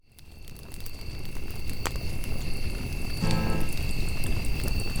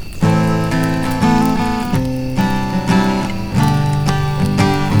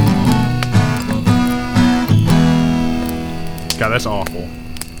That's awful.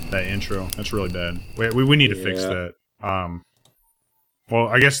 That intro. That's really bad. We need to fix that. Well,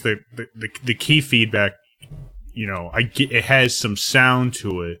 I guess the key feedback, it has some sound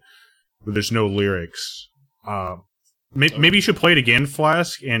to it, but there's no lyrics. Maybe you should play it again,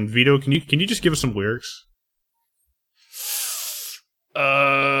 Flask and Vito. Can you just give us some lyrics?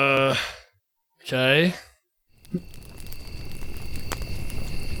 Okay.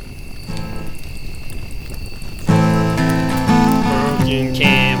 Broken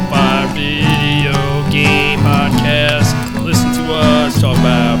Campfire Video Game Podcast. Listen to us talk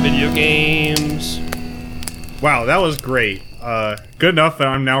about video games. Wow, that was great. Good enough that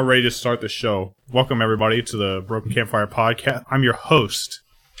I'm now ready to start the show. Welcome, everybody, to the Broken Campfire Podcast. I'm your host,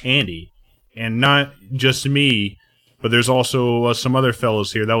 Andy. And not just me, but there's also some other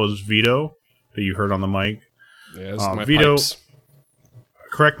fellows here. That was Vito, that you heard on the mic. Yeah, this is my Vito, pipes.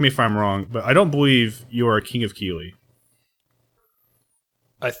 correct me if I'm wrong, but I don't believe you are a King of Keeley.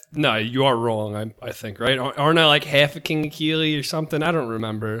 No, you are wrong, I think, right? Aren't I like half a King of Keeley or something? I don't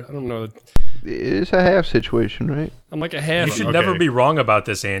remember. I don't know. It's a half situation, right? I'm like a half. You should never be wrong about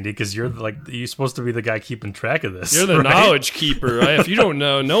this, Andy, because you're supposed to be the guy keeping track of this. You're the right? knowledge keeper, right? If you don't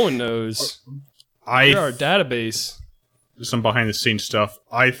know, no one knows. You're our I database. some behind the scenes stuff.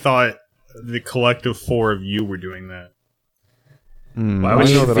 I thought the collective four of you were doing that. Why would I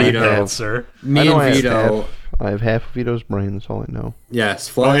you know that I think have- that, sir? Me I know and Vito. I have half of Vito's brain. That's all I know. Yes,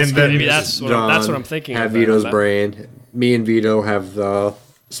 and Flask then- and Maybe that's what I'm thinking. Have about. Vito's That- brain. Me and Vito have the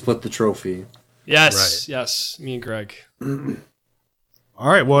split the trophy. Yes, yes. Me and Greg.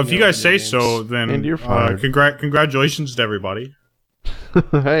 All right, well, if you know guys say names. so, then And you're fired. congratulations to everybody.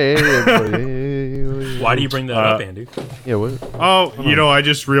 Hey, everybody. Hey. Why do you bring that up, Andy? Yeah, what? Oh, I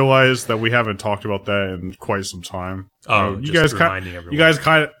just realized that we haven't talked about that in quite some time. Oh, you just guys reminding everyone.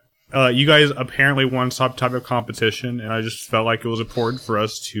 you guys apparently won some type of competition, and I just felt like it was important for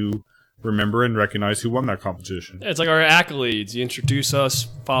us to remember and recognize who won that competition. It's like our accolades. You introduce us,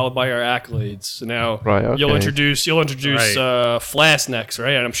 followed by our accolades. So now Right, okay. you'll introduce Right. Flask next,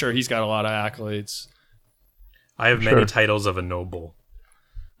 right? And I'm sure he's got a lot of accolades. I have Sure. many titles of a noble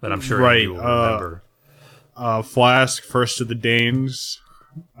that I'm sure Right, Andy will remember. Flask, First of the Danes,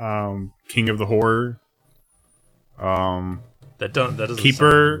 King of the Horror, That doesn't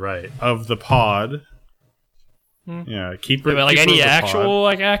Keeper sound right. of the Pod. Yeah, Keeper. Yeah, but like Keeper any of the actual Pod.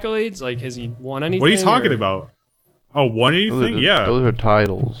 like accolades? Like has he won anything? What are you talking or- about? Oh, won anything? Yeah. Those are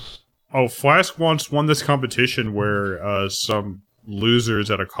titles. Oh, Flask once won this competition where some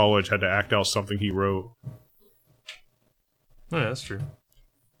losers at a college had to act out something he wrote. Oh, yeah, that's true.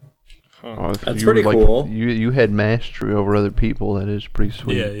 Oh, so That's you were pretty cool. You had mastery over other people. That is pretty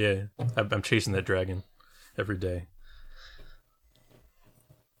sweet. Yeah. I'm chasing that dragon every day.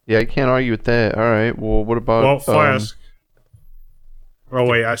 Yeah, I can't argue with that. All right. Well, what about? Well, Flask. Oh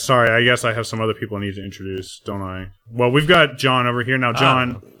wait, sorry. I guess I have some other people I need to introduce, don't I? Well, we've got John over here now.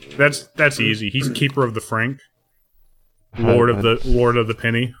 John, that's easy. He's Keeper of the Frank, Lord of the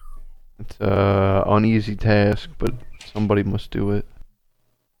Penny. It's an uneasy task, but somebody must do it.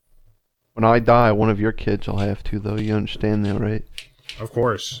 When I die, one of your kids will have to, though. You understand that, right? Of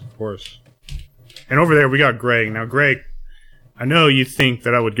course. And over there we got Greg. Now, Greg, I know you think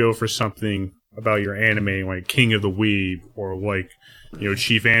that I would go for something about your anime, like King of the Weeb, or like,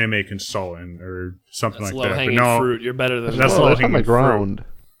 Chief Anime Consultant, or something That's like low that. But hanging no, fruit. You're better than That's that. low That's on the hanging fruit. ground.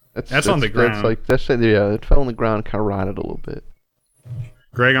 That's on the ground. It fell on the ground, kind of rotted a little bit.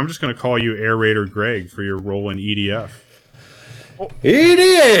 Greg, I'm just going to call you Air Raider Greg for your role in EDF.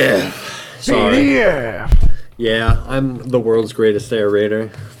 EDF! Sorry. Yeah. Yeah, I'm the world's greatest air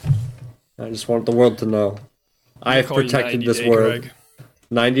raider. I just want the world to know. I have Call you protected 90 this Day world. Greg.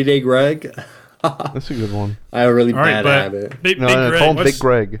 90-day Greg? That's a good one. I have a really All right, bad but- habit. Big No, Greg. call him What's- Big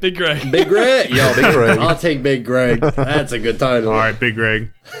Greg. Big Greg. Big Greg? Yo, Big Greg. I'll take Big Greg. That's a good title. All right, Big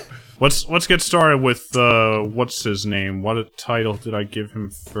Greg. Let's get started with what's his name? What title did I give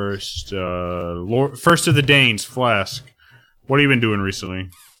him first? First of the Danes, Flask. What have you been doing recently?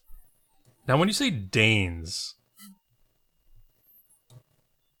 Now, when you say Danes,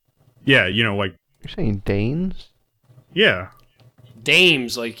 Yeah, like You're saying Danes? yeah.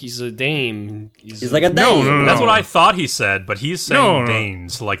 Dames, like he's a dame. He's like a No, dame. no, no. that's what I thought he said, but he's saying No.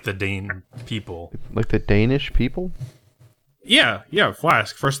 Danes, like the Dane people. Like the Danish people? Yeah,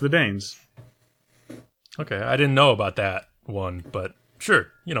 Flask, First of the Danes. Okay, I didn't know about that one, but sure,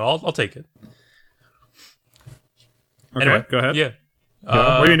 I'll take it. Okay, Anyway, go ahead. Yeah. What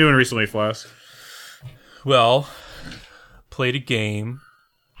have you been doing recently, Flask? Well, played a game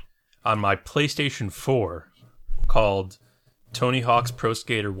on my PlayStation 4 called Tony Hawk's Pro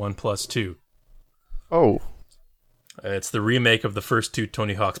Skater 1+2. Oh, It's the remake of the first two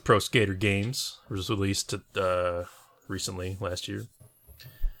Tony Hawk's Pro Skater games. It was released recently, last year.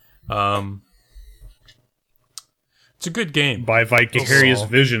 It's a good game. By Vicarious Overall.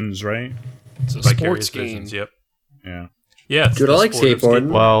 Visions, right? It's a Vicarious sports game. Visions, yep. Yeah. Yeah, it's Dude, the I like sport of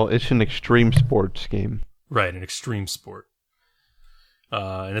skateboarding. Well, it's an extreme sports game. Right, an extreme sport.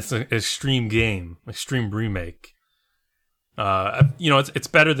 And it's an extreme game, extreme remake. It's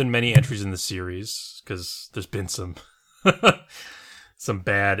better than many entries in the series because there's been some some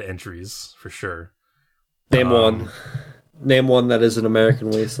bad entries for sure. Name one. Name one that is an American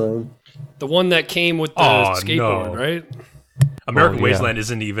Wasteland. The one that came with the Oh, skateboard, no. right? American yeah. Wasteland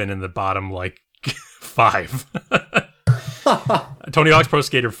isn't even in the bottom 5. Tony Hawk's Pro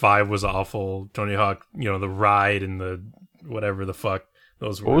Skater 5 was awful. Tony Hawk, the ride and the whatever the fuck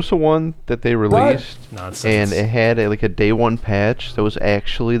those What were was the one that they released? nonsense. And it had a day one patch that was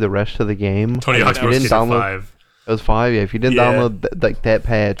actually the rest of the game. Tony Hawk's If you Pro didn't Skater download, 5. It was 5, yeah. If you didn't Yeah. download that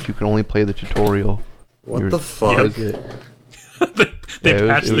patch, you can only play the tutorial. What the fuck? That was it. They Yeah, it was-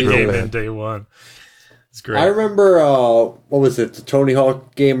 patched it the was real game bad. in day one. It's great. I remember, what was it? The Tony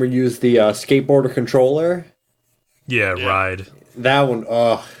Hawk game where you used the skateboarder controller? Yeah, ride. That one,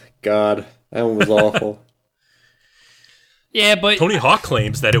 oh, God. That one was awful. Yeah, but Tony Hawk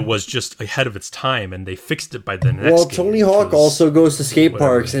claims that it was just ahead of its time, and they fixed it by the next. Well, game, Tony which Hawk was- also goes to skate whatever.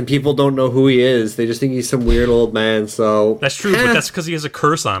 parks, and people don't know who he is. They just think he's some weird old man, so... That's true, but that's because he has a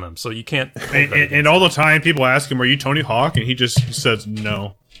curse on him, so you can't. And all the time, people ask him, "Are you Tony Hawk?" And he just says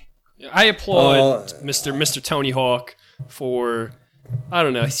no. I applaud Mr. Tony Hawk for, I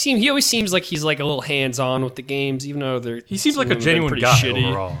don't know. He always seems like he's like a little hands-on with the games, even though they're. He seems like a some of them genuine pretty guy shitty.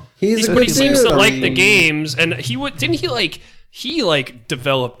 overall. He's a But good he seems dude. to I like the mean, games, and didn't he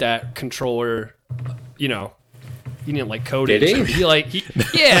developed that controller. He didn't code Did it. he?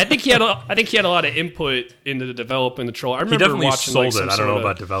 I think he had a lot of input into developing the controller. I He remember definitely watching sold some it. I don't know sort of-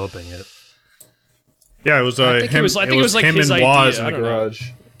 about developing it. Yeah, it was I think him. it was like him his and Waz idea. in I the don't know. garage.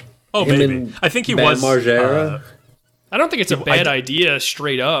 Oh, Him maybe. and I think he Bam was. Margera. I don't think it's a I bad d- idea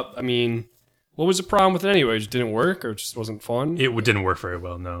straight up. I mean, what was the problem with it anyway? It just didn't work, or it just wasn't fun. It didn't work very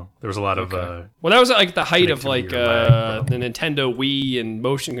well. No, there was a lot of. Well, that was at the height of connectivity or lag the Nintendo Wii and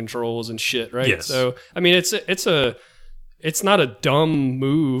motion controls and shit, right? Yes. So I mean, it's not a dumb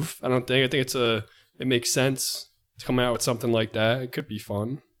move. I don't think. I think it makes sense to come out with something like that. It could be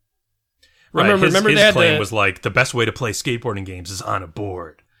fun. Right. Remember his they had claim the- was the best way to play skateboarding games is on a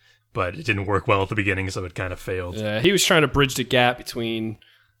board, but it didn't work well at the beginning, so it kind of failed. Yeah, he was trying to bridge the gap between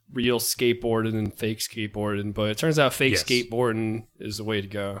real skateboarding and fake skateboarding, but it turns out fake Yes. skateboarding is the way to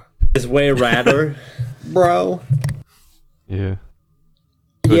go. Is way radder, bro. Yeah.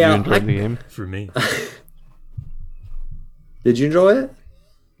 So Yeah, you enjoyed the game? For me, Did you enjoy it?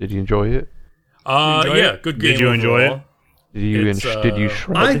 Did you enjoy it? enjoy yeah, it? good game. Did you enjoy overall. Did you It's, did you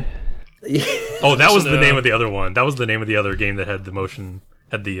shred? Oh, that was Listen the to- name of the other one. That was the name of the other game that had the motion,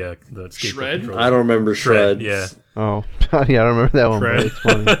 had the skateboard Shred? controller. I don't remember Shred, Shred. yeah. Oh, yeah, I don't remember that one. But Shred. it's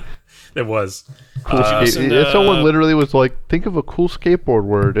funny. It was. Cool listen to- someone literally was like, "Think of a cool skateboard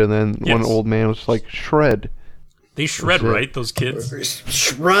word," and then one Yes. old man was like, "Shred." They shred, That's it. right? Those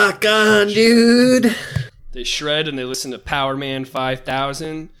kids. Rock on, dude. They shred and they listen to Power Man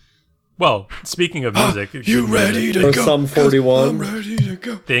 5000. Well, speaking of music, good music, Or some 41.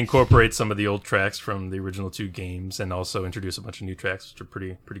 they incorporate some of the old tracks from the original two games, and also introduce a bunch of new tracks, which are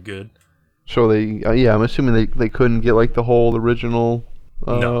pretty good. So they, yeah, I'm assuming they couldn't get the whole original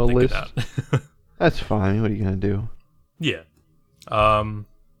No, they could list. not. That's fine. What are you gonna do? Yeah.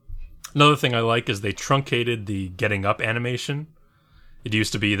 Another thing I like is they truncated the getting up animation. It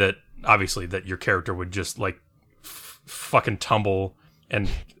used to be that obviously that your character would just fucking tumble and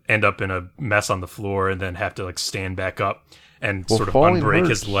end up in a mess on the floor and then have to stand back up and Well, sort of falling unbreak hurts.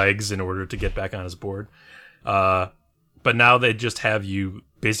 his legs in order to get back on his board. But now they just have you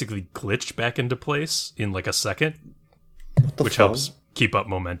basically glitch back into place in a second, which helps keep up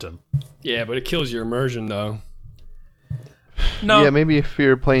momentum. Yeah, but it kills your immersion though. No, Yeah, maybe if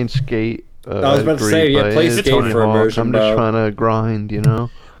you're playing skate. I was about to say, yeah, play it's skate Tony for Hawk. immersion, I'm just bro. trying to grind, you know.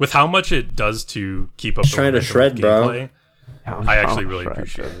 with how much it does to keep up the Trying to momentum shred, of bro. gameplay, I'm I trying actually to really shred,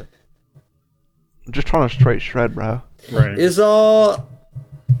 appreciate bro. it. I'm just trying to straight shred, bro. Right. Is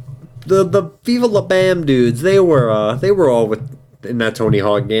the Viva La Bam dudes, they were all in that Tony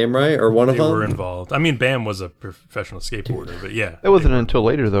Hawk game, right? Or one of They them? were involved. I mean, Bam was a professional skateboarder, but yeah, That wasn't until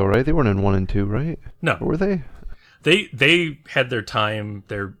later, though, right? They weren't in 1 and 2, right? no, Or were they? they had their time,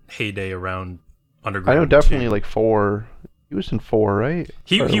 their heyday around I Underground. know definitely 2. 4. He was in 4, right?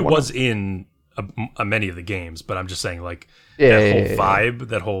 Or He one was of- in many of the games, but I'm just saying Yeah, that yeah, whole yeah, vibe,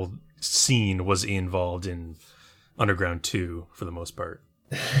 that whole scene was involved in Underground 2 for the most part.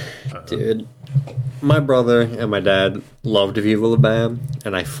 Dude, my brother and my dad loved Viva La Bam,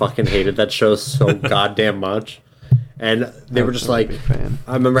 and I fucking hated that show so goddamn much. And they were just like,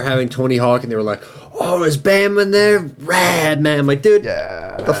 I remember having Tony Hawk, and they were like, "Oh, is Bam in there? Rad, man!" I'm like, dude,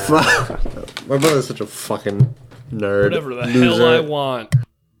 what the fuck? My brother's such a fucking nerd. Whatever the loser. hell I want.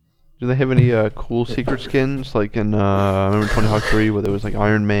 Do they have any cool secret skins like in I remember Tony Hawk 3 where there was like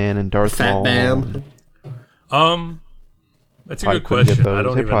Iron Man and Darth Fat Maul? Bam. That's a I good couldn't get question. those. I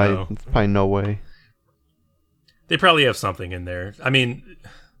don't They even probably, know. Probably no way. They probably have something in there. I mean,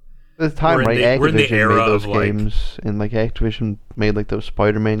 At the time, We're in right? the- we're in the Activision era made those of, like- games, and like Activision made like those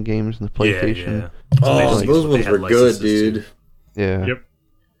Spider-Man games and the PlayStation. Oh, They those had ones were good, licenses too. dude. Yeah. Yep.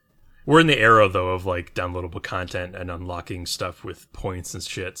 We're in the era though of like downloadable content and unlocking stuff with points and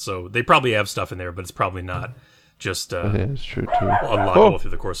shit. So they probably have stuff in there, but it's probably not just Yeah, it's true too. unlockable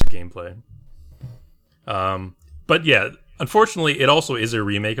through the course of gameplay. But yeah, unfortunately, it also is a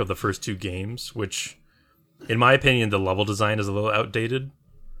remake of the first two games, which, in my opinion, the level design is a little outdated,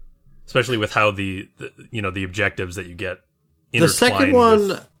 especially with how the objectives that you get. The second intertwine one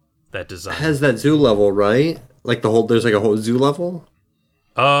with that design has that zoo level, right? Like there's like a whole zoo level.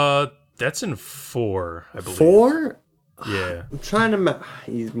 that's in 4, I believe. 4? Yeah, I'm trying to.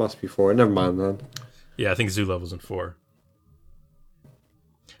 He must be 4. Never mind then. yeah, I think zoo levels in 4.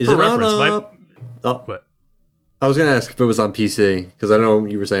 Is For it on? reference, Oh, But I was gonna ask if it was on PC because I know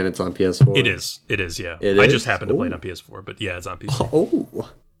you were saying it's on PS4. it is, yeah. It I is? just happened to play it Ooh. on PS4, but yeah, it's on PC Oh,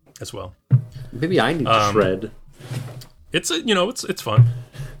 as well. maybe I need to shred. It's it's fun.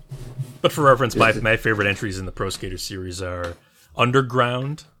 But for reference, my favorite entries in the Pro Skater series are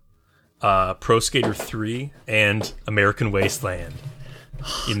Underground, Pro Skater 3, and American Wasteland.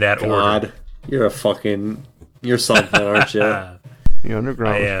 In that order. God, you're something, aren't you? The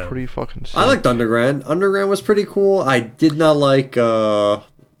Underground I was am. pretty fucking sick. I liked Underground. Underground was pretty cool. I did not like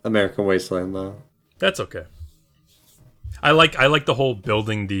American Wasteland though. That's okay. I like the whole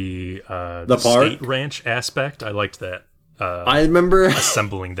building the park? state ranch aspect. I liked that. I remember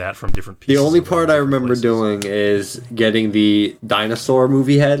Assembling that from different the pieces. only of part I different remember places. doing is getting the dinosaur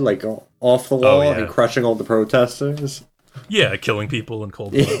movie head like off the wall yeah. and crushing all the protesters. Yeah, killing people in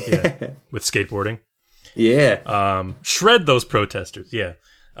cold blood. Yeah, with skateboarding. Yeah, Shred those protesters. Yeah.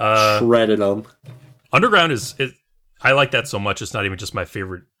 shredded them. Underground is I like that so much. It's not even just my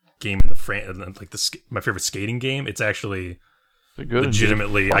favorite game in the my favorite skating game. It's actually It's good.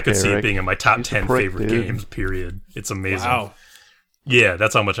 legitimately I could see it Eric. being in my top He's 10 prick, favorite dude. games. Period. It's amazing. Wow. Yeah,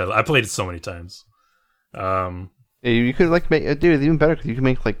 that's how much I played it so many times. Yeah, you could like make dude it's even better because you can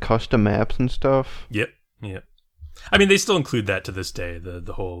make like custom maps and stuff. Yep. I mean, they still include that to this day.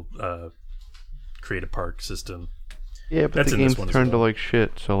 The whole creative park system. Yeah, but That's the in this game's one as turned to well. like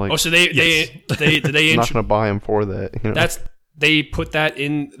shit. So like, Oh, so they I'm not gonna buy them for that. You know? they put that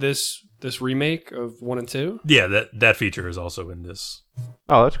in this remake of 1 and 2, Yeah, that feature is also in this.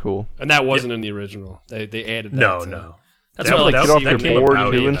 Oh, that's cool. and that wasn't in the original. They added that. No. That's That- why I like that- to get off see your when they board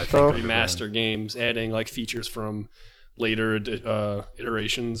out too in, and I think, stuff. remaster games, adding like features from later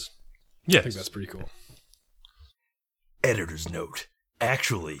iterations. I Yes. think that's pretty cool. Editor's note.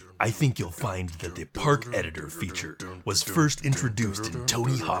 Actually, I think you'll find that the Park Editor feature was first introduced in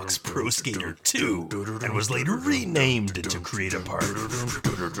Tony Hawk's Pro Skater 2 and was later renamed into Creative Park.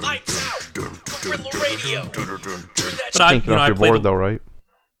 But I, Can't get off your played board though, right?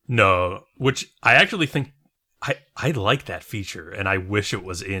 No, which I actually think I like that feature, and I wish it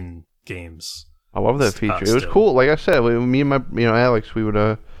was in games. I love that feature. It was still. cool. Like I said, me and my Alex, we would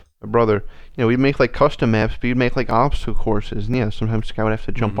my brother, we'd make like custom maps, but you'd make like obstacle courses, and yeah, sometimes the guy would have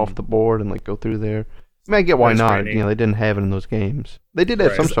to jump off the board and like go through there. I mean, I get why That's not. pretty neat. They didn't have it in those games. They did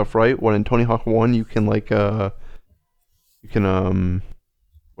have Right. some stuff, right? When in Tony Hawk 1, you can like what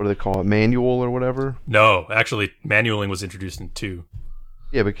do they call it, manual or whatever? No, actually, manualing was introduced in 2.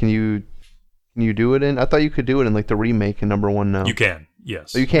 Yeah, but can you do it in? I thought you could do it in like the remake in number 1 now. You can,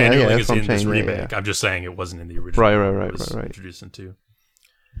 yes. Oh, you can, yeah, Manualing that's is what I'm in this saying, yeah, remake. yeah. I'm just saying it wasn't in the original. Right. It was Right. Introduced in 2.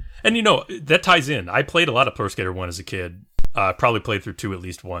 And that ties in. I played a lot of Pro Skater 1 as a kid. Probably played through 2 at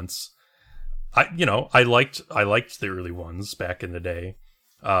least once. I liked the early ones back in the day.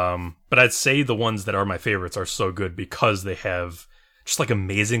 But I'd say the ones that are my favorites are so good because they have just like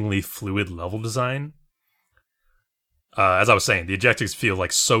amazingly fluid level design. As I was saying, the objectives feel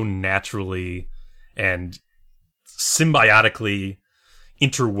like so naturally and symbiotically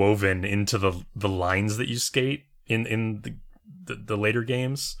interwoven into the lines that you skate in the later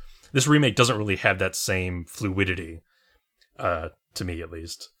games. This remake doesn't really have that same fluidity, to me at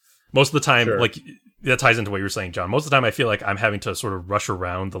least. Most of the time, Sure. like that ties into what you were saying, John. Most of the time, I feel like I'm having to sort of rush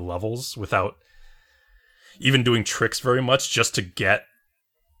around the levels without even doing tricks very much just to get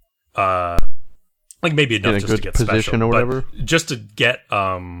like maybe enough just to get special, or whatever. But just to get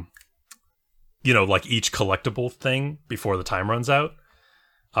like each collectible thing before the time runs out.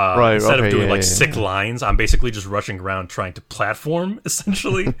 Instead of doing sick lines, I'm basically just rushing around trying to platform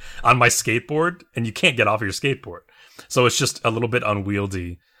essentially on my skateboard, and you can't get off of your skateboard. So it's just a little bit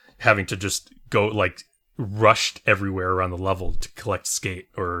unwieldy having to just go like rushed everywhere around the level to collect skate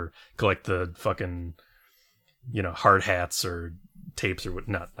or collect the fucking hard hats or tapes or what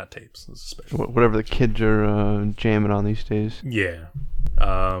not tapes. Whatever the kids are jamming on these days. Yeah.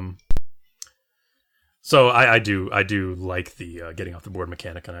 So I do like the getting off the board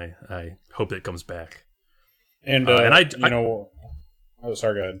mechanic, and I hope it comes back. And oh,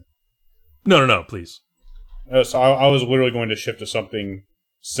 sorry, go ahead. No, please. So I was literally going to shift to something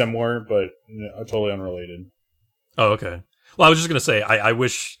similar, but totally unrelated. Oh, okay. Well, I was just going to say, I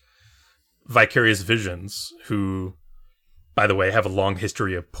wish Vicarious Visions, who, by the way, have a long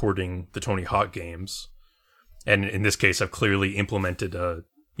history of porting the Tony Hawk games, and in this case have clearly implemented a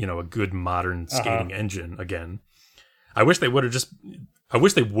good modern skating engine again. I wish they would have just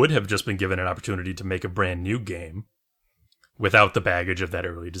been given an opportunity to make a brand new game without the baggage of that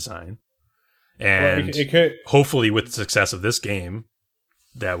early design. And hopefully with the success of this game,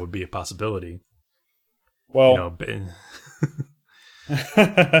 that would be a possibility. Well, bury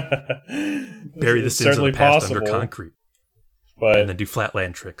the sins of the past under concrete, and then do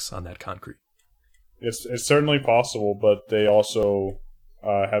flatland tricks on that concrete. It's certainly possible, but they also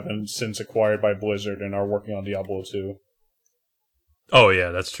have been since acquired by Blizzard and are working on Diablo 2. Oh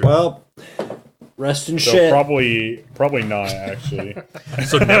yeah, that's true. Well, rest in shit. Probably not actually.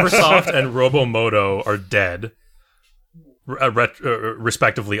 So Neversoft and Robomoto are dead,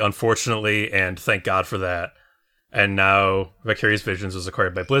 respectively. Unfortunately, and thank God for that. And now Vicarious Visions was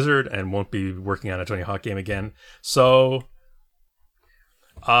acquired by Blizzard and won't be working on a Tony Hawk game again. So,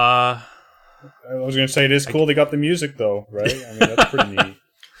 I was going to say it is cool they got the music though, right? I mean that's pretty neat.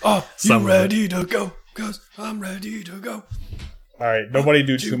 Oh, you ready to go? 'Cause I'm ready to go. All right, nobody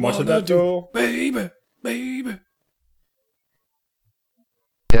do too much of that though, baby.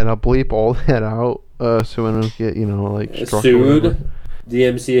 Yeah, and I'll bleep all that out so I don't get struck sued.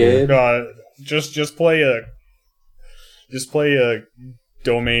 DMCA. God, just play a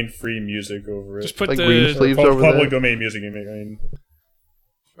domain-free music over it. Just put like the Green Sleeves over public there. domain music. I mean,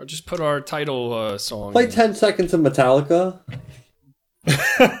 or just put our title song. Play 10 seconds of Metallica.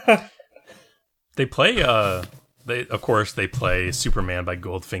 they play. They play Superman by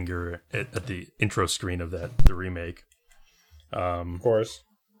Goldfinger at the intro screen of the remake. Of course.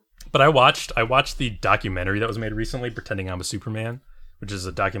 But I watched the documentary that was made recently, Pretending I'm a Superman, which is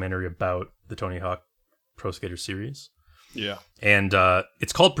a documentary about the Tony Hawk Pro Skater series. Yeah. And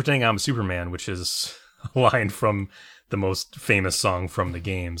it's called Pretending I'm a Superman, which is a line from the most famous song from the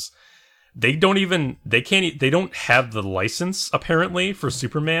games. They don't have the license apparently for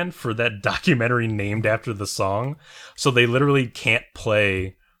Superman for that documentary named after the song. So they literally can't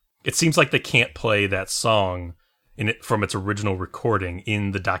play. It seems like they can't play that song from its original recording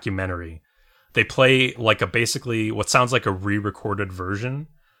in the documentary. They play like basically what sounds like a re-recorded version,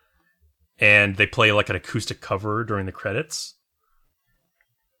 and they play like an acoustic cover during the credits.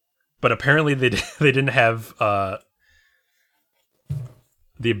 But apparently they didn't have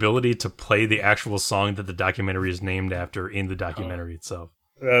the ability to play the actual song that the documentary is named after in the documentary itself.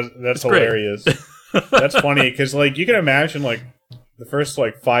 That's hilarious. That's funny because you can imagine the first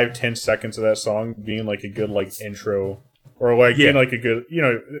 5-10 seconds of that song being a good intro or being a good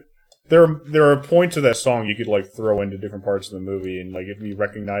there are points of that song you could throw into different parts of the movie and it'd be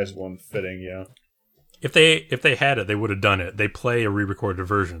recognizable and fitting. Yeah. If they had it, they would have done it. They play a re-recorded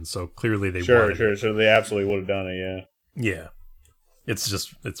version, so clearly they sure. So they absolutely would have done it. Yeah. Yeah.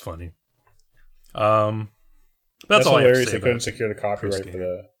 It's funny. That's all hilarious. I have to say. They couldn't secure the copyright for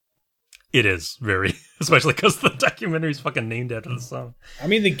that. It is very, especially because the documentary is fucking named after the song. I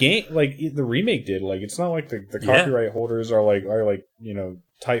mean, the game, the remake did. It's not like the copyright holders are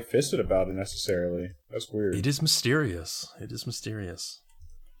tight-fisted about it necessarily. That's weird. It is mysterious.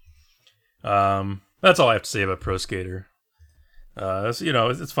 That's all I have to say about Pro Skater.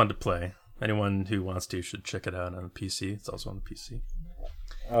 It's fun to play. Anyone who wants to should check it out on the PC. It's also on the PC.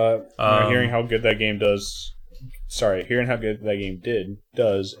 Hearing how good that game does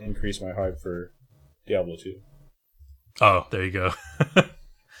increase my hype for Diablo 2. Oh, there you go.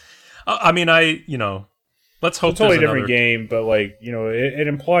 I mean, let's hope it's a totally different game, but it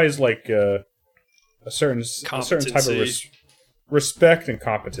implies a certain type of respect and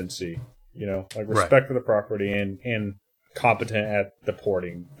competency. Respect for the property and competent at the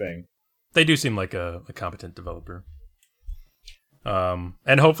porting thing. They do seem like a competent developer.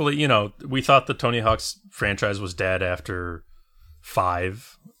 And hopefully, we thought the Tony Hawk's franchise was dead after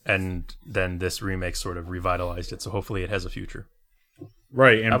 5, and then this remake sort of revitalized it. So hopefully, it has a future.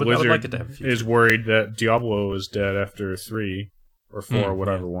 Right, and I would Blizzard like it to have a future. is worried that Diablo is dead after 3 or 4 or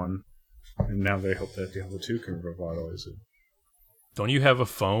whatever one, and now they hope that Diablo 2 can revitalize it. Don't you have a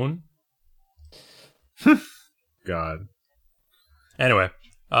phone? God. Anyway,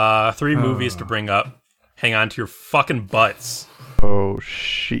 3 movies to bring up. Hang on to your fucking butts. Oh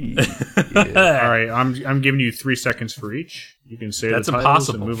shit! All right, I'm giving you 3 seconds for each. You can say That's the titles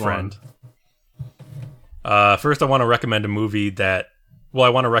impossible, and move friend. on. First, I want to recommend a movie that. Well, I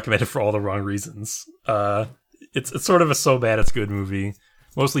want to recommend it for all the wrong reasons. It's sort of a so bad it's good movie.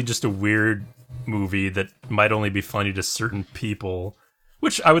 Mostly just a weird movie that might only be funny to certain people,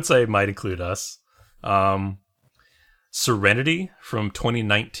 which I would say might include us. Serenity from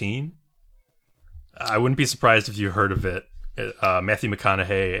 2019. I wouldn't be surprised if you heard of it. Matthew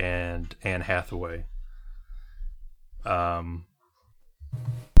McConaughey and Anne Hathaway. I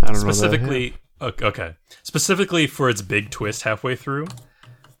don't Specifically, okay. Specifically for its big twist halfway through,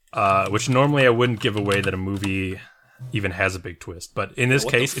 which normally I wouldn't give away that a movie even has a big twist, but in this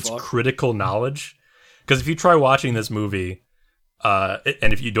case, it's critical knowledge. Because if you try watching this movie,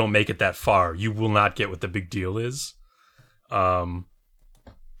 and if you don't make it that far, you will not get what the big deal is.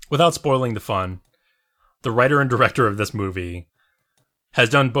 Without spoiling the fun, the writer and director of this movie has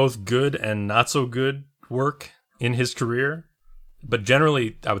done both good and not so good work in his career, but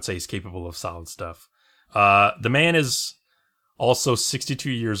generally, I would say he's capable of solid stuff. The man is also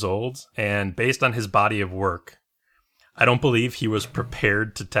 62 years old, and based on his body of work, I don't believe he was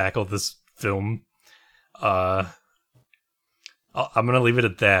prepared to tackle this film. I'm going to leave it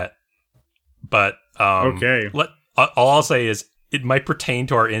at that. But Okay. All I'll say is it might pertain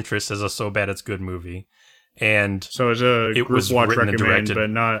to our interests as a so bad it's good movie. And So it's a it group was watch written and recommend, directed but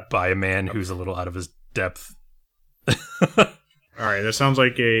not. by a man who's a little out of his depth. All right, that sounds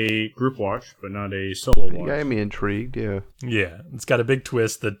like a group watch, but not a solo You watch. got me intrigued. Yeah. Yeah, it's got a big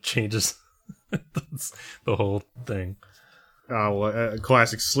twist that changes the whole thing. Well, a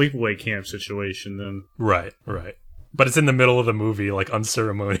classic sleepaway camp situation, then. Right. But it's in the middle of the movie, like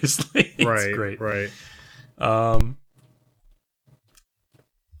unceremoniously. It's Right, great. right.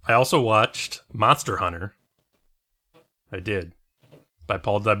 I also watched Monster Hunter. I did. By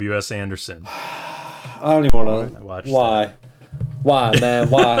Paul W.S. Anderson. I don't even want I to. watched Why? Why, man?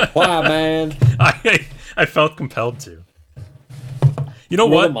 Why? Why, man? I felt compelled to. You know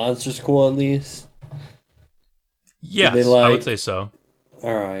Were what? the monsters cool at least? Yes, they I would like- say so.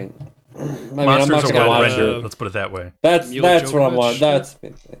 All right. I mean, I'm Monsters not are gonna well watch rendered. it. Let's put it that way. That's Mila what I'm Jovovich, watching. That's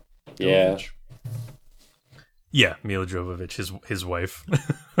yeah. Yeah, Mila Jovovich, his wife.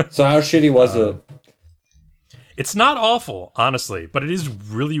 So how shitty was it? It's not awful, honestly, but it is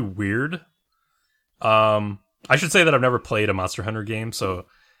really weird. I should say that I've never played a Monster Hunter game, so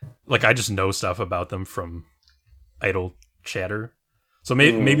like I just know stuff about them from idle chatter. So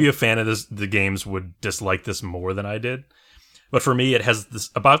maybe a fan of the games would dislike this more than I did. But for me, it has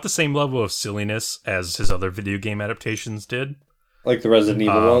about the same level of silliness as his other video game adaptations did. Like the Resident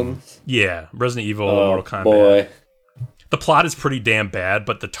Evil ones? Yeah, Resident Evil, Oh, Mortal Kombat. boy. The plot is pretty damn bad,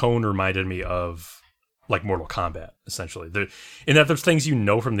 but the tone reminded me of like Mortal Kombat, essentially. In that there's things you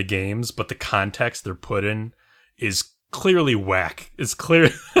know from the games, but the context they're put in is clearly whack. It's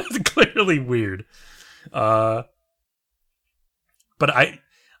clearly weird. But I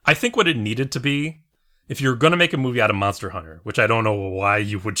think what it needed to be, if you're going to make a movie out of Monster Hunter, which I don't know why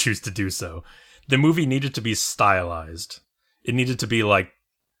you would choose to do so, the movie needed to be stylized. It needed to be like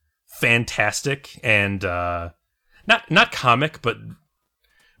fantastic and not comic, but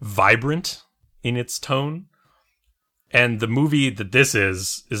vibrant in its tone. And the movie that this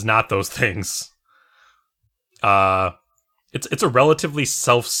is not those things. It's a relatively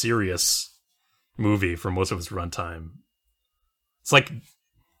self-serious movie for most of its runtime. It's like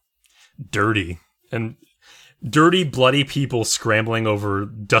dirty, bloody people scrambling over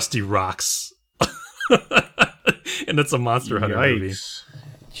dusty rocks. And it's a Monster Hunter movie. Yikes.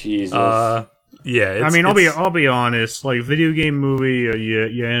 Jesus. Yeah, I mean, I'll be honest. Like video game movie,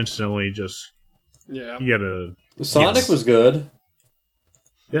 you instantly just Yeah. you gotta. Sonic was good.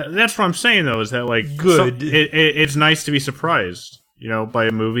 Yeah, that's what I'm saying though. Is that like Good. it's nice to be surprised, by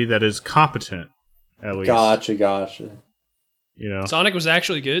a movie that is competent. At least, Gotcha. Sonic was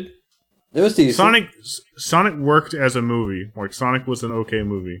actually good. It was decent. Sonic worked as a movie. Like Sonic was an okay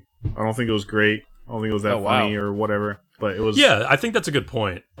movie. I don't think it was great. I don't think it was that funny or whatever. But it was. Yeah, I think that's a good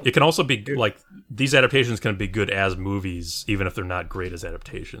point. It can also be like these adaptations can be good as movies, even if they're not great as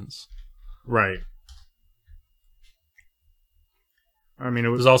adaptations. Right. I mean,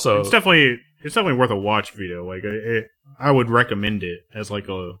 There's also it's definitely worth a watch, Vito. Like, I would recommend it as like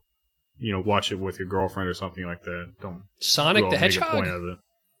a, watch it with your girlfriend or something like that. Don't Sonic the make a Hedgehog. point out of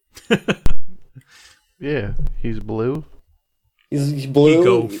it. Yeah, he's blue. He's blue. he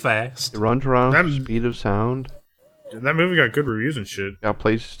go fast. He runs around That- at the speed of sound. That movie got good reviews and shit. Got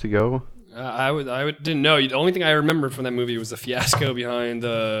places to go. I didn't know. The only thing I remember from that movie was the fiasco behind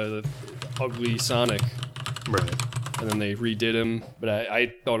the ugly Sonic, Right. and then they redid him. But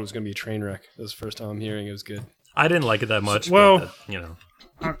I thought it was going to be a train wreck. That was the first time I'm hearing it was good. I didn't like it that much. Well- but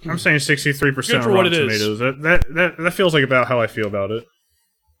that, I'm saying 63% Good for on what Rotten it is. Tomatoes. That feels like about how I feel about it.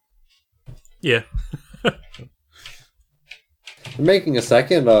 yeah. They're making a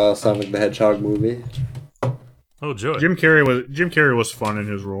second Sonic the Hedgehog movie. Oh, joy. Jim Carrey was fun in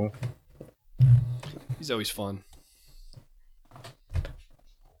his role. He's always fun.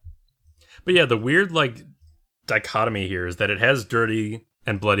 But yeah, the weird dichotomy here is that it has dirty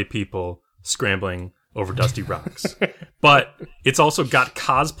and bloody people scrambling over dusty rocks, but it's also got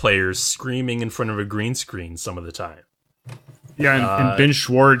cosplayers screaming in front of a green screen some of the time. Yeah, and Ben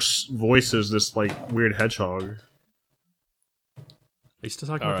Schwartz voices this like weird hedgehog. Are you still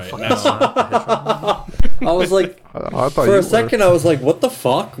talking All about right, the fucking Sonic the Hedgehog? I was like, I thought for you a were. second, I was like, what the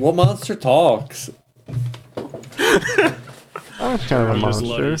fuck? What monster talks? I was kind of a Just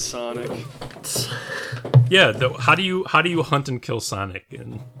bloody monster. Sonic. Yeah, how do you hunt and kill Sonic?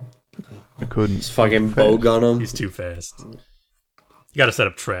 And I couldn't. Just fucking bowgun him. he's too fast. You got to set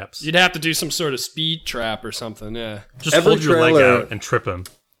up traps. You'd have to do some sort of speed trap or something. Yeah. Just Every hold your leg trailer- out and trip him.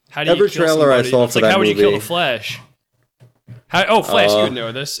 How do you Every kill trailer I somebody? saw It's for like that how would you kill movie- the Flash? Flash, you would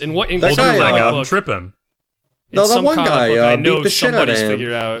know this. In what That English guy, Hold your leg comic out book? and trip him. No, in that some one comic guy, book, I beat know the shit out of somebody's him.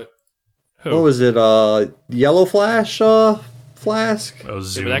 figured out. Who? What was it? Yellow Flash Flask? Oh, Yeah,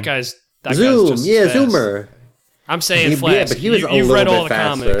 Zoom. but that guy's Zoom. just Yeah, as fast. Zoomer. I'm saying Yeah, Flash. but he was a You've little read all bit the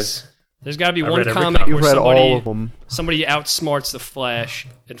faster. comics. There's got to be I one read every comic comic. You've where read all of them. somebody outsmarts the Flash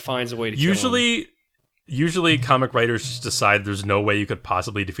and finds a way to kill him. Usually comic writers just decide there's no way you could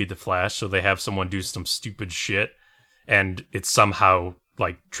possibly defeat the Flash, so they have someone do some stupid shit, and it somehow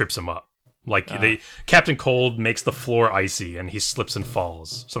trips him up. Captain Cold makes the floor icy, and he slips and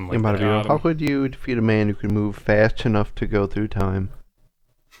falls. Something like that. Got him. How could you defeat a man who can move fast enough to go through time?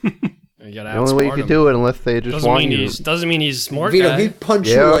 You gotta The only way you outsmart can him. do it, unless they just want you. Doesn't mean he's smart. Vito, Guy. he'd punch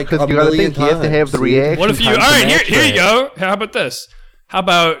Yeah, you like because a you gotta million think you have to have the times, dude. reaction. What if you? time All to right, match here you that. go. How about this? How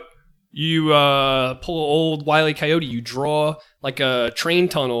about you pull an old Wile E. Coyote? You draw like a train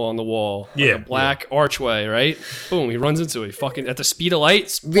tunnel on the wall, like Yeah, a black archway, right? Boom, he runs into it. Fucking at the speed of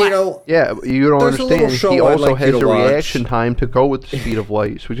light. Vito, Yeah, but you don't There's a little understand. show He I'd also like you has to a watch. reaction time to go with the speed of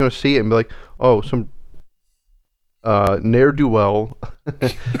light. So he's gonna see it and be like, "Oh, some ne'er do well,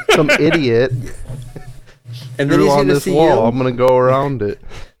 some idiot and then drew he's on gonna this see wall. you. I'm gonna go around it."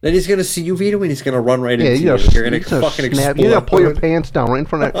 Then he's gonna see you, Vito, and he's gonna run right Yeah, into you you. know, You're gonna fucking snap. explode. You're gonna pull your pants down right in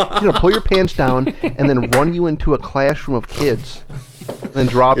front of. You're gonna pull your pants down and then run you into a classroom of kids, and then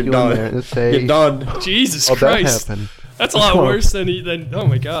drop You're you done. in there and say, You're done. Jesus "Oh, that Christ, happened." that's a lot worse than he. Than oh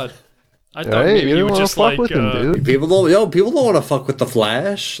my god, I thought Hey, maybe you you don't would want to just fuck like. with him, dude. People don't want to fuck with the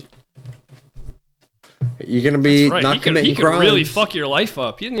Flash. You're gonna be Right, not he could committing crimes. really fuck your life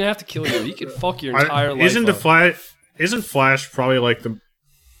up. He didn't even have to kill you. He could fuck your entire life up. Isn't Flash probably like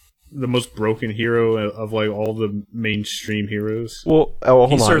the most broken hero of like all the mainstream heroes? Well,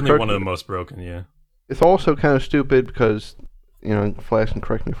 hold He's on. certainly Correct one of the me. most broken, yeah. It's also kind of stupid because, Flash can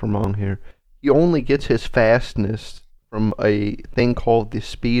correct me if I'm wrong here. He only gets his fastness from a thing called the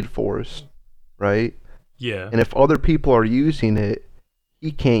Speed Force, right? Yeah. And if other people are using it,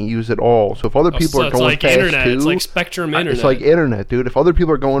 he can't use it all. So if other people So are it's going like fast internet. too, It's like Spectrum internet. it's like internet, dude. If other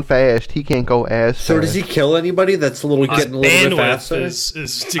people are going fast, he can't go as So fast. does he kill anybody that's getting a little bit bandwidth faster?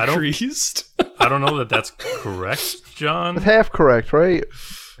 is I don't- decreased. I don't know that that's correct, John. That's half correct, right?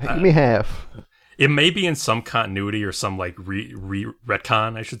 Give me half. It may be in some continuity or some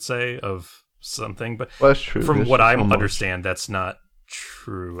retcon, I should say, of something, but Well, that's true. from There's what I so much. understand, that's not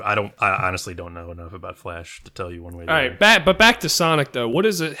true. I honestly don't know enough about Flash to tell you one way or the All other. right, back to Sonic though. What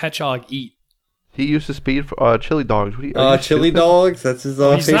does a hedgehog eat? He used the speed for chili dogs. What are you Chili stupid? dogs. That's his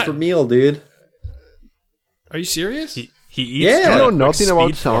he's favorite not- meal, dude. Are you serious? He eats Yeah. kind You know of nothing speed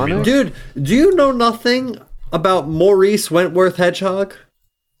about formula. Sonic? Dude, do you know nothing about Maurice Wentworth Hedgehog?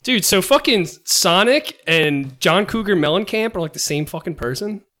 Dude, so fucking Sonic and John Cougar Mellencamp are like the same fucking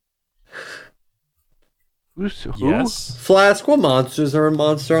person? Who? Yes. Flask, what monsters are in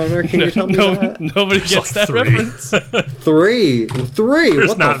Monster Hunter? Can you tell me that? Nobody gets that three. reference. Three. There's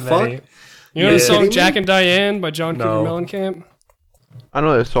What not the fuck? many. You know the Yeah. song Kidding me? Jack and Diane by John No. Cougar Mellencamp? I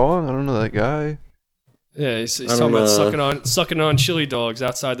know that song. I don't know that guy. Yeah, he's talking about sucking on chili dogs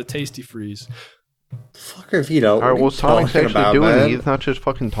outside the Tasty Freeze. Fucker Vito. All right, well, Sonic's actually about, doing man? it. He's not just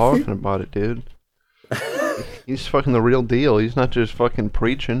fucking talking about it, dude. He's fucking the real deal. He's not just fucking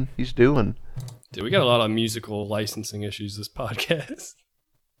preaching. He's doing. Dude, we got a lot of musical licensing issues this podcast.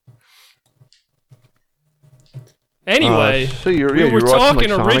 Anyway, so you're we were watching talking like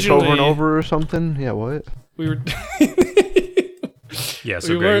Sonic originally over and over or something? Yeah, what? we were Yeah,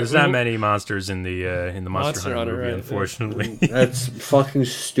 so We Greg, were- there's not many monsters in the Monster Hunter movie, right, unfortunately. That's fucking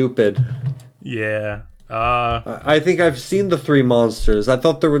stupid. Yeah. I think I've seen the 3 monsters. I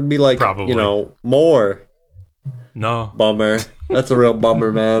thought there would be like, Probably. more. No. Bummer. That's a real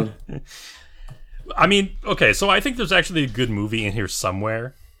bummer, man. I mean, okay, so I think there's actually a good movie in here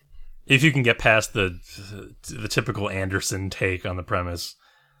somewhere. If you can get past the typical Anderson take on the premise.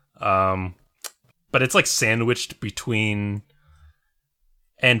 But it's like sandwiched between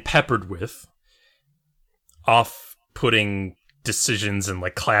and peppered with off-putting decisions and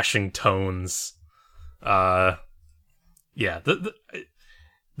like clashing tones. Yeah,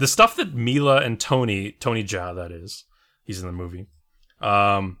 the stuff that Mila and Tony Jaa, that is, he's in the movie.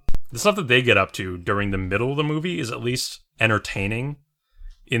 The stuff that they get up to during the middle of the movie is at least entertaining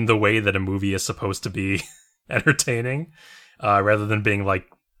in the way that a movie is supposed to be entertaining, rather than being like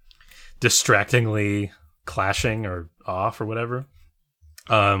distractingly clashing or off or whatever.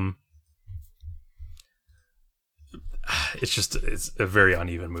 It's a very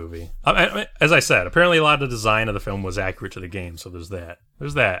uneven movie. As I said, apparently a lot of the design of the film was accurate to the game, so there's that.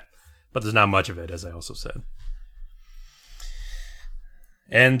 But there's not much of it, as I also said.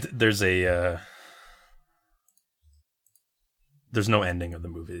 And there's no ending of the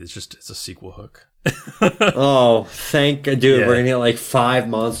movie. It's a sequel hook. Oh, thank dude. Yeah. We're gonna get like 5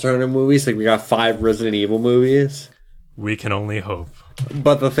 Monster Hunter movies. Like we got 5 Resident Evil movies. We can only hope.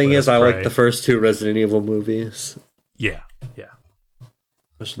 But the thing is, I pray. like the first 2 Resident Evil movies. Yeah.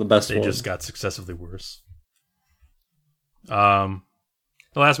 Those are the best They ones. just got successively worse. The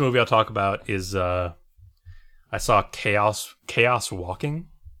last movie I'll talk about is I saw Chaos Walking,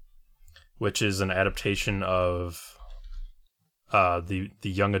 which is an adaptation of the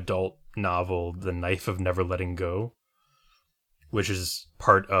young adult novel The Knife of Never Letting Go, which is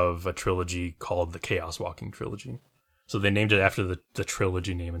part of a trilogy called the Chaos Walking trilogy. So they named it after the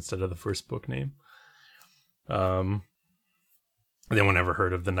trilogy name instead of the first book name. Anyone ever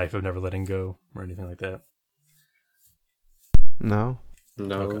heard of The Knife of Never Letting Go or anything like that? No.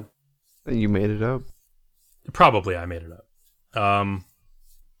 No. Okay. You made it up. Probably I made it up.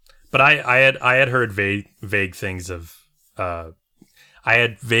 But I had heard vague things of I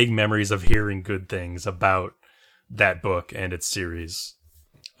had vague memories of hearing good things about that book and its series.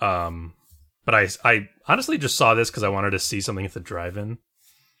 But I honestly just saw this because I wanted to see something at the drive-in.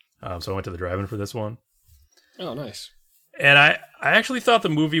 So I went to the drive-in for this one. Oh, nice. And I actually thought the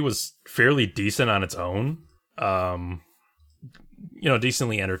movie was fairly decent on its own.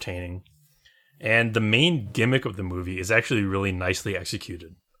 Decently entertaining. And the main gimmick of the movie is actually really nicely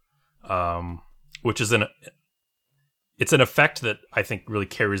executed. Which is it's an effect that I think really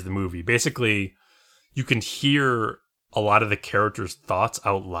carries the movie. Basically, you can hear a lot of the characters' thoughts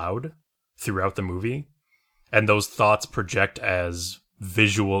out loud throughout the movie, and those thoughts project as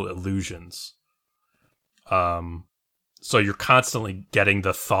visual illusions. So you're constantly getting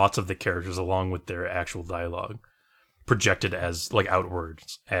the thoughts of the characters along with their actual dialogue projected as like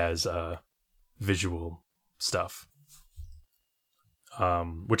outwards as visual stuff.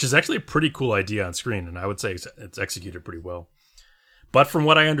 Which is actually a pretty cool idea on screen, and I would say it's executed pretty well. But from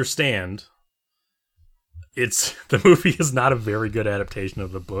what I understand, the movie is not a very good adaptation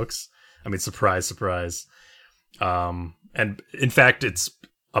of the books. I mean, surprise, surprise. And in fact, it's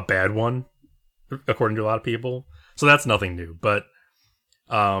a bad one, according to a lot of people. So that's nothing new. But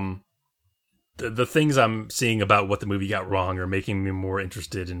the things I'm seeing about what the movie got wrong are making me more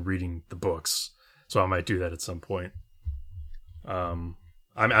interested in reading the books. So I might do that at some point. I'm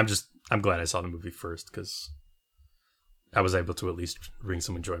glad I saw the movie first because I was able to at least wring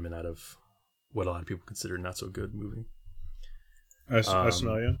some enjoyment out of what a lot of people consider not so good movie. I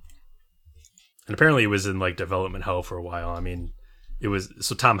smell you. And apparently it was in like development hell for a while. I mean,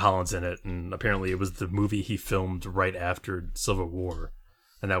 so Tom Holland's in it, and apparently it was the movie he filmed right after Civil War,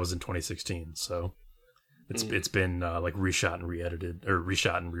 and that was in 2016. So it's been like reshot and re-edited, or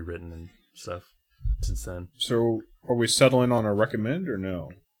reshot and rewritten and stuff since then. So are we settling on a recommend or no?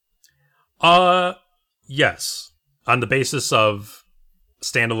 Yes. On the basis of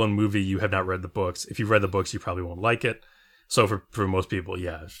standalone movie, you have not read the books. If you've read the books, you probably won't like it. So for most people,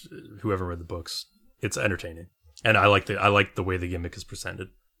 yeah, whoever read the books, it's entertaining. And I like the way the gimmick is presented,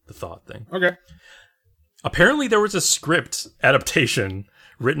 the thought thing. Okay. Apparently, there was a script adaptation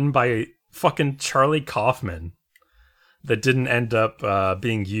written by fucking Charlie Kaufman that didn't end up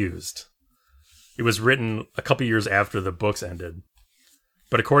being used. It was written a couple years after the books ended.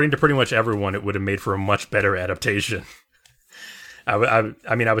 But according to pretty much everyone, it would have made for a much better adaptation.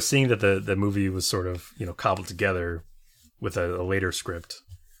 I mean, I was seeing that the movie was sort of, cobbled together with a later script.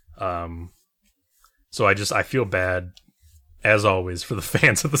 So I feel bad, as always, for the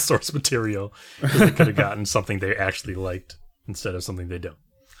fans of the source material, because they could have gotten something they actually liked instead of something they don't.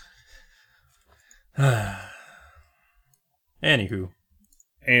 Anywho.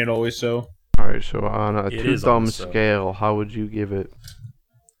 And always so. Alright, so on a It 2 is thumb also. scale, how would you give it?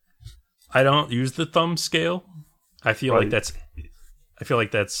 I don't use the thumb scale. I feel Right.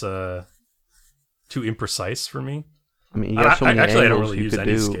 like that's too imprecise for me. I mean, you got so many I don't angles really you use could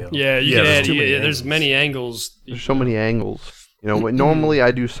any do. scale. Yeah, you can there's add. too many There's angles. many angles. There's so many angles. Normally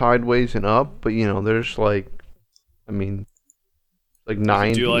I do sideways and up, but there's like 90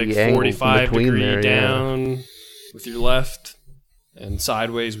 You do like angles 45 in between degree there. down with your left and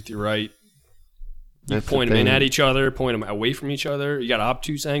sideways with your right. You That's the point them in thing. at each other, point them away from each other. You got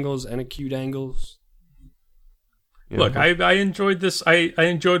obtuse angles and acute angles. Yeah. Look, I enjoyed this. I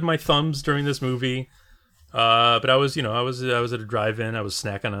enjoyed my thumbs during this movie, but I was at a drive-in. I was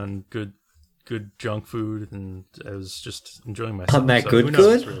snacking on good junk food, and I was just enjoying myself. On that So good who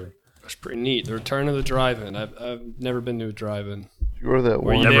knows, good? really? That's pretty neat. The return of the drive-in. I've never been to a drive-in. you go to that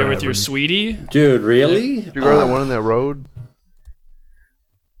Were one. you there Never with have your been. sweetie? Dude, really? Did you go to that one on that road?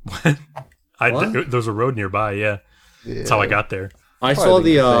 What? There's a road nearby. Yeah, Yeah. that's how I got there. I saw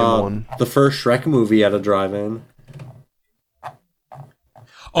Probably the the same one. the first Shrek movie at a drive-in.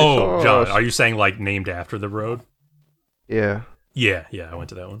 Oh, saw John, us- are you saying like named after the road? Yeah. Yeah, I went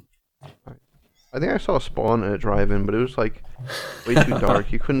to that one. I think I saw Spawn at a drive-in, but it was like way too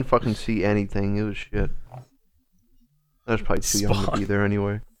dark. You couldn't fucking see anything. It was shit. I was probably too young to Spawn. be there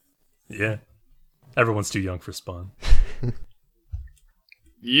anyway. Yeah, everyone's too young for Spawn.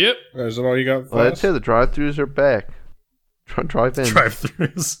 Yep. Is that all you got? Well, that's it. The drive-thrus are back. Drive-in.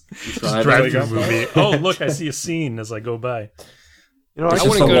 Drive-throughs, Drive-in. drive-through movie. Oh, look, I see a scene as I go by. I It's I just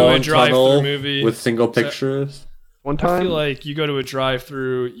wouldn't a go to a long drive-thru tunnel movie. with single So- pictures. one I time. feel like you go to a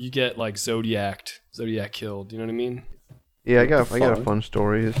drive-through, you get like Zodiac killed. You know what I mean? Yeah, I got a Fun. fun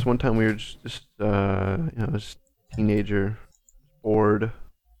story. This one time we were just this teenager, bored.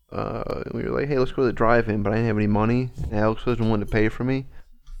 We were like, hey, let's go to the drive-in, but I didn't have any money. And Alex wasn't willing to pay for me.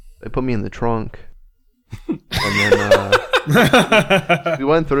 They put me in the trunk. And then we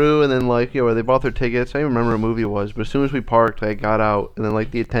went through, and then they bought their tickets. I don't even remember what movie it was, but as soon as we parked, I got out, and then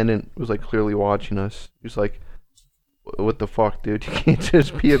the attendant was clearly watching us. He was like, "What the fuck, dude? You can't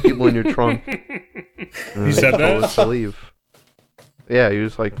just be people in your trunk." He said that? Told us to leave. Yeah, he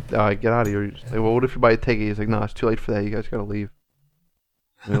was like, "Get out of here." He was like, well, what if you buy a ticket? He's like, "No, it's too late for that. You guys gotta leave."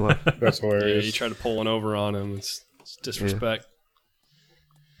 And we left. That's Yeah, hilarious. you try to pull one over on him. It's disrespect.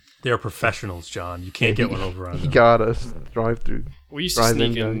 They are professionals, John. You can't get one over on He them. got us drive through. We used to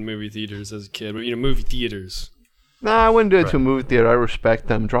Drive-in sneak guy. in movie theaters as a kid. Movie theaters. Nah, I wouldn't do it to a Right. movie theater. I respect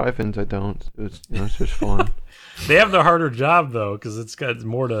them. Drive-ins, I don't. It's just fun. They have the harder job though, because it's got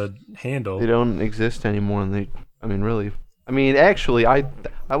more to handle. They don't exist anymore, and really. Actually, I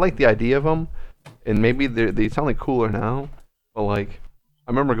like the idea of them, and maybe they sound cooler now. But I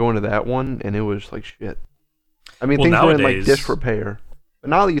remember going to that one, and it was like shit. Well, things were in nowadays- disrepair. But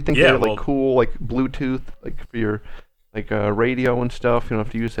now that you think Yeah, they're well- cool, Bluetooth, for your radio and stuff, you don't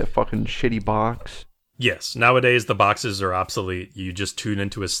have to use that fucking shitty box. Yes, nowadays the boxes are obsolete. You just tune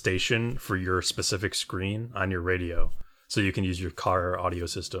into a station for your specific screen on your radio, so you can use your car audio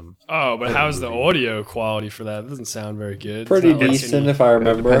system. Oh, but how's the audio quality for that? It doesn't sound very good. It's Pretty not like decent, any- if I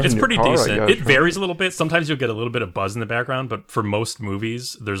remember. depends. It's in your pretty car, I decent. guess, It right? varies a little bit. Sometimes you'll get a little bit of buzz in the background, but for most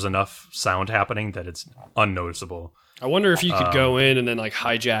movies, there's enough sound happening that it's unnoticeable. I wonder if you could go in and then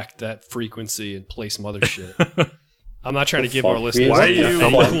hijack that frequency and play some other shit. I'm not trying to give our fuck? listeners Why are any you-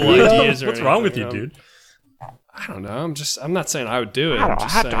 cool What's ideas or What's wrong with anything, you, dude? I don't know. I'm not saying I would do it. I I'm don't,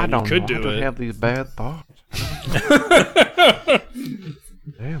 just I, saying I don't you could know. do I don't it. have these bad thoughts.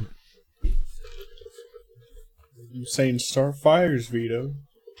 Damn. You saying start fires, Vito?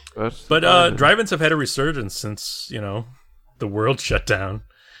 That's But surprising. drive-ins have had a resurgence since the world shut down,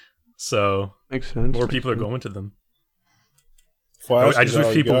 so Makes sense. more people are going to them. Flash, I is just that wish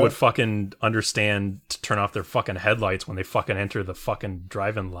all you people got? would fucking understand to turn off their fucking headlights when they fucking enter the fucking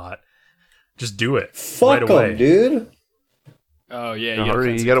drive-in lot. Just do it Fuck right away. them, dude. Oh yeah, No, you,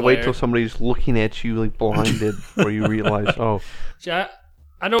 hurry, you gotta wait till somebody's looking at you blinded before you realize, oh,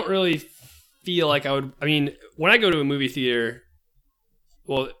 I don't really feel like I would. I mean, when I go to a movie theater,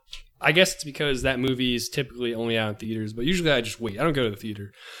 well, I guess it's because that movie is typically only out in theaters. But usually I just wait. I don't go to the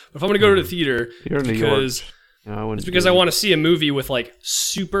theater. But if I'm going to go to the theater, You're in New because York. it's because I want to see a movie with like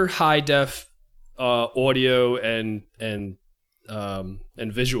super high def audio and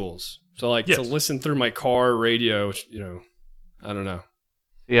visuals. So like to listen through my car radio, which, I don't know.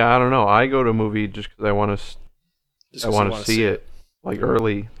 Yeah, I don't know. I go to a movie just because I want to see it like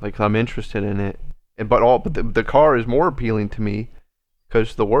early, like I'm interested in it. But the car is more appealing to me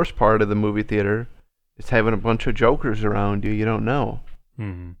because the worst part of the movie theater is having a bunch of jokers around you don't know.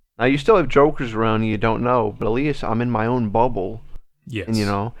 Mm-hmm. Now you still have jokers around you don't know, but at least I'm in my own bubble. Yes. And if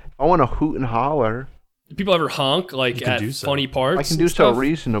I want to hoot and holler. Do people ever honk like at funny parts? I can do so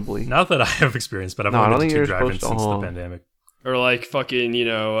reasonably. Not that I have experience, but I've only been to 2 drive-ins since the pandemic. Or like fucking,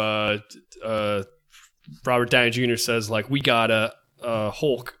 Robert Downey Jr. says like, we got a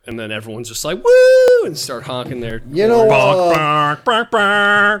Hulk, and then everyone's just like, woo, and start honking their. Me and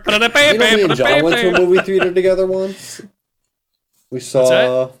John went to a movie theater together once. We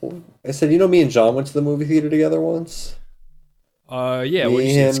saw. I said, me and John went to the movie theater together once. Yeah, what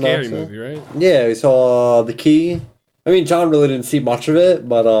you said, scary movie, right? Yeah, we saw The Key. I mean, John really didn't see much of it,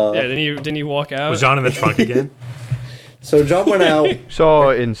 but yeah, didn't he walk out? Was John in the trunk again? So John went out.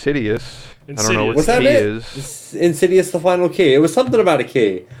 Saw Insidious. I don't know what was the that key it? is. Insidious: The Final Key. It was something about a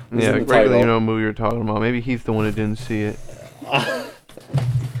key. Yeah, regularly you know what movie you're talking about. Maybe he's the one who didn't see it.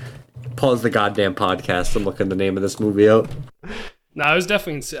 Pause the goddamn podcast and look at the name of this movie up. No, I was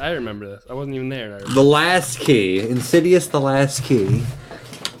definitely. I remember this. I wasn't even there. The Last Key. Insidious: The Last Key.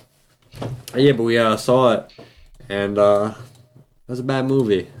 Yeah, but we saw it, and it was a bad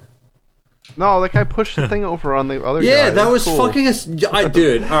movie. No, that guy pushed the thing over on the other guy. Yeah, that was cool. fucking...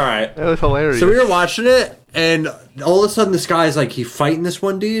 dude, alright. That was hilarious. So we were watching it, and all of a sudden this guy's like, he fighting this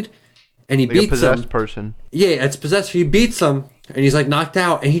one dude, and he like beats a possessed him. person. Yeah, it's possessed. He beats him, and he's like knocked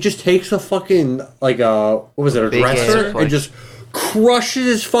out, and he just takes a fucking, like what was it, a dresser, and just crushes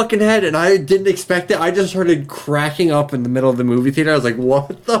his fucking head, and I didn't expect it. I just started cracking up in the middle of the movie theater. I was like, what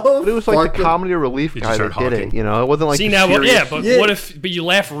the But it was like the comedy relief guy that did it, It wasn't like what if you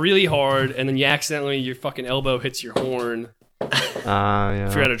laugh really hard and then you accidentally, your fucking elbow hits your horn? Yeah.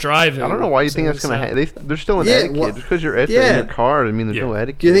 If you're at a drive-in. I don't know why you think that's going to happen. There's still an etiquette. Just because you're in your car, I mean, there's no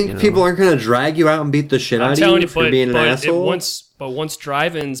etiquette. Do you think people aren't going to drag you out and beat the shit out of you for being an asshole? Once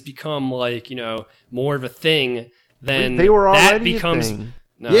drive-ins become like, more of a thing, then they were already that becomes... a thing.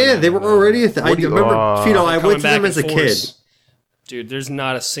 They were already a thing. I remember, I went to them as a kid. Dude, there's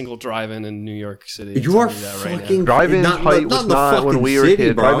not a single drive-in in New York City. You are fucking... Drive-in Heights was not when we were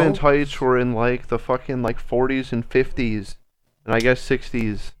kids. Bro. Drive-in Heights were in like the fucking 40s and 50s. And I guess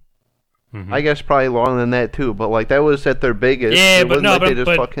 60s. Mm-hmm. I guess probably longer than that too. But like that was at their biggest. Yeah, but no, they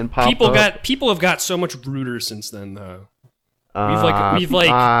just fucking popped people have got so much ruder since then though.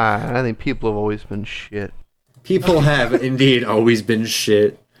 I think people have always been shit. People have indeed always been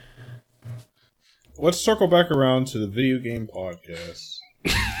shit. Let's circle back around to the video game podcast.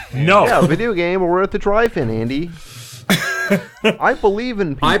 No. Yeah, video game. We're at the drive-in, Andy. I believe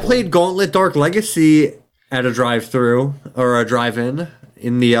in people. I played Gauntlet Dark Legacy at a drive-through or a drive-in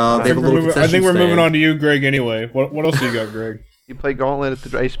in the. I think we're moving on to you, Greg. Anyway, what else do you got, Greg? You played Gauntlet at the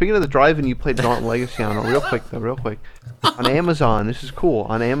drive. Speaking of the drive-in, you played Gauntlet Legacy on it real quick on Amazon. This is cool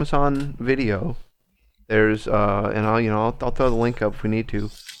on Amazon Video. There's and I'll throw the link up if we need to.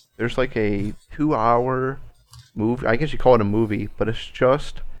 There's like a 2-hour movie. I guess you call it a movie, but it's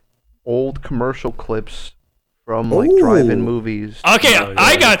just old commercial clips from like drive-in movies. Okay,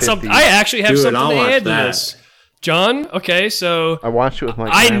 I got something. I actually have something to add to this, John. Okay, so I watched it with my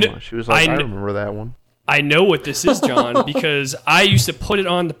grandma. She was like, I remember that one. I know what this is, John, because I used to put it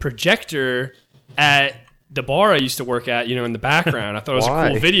on the projector at the bar I used to work at, in the background. I thought it was a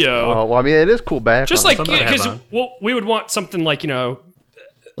cool video. Oh, well, I mean, it is cool background. Just like, because we would want something like, background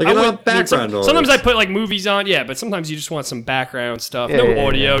noise. Sometimes I put like movies on, but sometimes you just want some background stuff.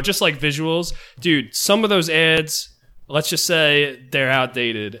 Audio, just like visuals. Dude, some of those ads, let's just say they're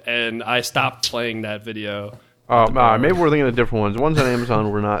outdated, and I stopped playing that video. Maybe we're thinking of different ones. The ones on Amazon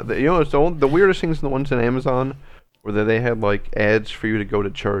were not. It's the weirdest things in the ones on Amazon were that they had like ads for you to go to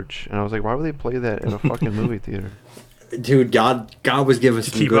church, and I was like, why would they play that in a fucking movie theater? Dude, God was giving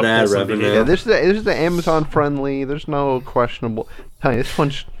some good ad revenue. Yeah, this is the Amazon friendly. There's no questionable. Tell you, this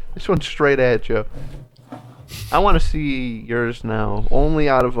one's straight at you. I want to see yours now, only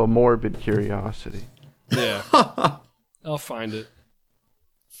out of a morbid curiosity. Yeah, I'll find it.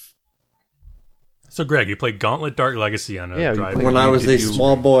 So, Greg, you played Gauntlet Dark Legacy on a drive-in. When I was a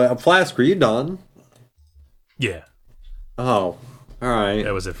small boy. Flask, were you done? Yeah. Oh. All right.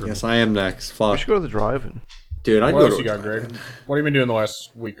 That was it for Yes, me. I am next. We Fuck. should go to the drive-in. Dude, I'd What go else to you got, Greg? What have you been doing the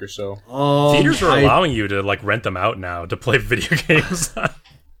last week or so? Theaters are I- allowing you to like rent them out now to play video games. They're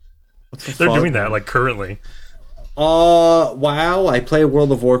fuck? doing that like currently. Wow, I play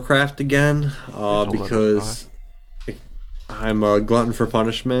World of Warcraft again, It's because I'm a glutton for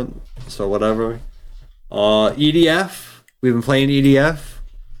punishment, so whatever. EDF, we've been playing EDF.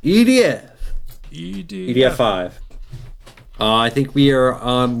 EDF 5. I think we are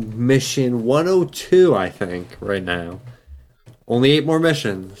on mission 102, I think, right now. Only 8 more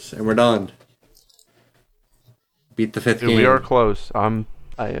missions, and we're done. Beat the 5th Dude, game. we are close. Yeah,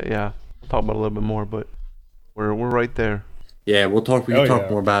 we'll talk about it a little bit more, but we're right there. Yeah, we can Oh, talk yeah.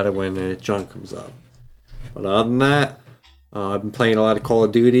 more about it when John comes up. But other than that, I've been playing a lot of Call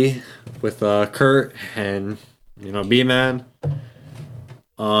of Duty with Kurt and B-Man.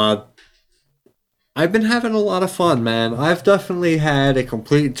 I've been having a lot of fun, man. I've definitely had a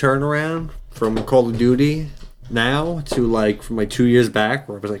complete turnaround from Call of Duty now to like from like 2 years back,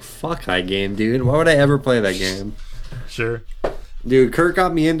 where I was like, "Fuck that game, dude. Why would I ever play that game?" Sure. Dude, Kurt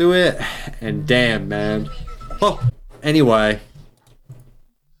got me into it, and damn, man. Oh, anyway.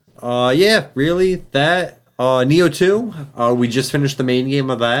 Yeah, really, that. Neo 2, we just finished the main game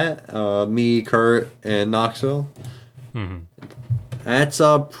of that. Me, Kurt, and Knoxville. That's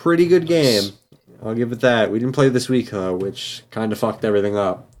a pretty good game. I'll give it that. We didn't play this week, though, which kind of fucked everything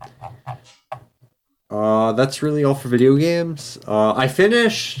up. That's really all for video games. I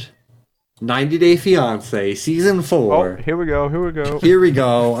finished 90 Day Fiancé, Season 4. Oh, here we go. Here we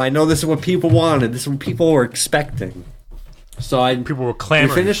go. I know this is what people wanted. This is what people were expecting. So People were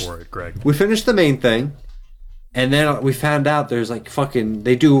clamoring finished- for it, Greg. we finished the main thing, and then we found out there's like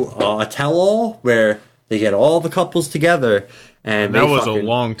they do a tell-all where they get all the couples together, and That they was a fucking-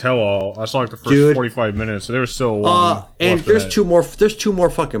 long tell-all. I saw like the first Dude. 45 minutes. So there was still a long. and left there's in it. two more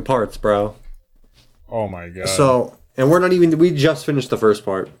fucking parts, bro. Oh my god. So, and we just finished the first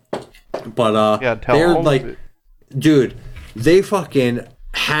part, but Yeah, tell they're all like, of it. dude, they fucking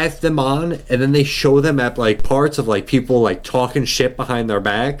have them on, and then they show them at like parts of like people like talking shit behind their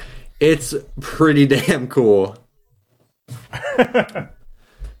back. It's pretty damn cool.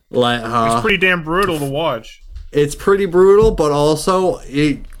 Like, it's pretty damn brutal to watch. it's pretty brutal, but also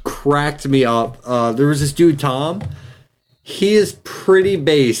it cracked me up. There was this dude, Tom. He is pretty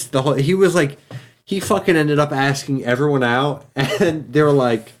based. He was like, he fucking ended up asking everyone out, and they were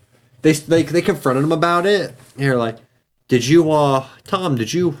like, they confronted him about it. And they're like, Tom,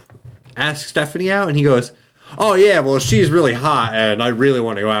 did you ask Stephanie out? And he goes, oh yeah, well she's really hot, and I really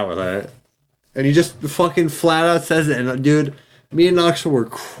want to go out with her. And he just fucking flat out says it, and dude, me and Knoxville were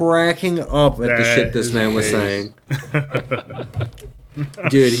cracking up at the That shit this is man was amazing. saying.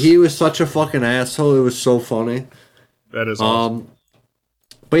 Dude, he was such a fucking asshole. It was so funny. That is awesome.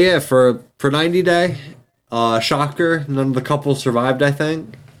 But yeah, for 90 Day, shocker, none of the couples survived. I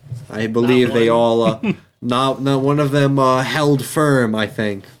think. I believe they all, not one of them held firm. I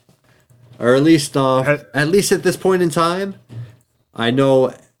think, or at least at this point in time, I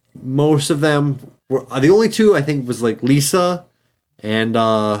know most of them were. The only two I think was like Lisa and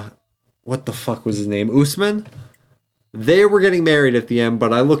what the fuck was his name? Usman. They were getting married at the end,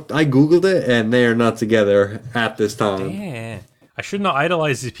 but I googled it, and they are not together at this time. Yeah. I should not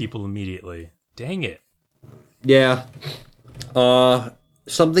idolize these people immediately. Dang it. Yeah.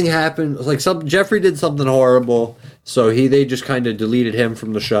 Something happened. Like Jeffrey did something horrible, so they just kind of deleted him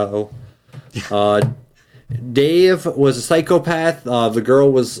from the show. Dave was a psychopath. The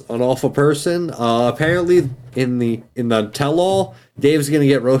girl was an awful person. Apparently, in the tell-all, Dave's gonna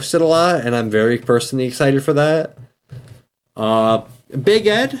get roasted a lot, and I'm very personally excited for that. Big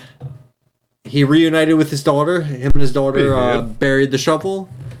Ed, he reunited with his daughter. Him and his daughter buried the shovel,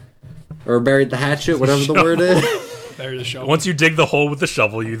 or buried the hatchet, whatever the word is. Bury the shovel. Once you dig the hole with the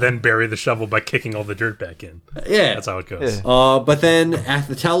shovel, you then bury the shovel by kicking all the dirt back in. Yeah, That's how it goes. Yeah. but then at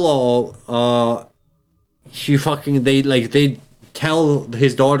the tell-all, they tell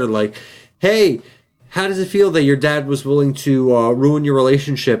his daughter like, "Hey, how does it feel that your dad was willing to ruin your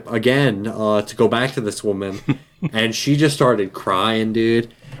relationship again to go back to this woman?" And she just started crying,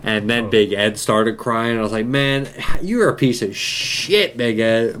 dude. And then Big Ed started crying. I was like, "Man, you're a piece of shit, Big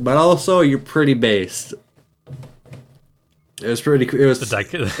Ed, but also you're pretty based." It was pretty. It was.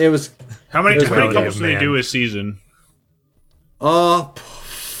 It was. How many Duality couples of do they man. do a season?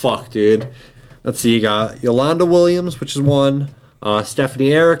 Fuck, dude. Let's see. You got Yolanda Williams, which is one.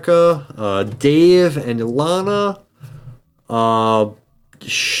 Stephanie Erica, Dave and Ilana.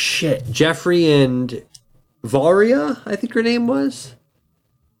 Jeffrey and Varia, I think her name was.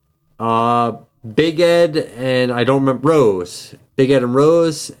 Big Ed and I don't remember Rose. Big Ed and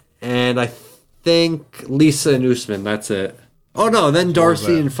Rose, and I think Lisa and Usman. That's it. Oh no, then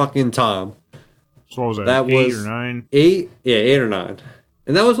Darcy and fucking Tom. So what was that? That 8 was or 9? 8. Yeah, 8 or 9,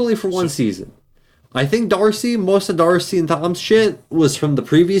 and that was only for one season. I think most of Darcy and Tom's shit was from the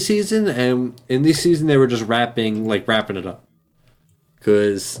previous season, and in this season they were just wrapping it up.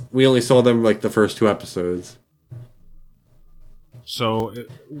 Because we only saw them like the first 2 episodes. So,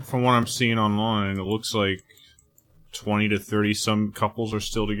 from what I'm seeing online, it looks like 20 to 30 some couples are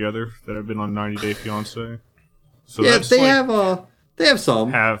still together that have been on 90 Day Fiancé. So Yeah, that's they like have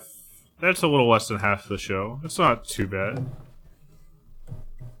some. half. That's a little less than half the show. It's not too bad.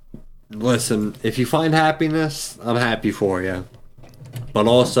 Listen, if you find happiness, I'm happy for you. But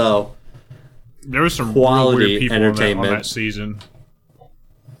also, There was some Quality real weird people on entertainment. that season.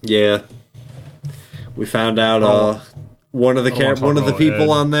 yeah, we found out one of the I don't wanna one of the talk people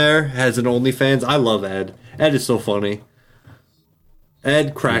about Ed. on there has an OnlyFans. I love Ed. Ed is so funny.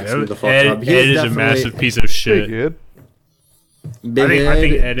 Ed cracks me the fuck Ed, up. He's Ed is a definitely massive piece of Pretty shit. good. Big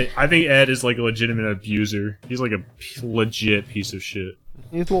I think Ed is like a legitimate abuser. He's like a legit piece of shit.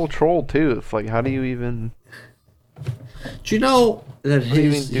 He's a little troll too. It's like, how do you even? Do you know that do you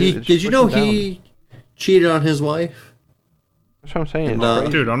his? mean, dude? It's Did you know pushing he cheated on his wife? That's what I'm saying. And, It's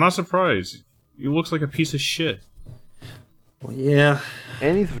crazy. Dude, I'm not surprised. He looks like a piece of shit. Well, yeah.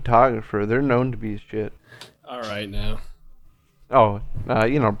 Any photographer, they're known to be shit. All right, now. Oh,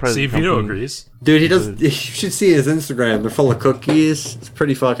 you know, See, present Vito company. agrees. Dude, he does. You should see his Instagram. They're full of cookies. It's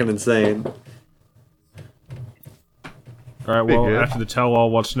pretty fucking insane. All right, well, good. after the tell-all,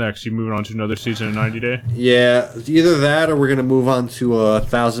 what's next? You moving on to another season of 90 Day? Yeah, either that or we're gonna move on to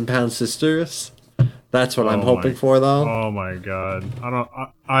 1,000-Pound Sisters. That's what I'm Oh hoping my- for, though. Oh my god, I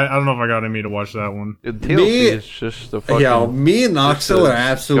don't know if I got in me to watch that one. Dude, Me- TLC is just a fucking. Yeah, me and Knoxville a are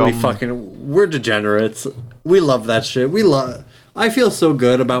absolutely scum. fucking. We're degenerates. We love that shit. I feel so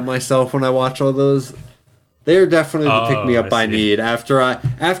good about myself when I watch all those. They're definitely the pick me Oh, up I I see. need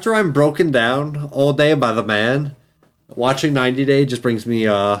after I'm broken down all day by the man. Watching 90 Day just brings me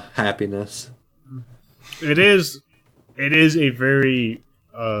happiness. It is a very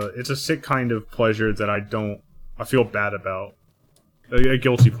it's a sick kind of pleasure that I feel bad about. A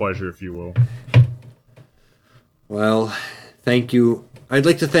guilty pleasure, if you will. Well, thank you. I'd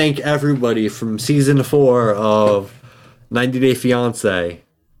like to thank everybody from season 4 of 90 Day Fiancé,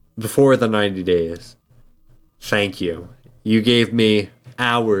 before the 90 days. Thank you. You gave me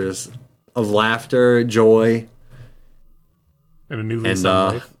hours of laughter, joy, And a new and lease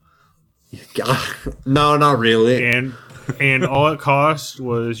on life. no, not really. And all it cost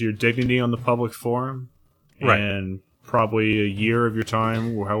was your dignity on the public forum, Right. and probably a year of your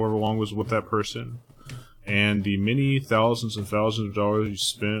time, or however long was with that person, and the many thousands and thousands of dollars you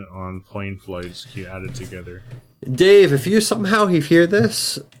spent on plane flights you added together. Dave, if you somehow hear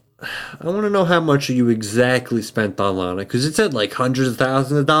this, I want to know how much you exactly spent on Lana, because it said like hundreds of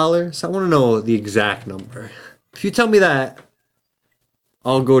thousands of dollars. I want to know the exact number. If you tell me that,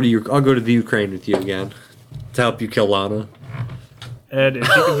 I'll go to the Ukraine with you again to help you kill Lana. Ed, if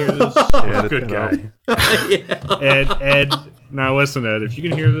you can hear this, Yeah, Good guy. Ed, now listen, Ed, if you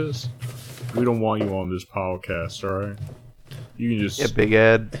can hear this, we don't want you on this podcast, all right? You can just Yeah, Big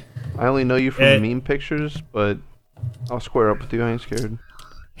Ed. I only know you from Ed. meme pictures, but I'll square up with you. I ain't scared.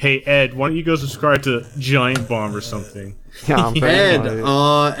 Hey Ed, why don't you go subscribe to Giant Bomb or something? Yeah, I'm Ed,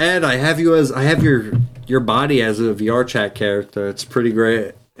 bad. Ed, I have your body as a VR chat character. It's pretty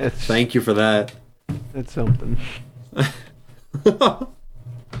great. It's Thank you for that. it's something.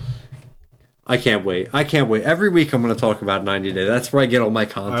 I can't wait. Every week I'm going to talk about 90 Day. That's where I get all my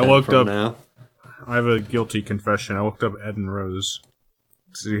content I looked from up- now. I have a guilty confession. I looked up Ed and Rose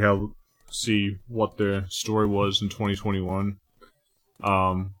to see what their story was in 2021.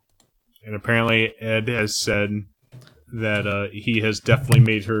 And apparently Ed has said that he has definitely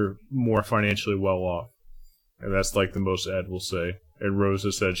made her more financially well off, and that's like the most Ed will say. And Rose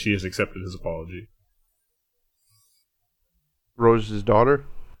has said she has accepted his apology. Rose's daughter.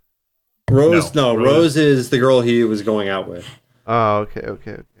 Rose, No, no, Rose- Rose is the girl he was going out with. Oh,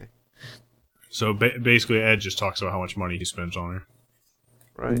 okay. So basically, Ed just talks about how much money he spends on her.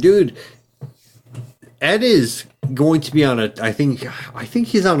 Right. Dude, Ed is going to be on I think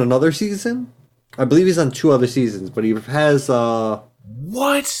he's on another season. I believe he's on 2 other seasons, but he has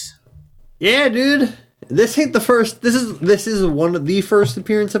What? yeah, dude. This ain't the first. This is one of the first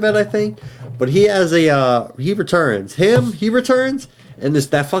appearance of Ed, I think. But he has he returns. He returns, and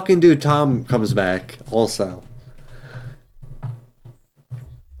that fucking dude Tom comes back also.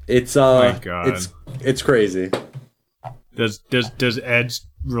 It's My God. it's crazy. Does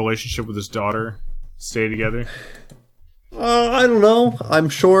relationship with his daughter stay together? I don't know. I'm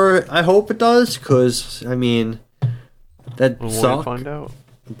sure. I hope it does, because I mean, that We'll sucks. find out.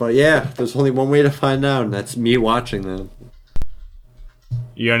 But yeah, there's only one way to find out, and that's me watching them.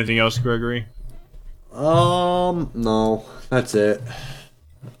 You got anything else, Gregory? No, that's it.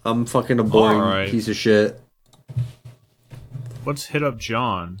 I'm fucking a boring Alright. piece of shit. Let's hit up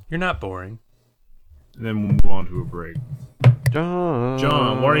John, You're not boring. and then we'll move on to a break.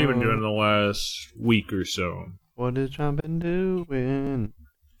 John, What have you been doing in the last week or so? What has John been doing?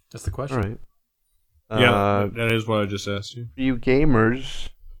 That's the question. All right. Yeah, that is what I just asked you. For you gamers,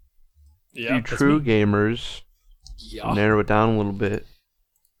 Yeah, you true gamers, yeah. narrow it down a little bit.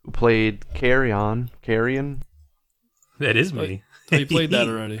 Who played Carrion? That is me. You played that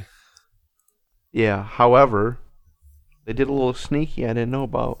already. Yeah. However, they did a little sneaky I didn't know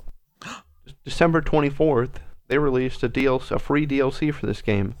about. December 24th, they released a free DLC for this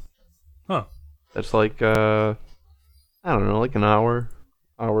game. Huh. That's like I don't know, like an hour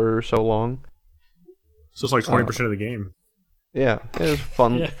or so long. So it's like 20% of the game. Yeah, it was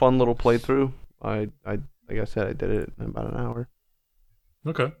fun, Yeah. fun little playthrough. I like I said, I did it in about an hour.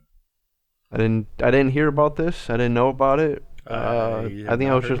 Okay. I didn't hear about this. I didn't know about it. I I have think I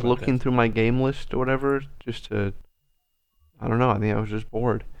not was heard just about looking that. through my game list or whatever, just to. I don't know. I think I was just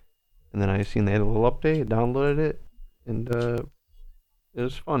bored, and then I seen they had a little update, downloaded it, and it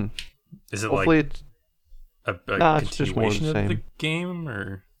was fun. Is it Hopefully, like it's a Nah, it's just more the continuation of the same. game,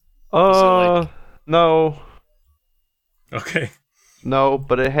 or like- no, okay? no,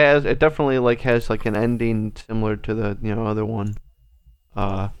 but it definitely like has like an ending similar to the other one.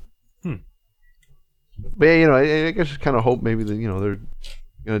 But yeah, I guess just kind of hope maybe that they're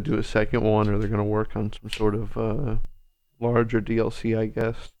gonna do a second one, or they're gonna work on some sort of larger DLC, I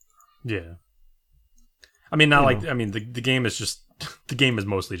guess. Yeah. I mean, not You like know. I mean the game is just the game is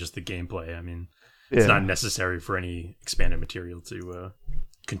mostly just the gameplay. I mean, Yeah, it's not necessary for any expanded material to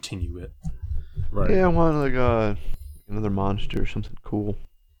continue it. Right. yeah, I want like another monster or something cool.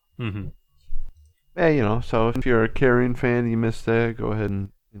 Mm-hmm. Yeah, so if you're a Carrion fan, you missed that, go ahead and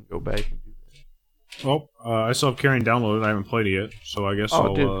go back and do Well, I still have Carrion downloaded. I haven't played it yet, so I guess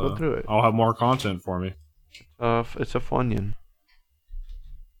Oh, dude, go through it. I'll have more content for me. that. It's a Funyun.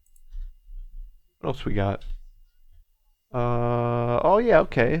 What else we got? Oh yeah,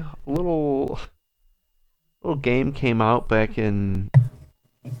 okay. A little game came out back in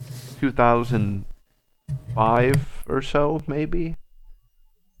 2005 or so, maybe.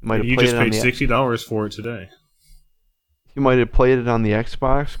 You just paid $60 for it today. You might have played it on the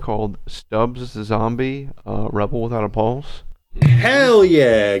Xbox, called Stubbs the Zombie, Rebel Without a Pulse. Hell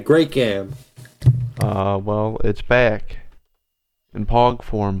yeah, great game. Well, it's back in POG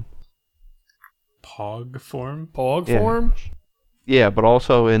form. Pog form. Pog Yeah. form? Yeah, but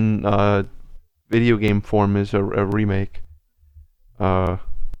also in video game form is a remake.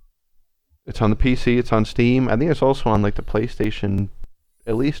 It's on the PC, it's on Steam. I think it's also on like the PlayStation,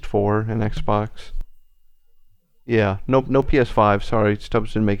 at least 4, and Xbox. Yeah, no PS5. Sorry,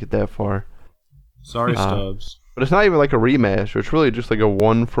 Stubbs didn't make it that far. Sorry, Stubbs. But it's not even like a remaster. It's really just like a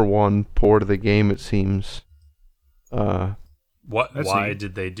 1-for-1 port of the game, it seems. What? That's Why neat.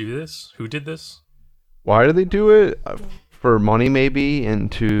 did they do this? Who did this? Why do they do it? For money, maybe,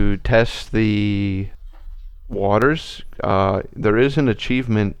 and to test the waters. There is an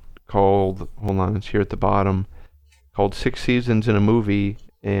achievement called, hold on, it's here at the bottom, called 6 Seasons in a Movie,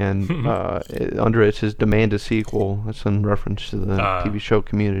 and under it says demand a sequel. That's in reference to the TV show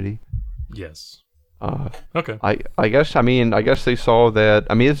Community. Yes. Okay. I guess they saw that.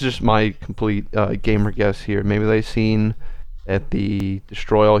 I mean, it's just my complete gamer guess here. Maybe they seen at the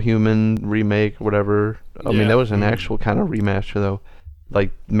Destroy All Human remake, whatever. I mean, Yeah. that was an actual kind of remaster though.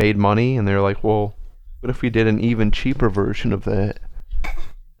 Like, made money, and they're like, well, what if we did an even cheaper version of that?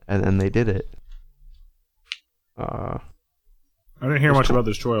 And then they did it. I didn't hear much about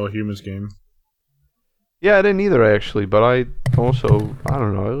this Destroy All Humans game. Yeah, I didn't either actually, but I also, I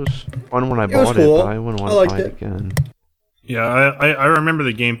don't know, it was fun when I was bought it, cool. but I wouldn't want I to liked buy it it. again. Yeah, I remember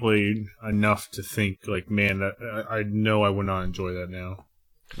the gameplay enough to think, like, man, that I know I would not enjoy that now.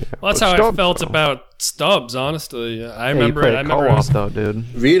 Well, that's But how I Stubbs, felt though. about Stubbs, honestly. I Yeah, remember you it. play I a remember it co-op was- though, dude.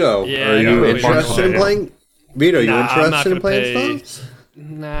 Vito, Yeah, are I you got interested in it. playing? Vito, you Nah, I'm not interested in gonna playing pay- stuff?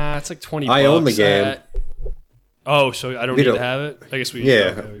 Nah, it's like 20 I own the bucks. game. Oh, so I don't We need to don't- have it? I guess we...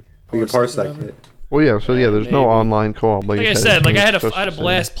 Yeah, okay, We can parse that whatever. kid. Well, yeah, so yeah, there's no Maybe. online co-op. Like you I said, said, like I had it's a just the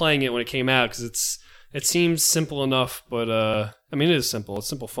blast playing it when it came out because it seems simple enough, but I mean it is simple. It's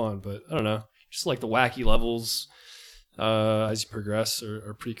simple fun, but I don't know. Just like the wacky levels as you progress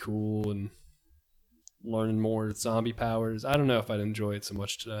are pretty cool, and learning more zombie powers. I don't know if I'd enjoy it so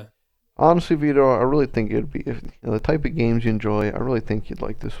much today. Honestly, Vito, I really think it'd be if, the type of games you enjoy. I really think you'd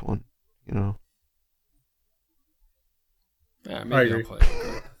like this one. Yeah, maybe I'll play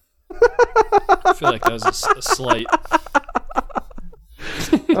it. I feel like that was a slight.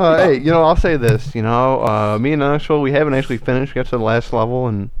 Hey, I'll say this. Me and Knoxville, we haven't actually finished. We got to the last level,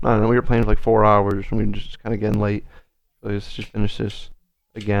 and I don't know. We were playing for like 4 hours, and we were just kind of getting late. So let's just finish this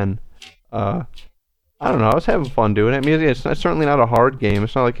again. I don't know. I was having fun doing it. I mean, it's certainly not a hard game.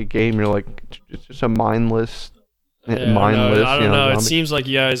 It's not like a game you're like. It's just a mindless. I don't know. It seems like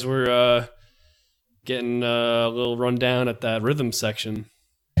you guys were getting a little rundown at that rhythm section.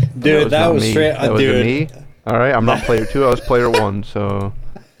 Dude, that was straight. That was me. All right, I'm not player 2. I was player 1. So,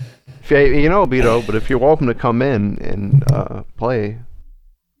 Vito, but if you're welcome to come in and play,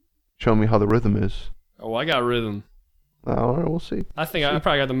 show me how the rhythm is. Oh, I got rhythm. All right, we'll see. I think I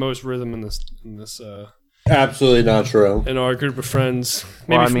probably got the most rhythm in this. Absolutely not true. In our group of friends,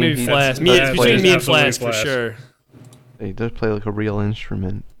 maybe Flash. Between me and Flash for sure. He does play like a real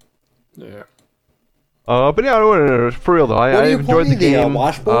instrument. Yeah. But yeah, for real though, I enjoyed the game.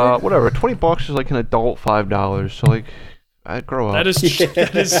 Washboard? Whatever, $20 is like an adult $5. So like, I'd grow up. That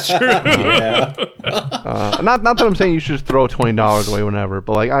is true. Yeah. Not that I'm saying you should just throw $20 away whenever,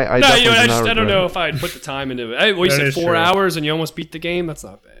 but like I don't know if I'd put the time into it. You said 4 hours and you almost beat the game. That's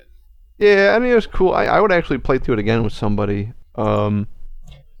not bad. Yeah, I mean it was cool. I would actually play through it again with somebody.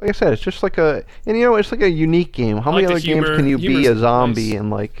 Like I said, it's just like it's like a unique game. How many other games can you be a zombie and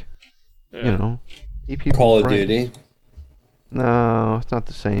like, eat people? Call of Duty. No, it's not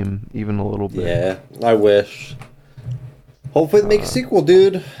the same, even a little bit. Yeah, I wish. Hopefully they make a sequel,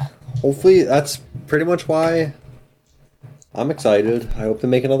 dude. Hopefully, that's pretty much why I'm excited. I hope they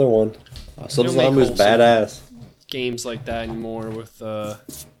make another one. Sub Zombie was badass. Games like that anymore with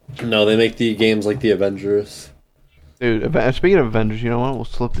No, they make the games like the Avengers. Dude, speaking of Avengers, you know what? We'll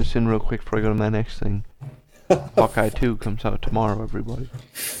slip this in real quick before I go to my next thing. Hawkeye 2 comes out tomorrow, everybody.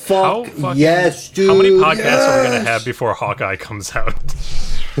 Yes, dude. How many podcasts are we going to have before Hawkeye comes out?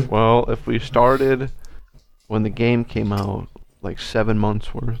 Well, if we started when the game came out, like 7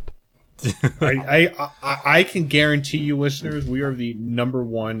 months worth. I can guarantee you, listeners, we are the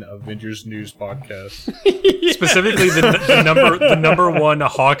 #1 Avengers news podcast. Specifically, the number one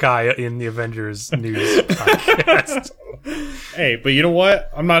Hawkeye in the Avengers news podcast. Hey, but you know what?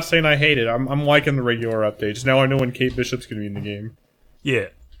 I'm not saying I hate it. I'm liking the regular updates. Now I know when Kate Bishop's going to be in the game. Yeah.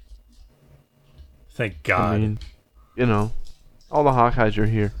 Thank God. I mean, all the Hawkeyes are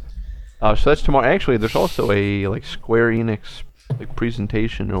here. So that's tomorrow. Actually, there's also a Square Enix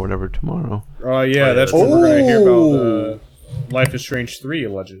presentation or whatever tomorrow. Yeah, that's what we're going to hear about Life is Strange 3,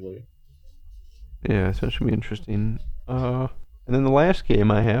 allegedly. Yeah, so it should be interesting. And then the last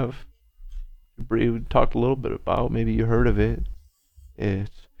game I have, we talked a little bit about, maybe you heard of it.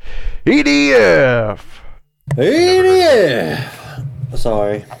 It's EDF! EDF!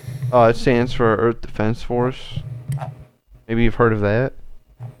 Sorry. It stands for Earth Defense Force. Maybe you've heard of that.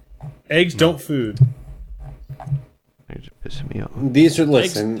 Eggs don't food. You're just pissing me off. These are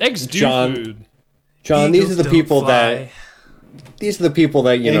eggs do food. John, these are the people that eggs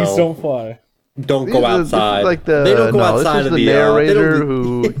don't fly. Don't go outside. They don't go outside of the narrator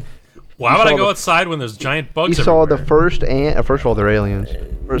who. Why would I go outside when there's giant bugs? He saw the first first of all, they're aliens.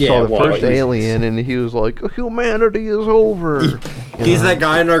 Saw the first alien, and he was like, "Humanity is over." He's that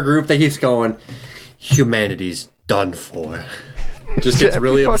guy in our group that keeps going, "Humanity's done for." Just gets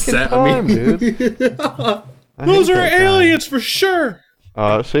really upset at me. Dude. Those are aliens for sure.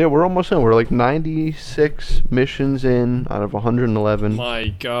 So yeah, we're almost in. We're like 96 missions in out of 111. My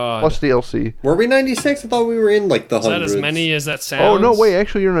God. Plus DLC. Were we 96? I thought we were in the hundreds. Is that as many as that sounds? Oh no, wait.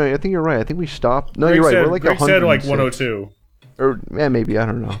 Actually, you're right. I think you're right. I think we stopped. No, you're right. We're like 100. Said 102. Or maybe I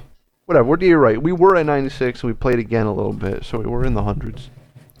don't know. Whatever. You're right. We were at 96, and we played again a little bit, so we were in the hundreds.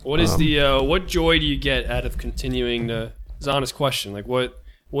 What is what joy do you get out of continuing to? It's an honest question.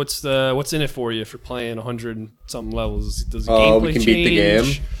 What's in it for you for playing 100-something levels? Does the gameplay we can change? beat the game.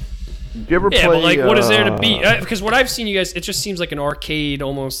 Did you ever play? But what is there to beat? Because what I've seen you guys, it just seems like an arcade,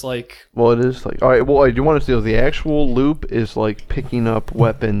 almost like. Well, it is all right. Well, I do want to say the actual loop is picking up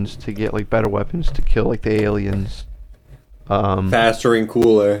weapons to get better weapons to kill the aliens. Faster and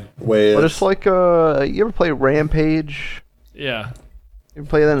cooler ways. But it's you ever play Rampage? Yeah. You ever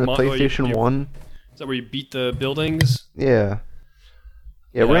play that in the PlayStation 1? Is that where you beat the buildings? Yeah.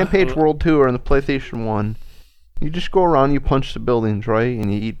 Yeah, Rampage World 2 are on the PlayStation 1. You just go around, you punch the buildings, right? And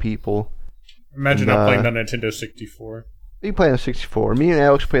you eat people. Imagine not playing on Nintendo 64. You play on 64. Me and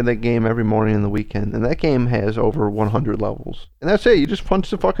Alex play that game every morning and the weekend. And that game has over 100 levels. And that's it. You just punch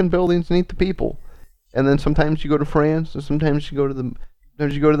the fucking buildings and eat the people. and then sometimes you go to France, and sometimes you go to the moon.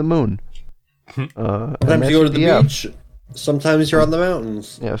 Sometimes you go to the beach. Sometimes you're on the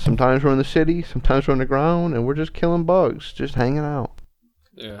mountains. Yeah, sometimes we're in the city, sometimes we're on the ground, and we're just killing bugs, just hanging out.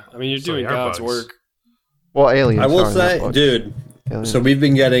 Yeah, I mean, you're doing God's work. Well, aliens. I will say, dude. Aliens. So we've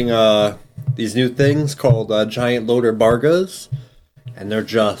been getting these new things called giant loader bargas, and they're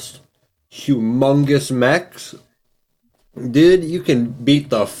just humongous mechs. Dude, you can beat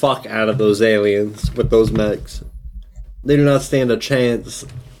the fuck out of those aliens with those mechs. They do not stand a chance.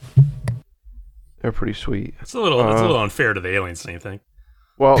 They're pretty sweet. It's a little unfair to the aliens, don't you think?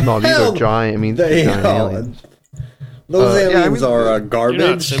 Well, no, these are giant. I mean, giant aliens. Those aliens are garbage. You're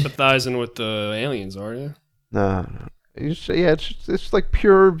not sympathizing with the aliens, are you? No. It's like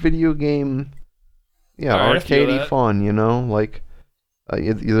pure video game. Yeah, right, arcadey fun. You know, like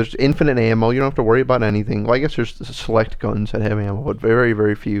there's infinite ammo. You don't have to worry about anything. Well, I guess there's select guns that have ammo, but very,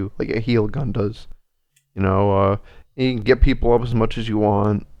 very few. Like a heal gun does. You know, you can get people up as much as you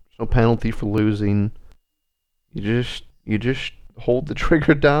want. No penalty for losing. You just hold the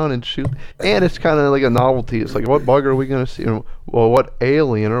trigger down and shoot. And it's kind of like a novelty. It's like, what bug are we going to see? Well, what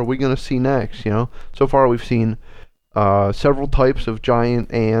alien are we going to see next? You know. So far, we've seen several types of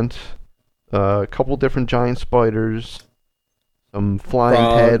giant ants, a couple different giant spiders, some flying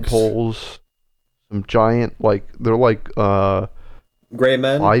tadpoles, some giant they're like gray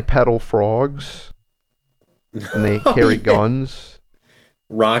men, bipedal frogs, and they carry guns.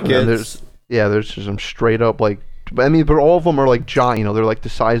 Rockets. There's some straight up but all of them are like giant. You know, they're like the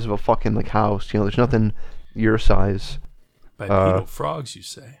size of a fucking house. You know, there's nothing your size. Bipedal frogs, you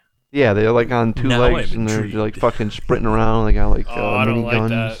say? Yeah, they're like on two legs and they're like fucking sprinting around. They got like mini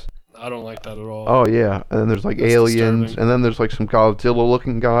guns. I don't like that at all. Oh yeah, and then there's like aliens, disturbing. And then there's like some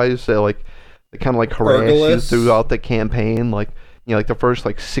Godzilla-looking guys that they kind of harass you throughout the campaign. Like the first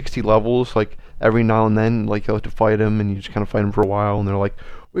 60 levels, every now and then, you have to fight him, and you just kind of fight him for a while, and they're like,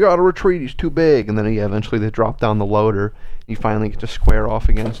 we gotta retreat, he's too big, and then eventually they drop down the loader, and you finally get to square off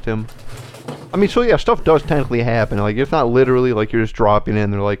against him. I mean, so yeah, stuff does technically happen. It's not literally you're just dropping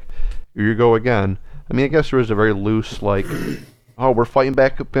in, they're like, here you go again. I mean, I guess there is a very loose, oh, we're fighting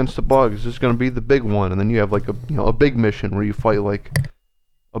back against the bugs, this is gonna be the big one, and then you have a big mission where you fight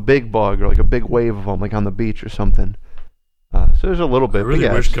a big bug, or a big wave of them, on the beach or something. So there's a little bit. I really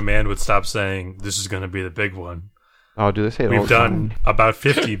wish Command would stop saying this is going to be the big one. Oh, do they say it We've done about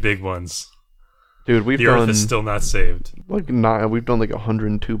 50 big ones. Dude, the Earth is still not saved. We've done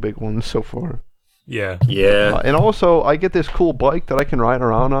 102 big ones so far. Yeah. Yeah. And also, I get this cool bike that I can ride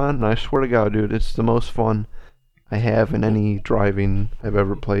around on, and I swear to God, dude, it's the most fun I have in any driving I've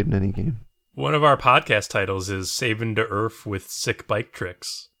ever played in any game. One of our podcast titles is Saving the Earth with Sick Bike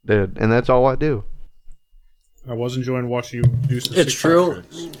Tricks. Dude, and that's all I do. I was enjoying watching you do some It's true.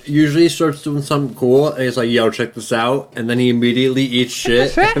 Usually he starts doing something cool, and he's like, yo, check this out, and then he immediately eats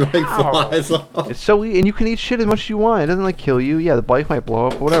shit and flies off. It's so and you can eat shit as much as you want. It doesn't kill you. Yeah, the bike might blow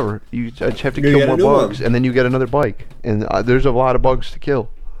up, whatever. You just have to kill more bugs, and then you get another bike. And there's a lot of bugs to kill.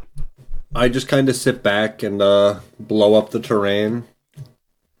 I just kind of sit back and blow up the terrain.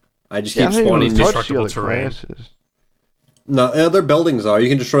 I just keep spawning destructible terrain. No, other buildings are. You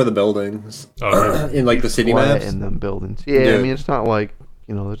can destroy the buildings in the city maps. In them buildings. Yeah, I mean, it's not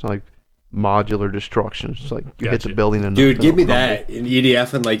it's not modular destruction. It's you hit the building and dude, give me that in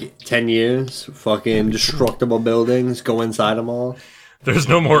EDF in 10 years. Fucking destructible buildings. Go inside them all. There's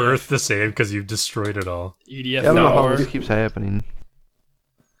no more Earth to save because you've destroyed it all. EDF. I don't know how this keeps happening.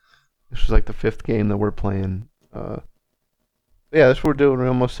 This is the 5th game that we're playing. Yeah, that's what we're doing. We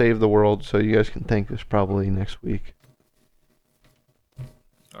almost saved the world, so you guys can thank us probably next week.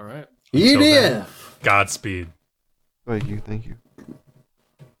 All right. EDF. Godspeed. Thank you.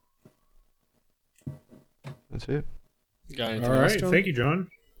 That's it. All right. Thank you, John.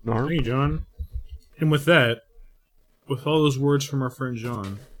 Thank you, John. And with that, with all those words from our friend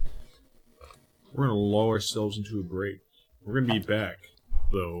John, we're going to lull ourselves into a break. We're going to be back,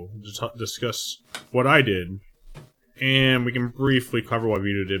 though, to discuss what I did, and we can briefly cover what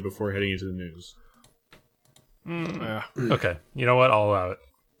Vito did before heading into the news. Yeah. Okay. You know what? I'll allow it.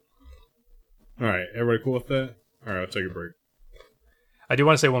 All right, everybody cool with that? All right, I'll take a break. I do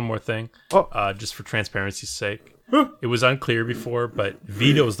want to say one more thing, just for transparency's sake. It was unclear before, but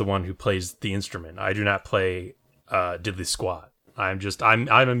Vito is the one who plays the instrument. I do not play diddly squat. I'm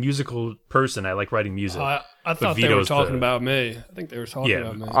a musical person. I like writing music. I thought they were talking about me. I think they were talking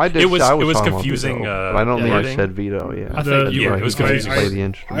about me. It was confusing. But I don't think I said Vito. Yeah, it was confusing. Play the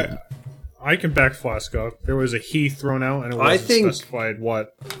instrument. I can back Flask up. There was a he thrown out, and it I wasn't think- specified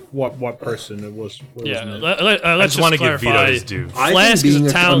what person it was. Yeah, wasn't it? let's just want to clarify. give Vito his due. I Flask think is being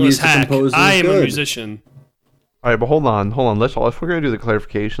a talentless music hack. composer I is am a good. musician. All right, but hold on. If we're gonna do the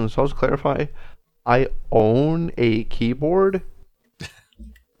clarification, so let's clarify. I own a keyboard.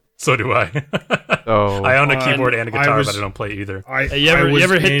 So do I. So I own a keyboard and a I guitar, was- but I don't play either. Hey, you I was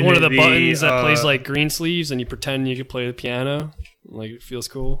ever hit in one of the the, buttons that plays uh, like green sleeves and you pretend you could play the piano? Like it feels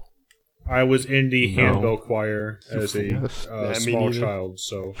cool. I was in the No. handbell choir as a Yes. Yeah, me small neither. child,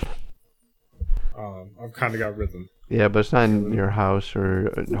 so I've kind of got rhythm. yeah, but it's not in your house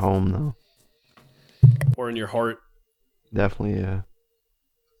or at home though. Or in your heart. Definitely, yeah.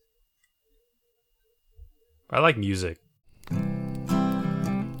 I like music.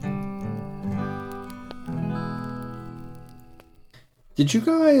 Did you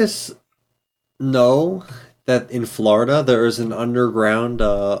guys know that in Florida there is an underground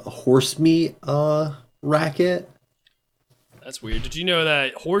horse meat racket? That's weird. Did you know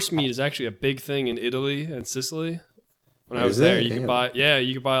that horse meat is actually a big thing in Italy and Sicily? When I was Is there, it? you could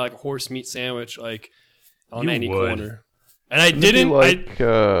Damn. buy like a horse meat sandwich like on You any would. corner. And I It'd be didn't. like,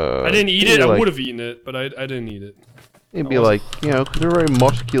 I didn't eat it'd it. be I like- would have eaten it, but I didn't eat it. It'd be like, because they're very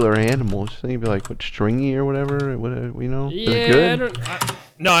muscular animals. I think it'd be like, what, stringy or whatever, you know? Is it Yeah, good? I don't.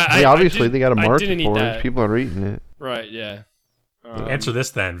 No, I mean, obviously didn't- they got a I market didn't eat for it. that. People are eating it. Right? Yeah. Answer this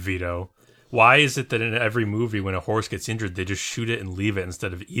then, Vito. Why is it that in every movie when a horse gets injured, they just shoot it and leave it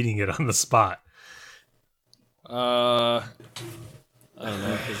instead of eating it on the spot? I don't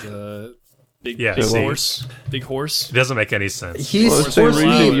know. Cause big, Yeah, big same. horse. Big horse. It doesn't make any sense. He's Well, it's the same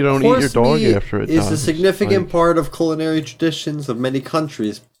reason you don't eat your horse dog meat after it is a dies. significant Like- part of culinary traditions of many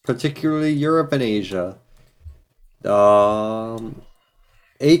countries, particularly Europe and Asia.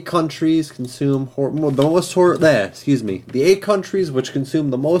 8 countries consume the 8 countries which consume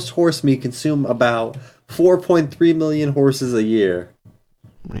the most horse meat consume about 4.3 million horses a year.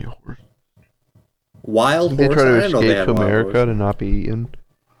 How many horse- Wild They horse. try I to didn't know they escape had to wild America horse. to not be eaten.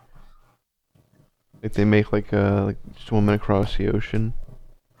 Like they make like swimming across the ocean.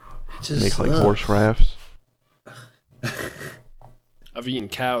 Just, Make like ugh. horse rafts. I've eaten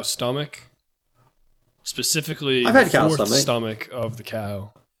cow stomach. Specifically, I've had the cow fourth stomach. of the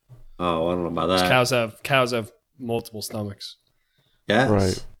cow. Oh, I don't know about that. Cows have multiple stomachs.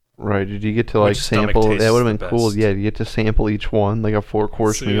 Yes. Right. Did you get to like Which stomach sample? tastes That would have the been cool. best? Yeah, you get to sample each one, like a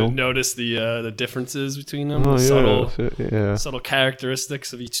 4-course So you meal. notice the differences between them, Oh the yeah, yeah. subtle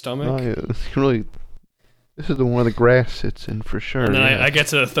characteristics of each stomach. Oh, yeah. You can really. This is the one the grass sits in for sure. And then yeah. I get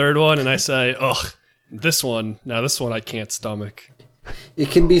to the third one and I say, "Ugh, this one I can't stomach."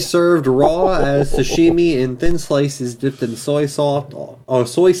 It can be served raw as sashimi in thin slices dipped in soy sauce, often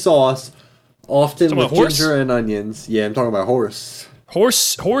Talking with about horse? ginger and onions. Yeah, I'm talking about horse.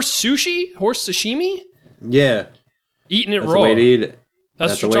 Horse sushi, horse sashimi, Yeah, eating it that's raw. the way to eat it.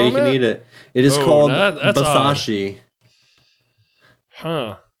 That's That's the what way you're you can talking eat it. It is Oh, called that's odd. basashi.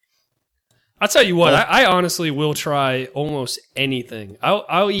 Huh. I'll tell you what, I honestly will try almost anything.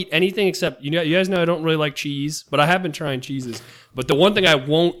 I'll eat anything except, you guys know I don't really like cheese, but I have been trying cheeses. But the one thing I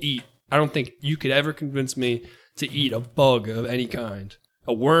won't eat, I don't think you could ever convince me to eat a bug of any kind.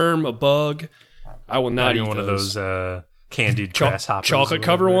 A worm, a bug. I will not Not eat even one of those candied grasshoppers. chocolate or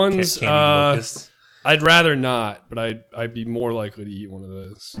cover whatever, ones? candied locusts. I'd rather not, but I'd be more likely to eat one of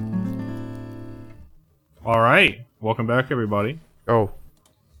those. All right, welcome back, everybody. Oh,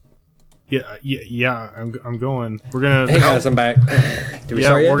 Yeah. I'm going. We're gonna. Hey guys, I'm back. Did we Yeah,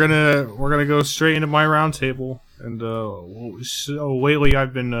 start yet? we're gonna go straight into my round table. And so lately,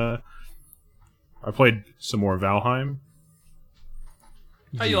 I've been I played some more Valheim.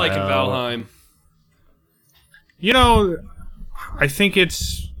 How you liking Valheim? You know, I think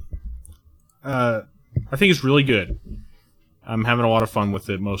it's really good. I'm having a lot of fun with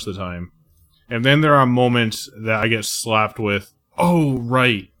it most of the time. And then there are moments that I get slapped with, "Oh,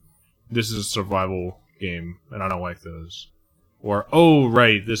 right. This is a survival game, and I don't like those." Or, "Oh,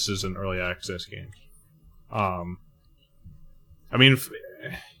 right, this is an early access game." I mean,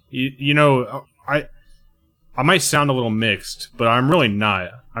 I might sound a little mixed, but I'm really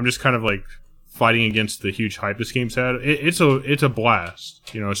not. I'm just kind of like fighting against the huge hype this game's had. It's a blast,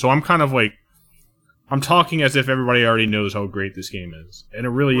 So I'm kind of like, I'm talking as if everybody already knows how great this game is, and it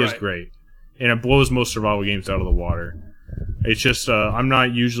really is Right. great, and it blows most survival games out of the water. It's just I'm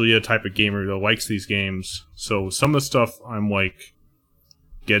not usually a type of gamer that likes these games, so some of the stuff I'm like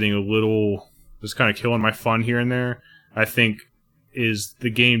getting a little, just kind of killing my fun here and there. I think is the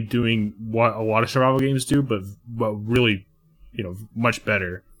game doing what a lot of survival games do, but really, much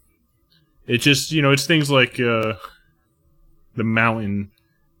better. It just, it's things like the mountain.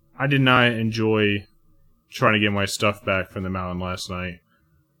 I did not enjoy trying to get my stuff back from the mountain last night.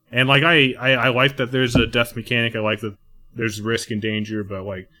 And like I like that there's a death mechanic. I like that there's risk and danger, but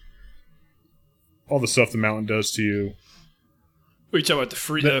like all the stuff the mountain does to you. What are you talking about?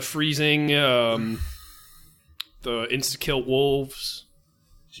 The freezing, the insta kill wolves.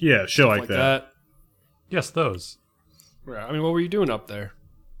 Yeah, shit like that. Yes, those. Yeah, I mean, what were you doing up there?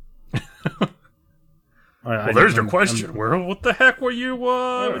 Well, there's your question. What the heck were you?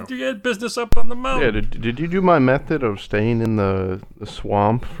 You had business up on the mountain. Yeah, did you do my method of staying in the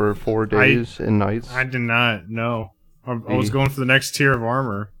swamp for 4 days and nights? I did not. No, I was going for the next tier of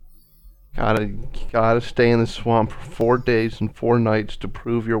armor. Gotta stay in the swamp for 4 days and 4 nights to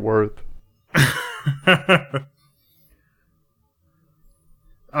prove your worth.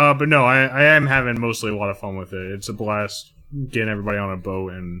 But no, I am having mostly a lot of fun with it. It's a blast getting everybody on a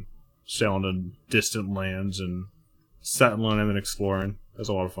boat and sailing to distant lands and settling and then exploring. That's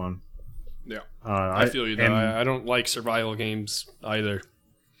a lot of fun. Yeah, I feel you. And, I don't like survival games either.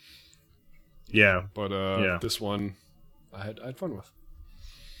 Yeah, but this one I had fun with.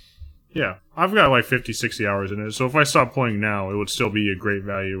 Yeah, I've got like 50, 60 hours in it. So if I stop playing now, it would still be a great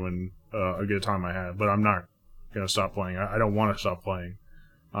value and a good time I had. But I'm not gonna stop playing. I don't want to stop playing.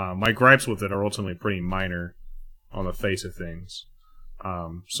 My gripes with it are ultimately pretty minor on the face of things.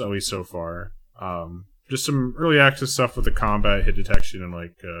 So at least so far. Just some early access stuff with the combat, hit detection, and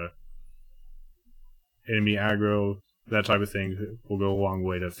like enemy aggro, that type of thing will go a long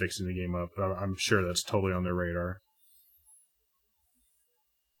way to fixing the game up. But I'm sure that's totally on their radar.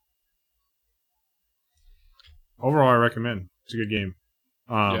 Overall, I recommend. It's a good game.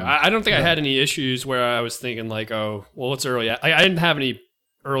 I don't think I had any issues where I was thinking like, oh, well, it's early. I didn't have any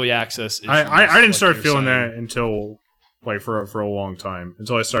early access issues. I didn't start feeling that until like for a long time,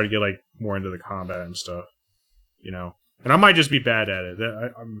 until I started to get like more into the combat and stuff, you know. And I might just be bad at it.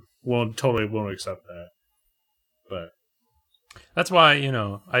 I'm totally willing to accept that. But that's why, you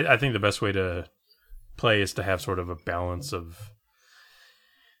know, I think the best way to play is to have sort of a balance of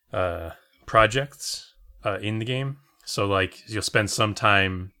projects in the game. So like you'll spend some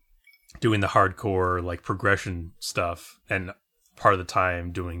time doing the hardcore like progression stuff, and part of the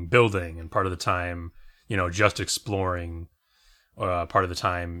time doing building, and part of the time, you know, just exploring, part of the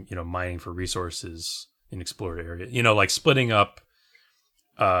time, you know, mining for resources in explored area. You know, like splitting up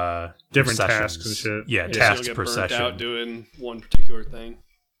different sessions. tasks and shit. Yeah, so tasks you'll get per burnt session. out doing one particular thing.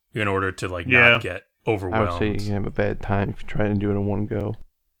 In order to like not get overwhelmed. I would say you can have a bad time if you try to do it in one go.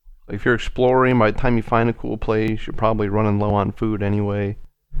 Like if you're exploring, by the time you find a cool place, you're probably running low on food anyway.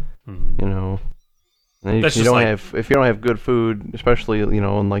 Mm-hmm. You know. And if you don't have good food, especially, you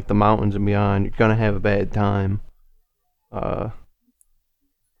know, in like the mountains and beyond, you're gonna have a bad time. Yeah,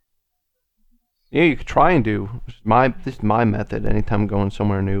 you could try and do this is my method. Anytime I'm going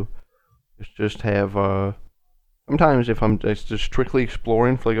somewhere new, is just have sometimes if I'm just strictly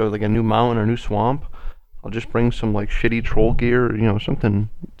exploring for like a new mountain or new swamp, I'll just bring some like shitty troll gear, you know, something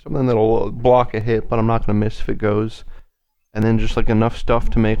that'll block a hit, but I'm not gonna miss if it goes. And then just like enough stuff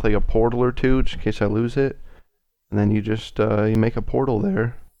to make like a portal or two, just in case I lose it. And then you just you make a portal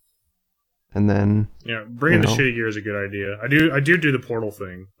there. And then bringing the shitty gear is a good idea. I do the portal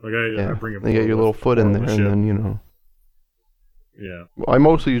thing. Like I bring a portal. You get your little foot in there, and then, you know. Yeah. Well, I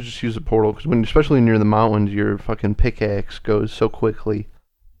mostly just use the portal because especially when you're in the mountains, your fucking pickaxe goes so quickly.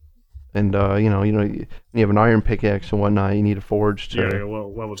 And you have an iron pickaxe and whatnot. You need a forge to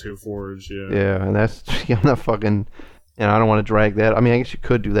level 2 forge. Yeah. Yeah, and that's I'm not fucking. And I don't want to drag that. I mean, I guess you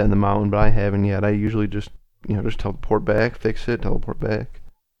could do that in the mountain, but I haven't yet. I usually just teleport back, fix it, teleport back.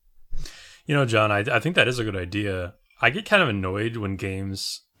 You know, John, I think that is a good idea. I get kind of annoyed when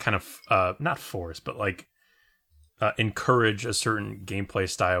games kind of not force, but like encourage a certain gameplay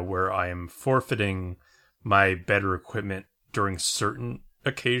style where I am forfeiting my better equipment during certain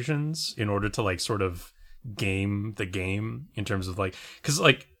occasions in order to like sort of game the game in terms of like, because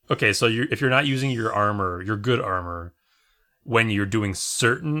like, okay, so if you're not using your armor, your good armor, when you're doing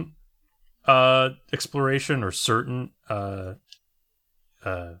certain exploration or certain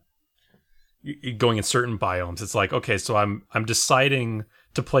going in certain biomes, it's like, okay, so I'm deciding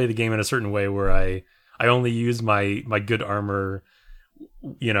to play the game in a certain way where I only use my good armor,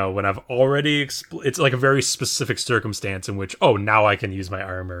 you know, when I've already it's like a very specific circumstance in which, oh, now I can use my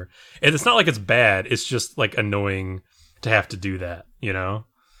armor. And it's not like it's bad, it's just like annoying to have to do that, you know?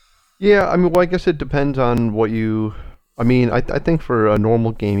 Yeah, I mean, well, I guess it depends on what you. I mean, I think for a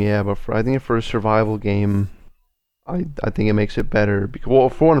normal game, yeah, but I think for a survival game, I think it makes it better. Because, well,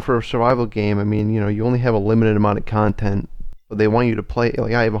 for a survival game, I mean, you know, you only have a limited amount of content, but they want you to play.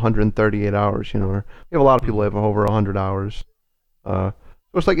 Like I have 138 hours, you know, or you have a lot of people who have over 100 hours. So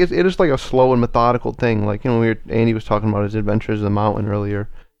So it's like it is like a slow and methodical thing. Like, you know, Andy was talking about his adventures in the mountain earlier.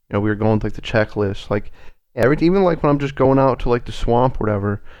 You know, we were going through like the checklist. Like even like when I'm just going out to like the swamp or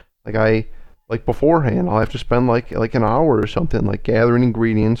whatever, like beforehand I'll have to spend like an hour or something, like gathering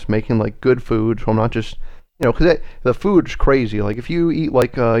ingredients, making like good food. So I'm not just, you know, because the food's crazy. Like if you eat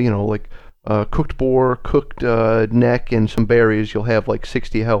like cooked boar, cooked neck, and some berries, you'll have like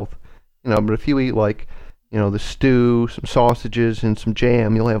 60 health. You know, but if you eat like, you know, the stew, some sausages, and some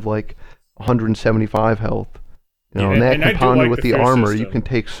jam, you'll have like 175 health. You know, and that compounded with the armor, system. You can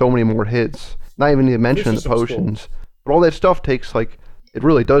take so many more hits. Not even to mention the potions. Cool. But all that stuff takes like, it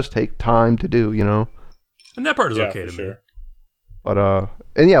really does take time to do, you know? And that part is okay to me. But,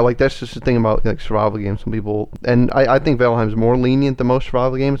 and yeah, like that's just the thing about like survival games. Some people, and I think Valheim's more lenient than most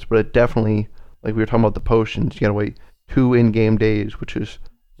survival games, but it definitely, like we were talking about the potions, you gotta wait 2 in-game days, which is,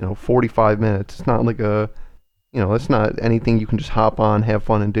 you know, 45 minutes. It's not like it's not anything you can just hop on, have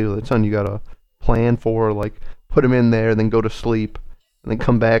fun, and do. It's something you gotta plan for, like put them in there, then go to sleep, and then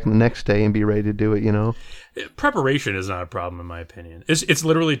come back the next day and be ready to do it, you know? Preparation is not a problem, in my opinion. It's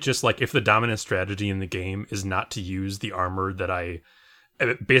literally just like if the dominant strategy in the game is not to use the armor that I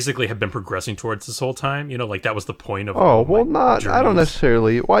basically have been progressing towards this whole time, you know, like that was the point of I don't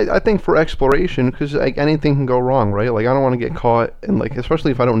necessarily. Well, I think for exploration, because like anything can go wrong, right? Like I don't want to get caught, and like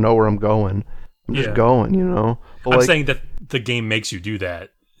especially if I don't know where I'm going, I'm just going, you know? But I'm saying that the game makes you do that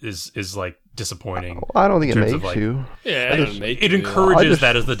is like disappointing. I don't think it makes you. Yeah, it encourages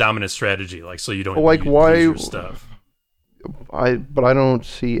that as the dominant strategy, like so you don't like why your stuff. But I don't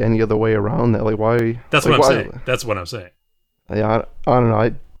see any other way around that. Like why? That's what I'm saying. That's what I'm saying. Yeah, I don't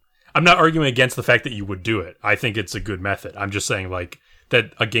know. I'm not arguing against the fact that you would do it. I think it's a good method. I'm just saying like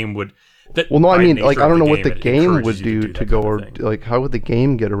that a game would. That well, no, I mean like I don't know what the game would do to go, or like how would the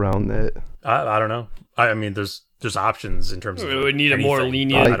game get around that? I don't know. I mean, there's options in terms of. It would need anything. a more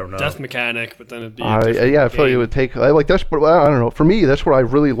lenient death mecanic, but then it'd be. I feel like it would take. Like that's, but I don't know. For me, that's what I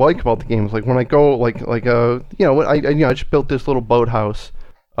really like about the games. Like when I go, I just built this little boathouse,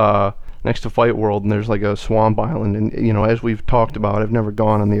 next to Fight World, and there's like a swamp island, and you know, as we've talked about, I've never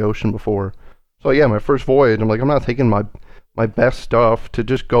gone on the ocean before. So yeah, my first voyage, I'm like, I'm not taking my best stuff to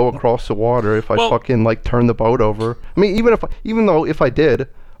just go across the water if I fucking like turn the boat over. I mean, even though if I did.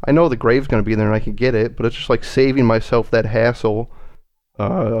 I know the grave's going to be there and I can get it, but it's just like saving myself that hassle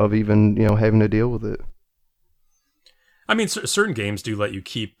of even, you know, having to deal with it. I mean, certain games do let you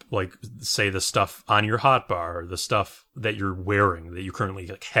keep, like, say, the stuff on your hotbar, the stuff that you're wearing, that you currently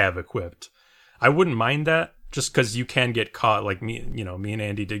like, have equipped. I wouldn't mind that, just because you can get caught, like me and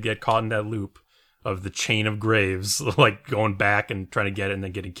Andy did get caught in that loop of the chain of graves, like going back and trying to get it and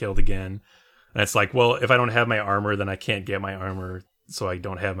then getting killed again. And it's like, well, if I don't have my armor, then I can't get my armor. So I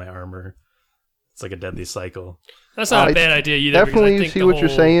don't have my armor. It's like a deadly cycle. That's not a bad idea either. Definitely see what you're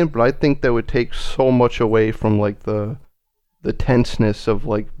saying, but I think that would take so much away from like the tenseness of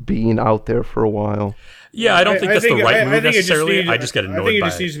like being out there for a while. Yeah, I don't think that's the right move necessarily. I just get annoyed by it. I think it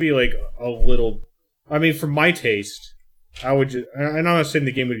just needs to be like a little. I mean, for my taste, I would just. I'm not saying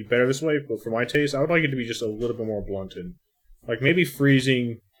the game would be better this way, but for my taste, I would like it to be just a little bit more blunted. Like maybe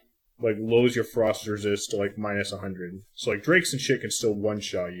freezing. Like lowers your frost resist to like minus 100. So like drakes and shit can still one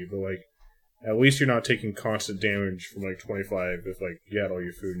shot you, but like at least you're not taking constant damage from like 25 if like you had all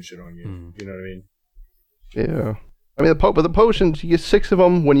your food and shit on you. You know what I mean? Yeah. I mean the potions, you get 6 of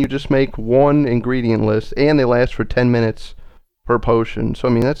them when you just make one ingredient list, and they last for 10 minutes per potion. So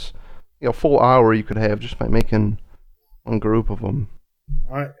I mean that's a full hour you could have just by making one group of them.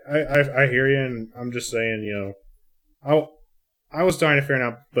 I hear you, and I'm just saying, you know, I was dying a fair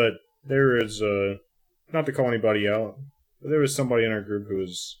amount, but there is, not to call anybody out, but there was somebody in our group who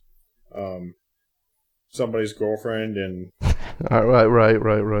was somebody's girlfriend, and...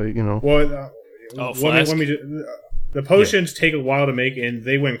 right, you know. Well, let me the potions take a while to make, and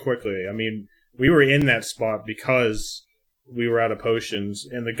they went quickly. I mean, we were in that spot because we were out of potions,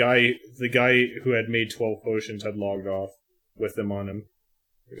 and the guy who had made 12 potions had logged off with them on him.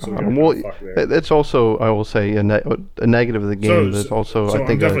 So that's also, I will say, a negative of the game. That's also, I think,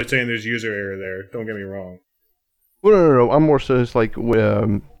 I'm definitely saying there's user error there. Don't get me wrong. Well, no. I'm more so it's like,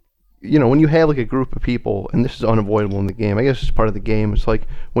 you know, when you have like a group of people, and this is unavoidable in the game. I guess it's part of the game. It's like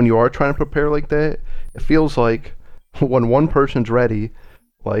when you are trying to prepare like that, it feels like when one person's ready,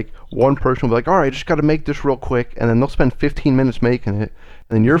 like one person will be like, all right, I just got to make this real quick, and then they'll spend 15 minutes making it,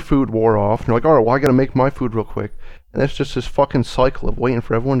 and then your food wore off, and you're like, all right, well, I got to make my food real quick. And that's just this fucking cycle of waiting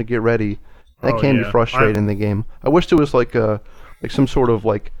for everyone to get ready. That can be frustrating in the game. I wish there was like some sort of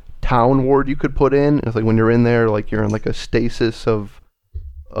like town ward you could put in. It's like when you're in there, like you're in like a stasis of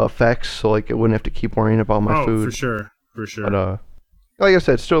effects, so like it wouldn't have to keep worrying about my food. For sure. But Like I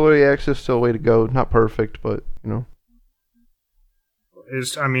said, still early access, still a way to go. Not perfect, but I'm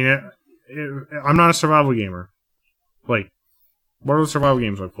not a survival gamer. Like, what are the survival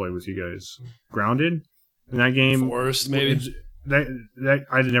games I play with you guys? Grounded? In that game, Forest, maybe. That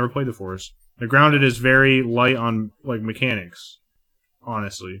I never played the Forest. The Grounded is very light on like mechanics.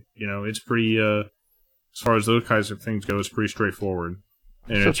 Honestly, it's pretty. As far as those kinds of things go, it's pretty straightforward.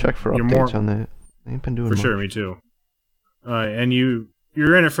 And still check for updates on that. They ain't been doing for much. sure. Me too. And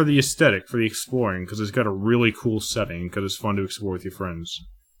you're in it for the aesthetic, for the exploring, because it's got a really cool setting, because it's fun to explore with your friends,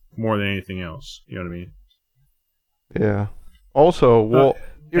 more than anything else. You know what I mean? Yeah. Also, well,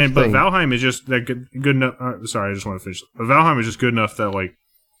 but Valheim is just that good enough. Sorry, I just want to finish. But Valheim is just good enough that, like,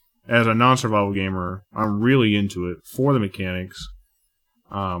 as a non-survival gamer, I'm really into it for the mechanics.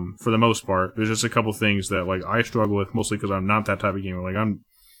 For the most part, there's just a couple things that like I struggle with, mostly because I'm not that type of gamer. Like I'm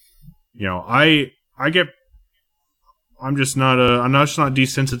just not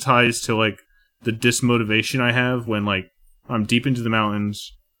desensitized to like the dismotivation I have when like I'm deep into the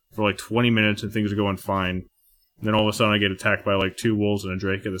mountains for like 20 minutes and things are going fine. And then all of a sudden I get attacked by like 2 wolves and a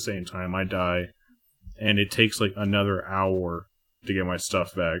drake at the same time. I die, and it takes like another hour to get my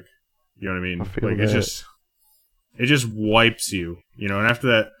stuff back. You know what I mean? It just wipes you, and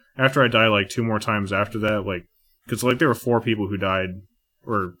after I die like 2 more times after that, like, because like there were 4 people who died,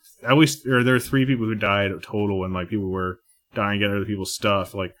 or there were 3 people who died total, and like people were dying to get other people's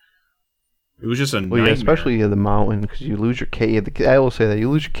stuff. Like, it was just a nightmare. Yeah, especially in the mountain, because you lose your cape. I will say that you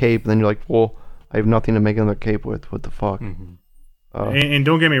lose your cape, and then you're like, well, I have nothing to make another cape with. What the fuck? Mm-hmm. And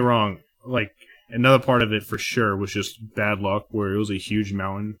don't get me wrong, like another part of it for sure was just bad luck, where it was a huge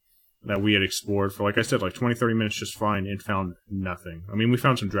mountain that we had explored for, like I said, like 20, 30 minutes just fine, and found nothing. I mean, we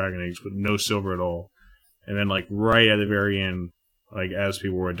found some dragon eggs, but no silver at all. And then, like, right at the very end, like, as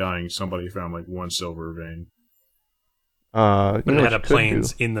people were dying, somebody found, like, 1 silver vein. But it had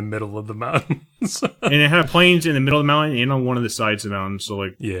plains in the middle of the mountains. And it had plains in the middle of the mountain and on one of the sides of the mountain, so,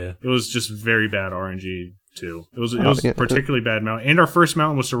 like, yeah, it was just very bad RNG, too. It was particularly bad mountain. And our first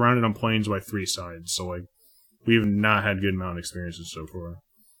mountain was surrounded on plains by 3 sides, so, like, we've not had good mountain experiences so far.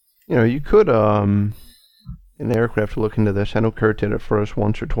 You could, in aircraft, look into this. I know Kurt did it for us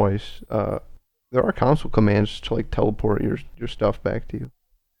once or twice. There are console commands to, like, teleport your stuff back to you.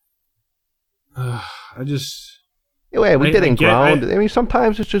 I just... Yeah, we did in Grounded. I mean,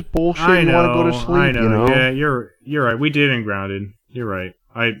 sometimes it's just bullshit. You want to go to sleep, I know. Yeah, you're right. We did in Grounded. You're right.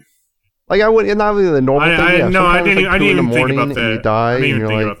 I wouldn't, not really the normal thing. I didn't even think about that. You die, I didn't even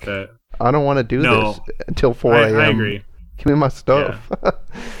think like, about that. I don't want to do this until 4 a.m. I agree. Give me my stuff.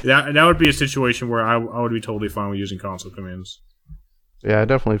 Yeah. That would be a situation where I would be totally fine with using console commands. Yeah, I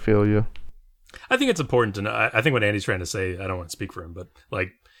definitely feel you. I think it's important to know. I think what Andy's trying to say, I don't want to speak for him, but like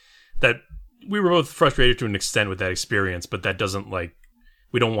that we were both frustrated to an extent with that experience, but that doesn't like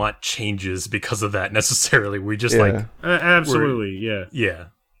we don't want changes because of that necessarily. We just absolutely, yeah. Yeah.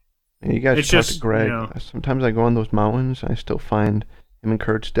 You guys talk to Greg. Sometimes I go on those mountains and I still find him and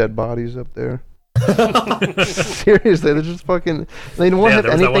Kurt's dead bodies up there. Seriously, they're just fucking. They don't have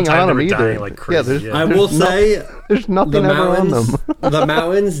anything on them either. Like crazy, I will say, there's nothing ever on them. The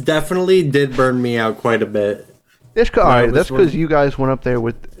mountains definitely did burn me out quite a bit. That's because you guys went up there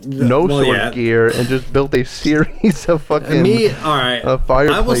with no gear and just built a series of fucking.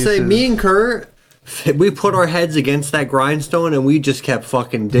 I will say, me and Kurt, we put our heads against that grindstone and we just kept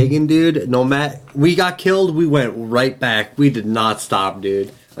fucking digging, dude. No matter we got killed, we went right back. We did not stop,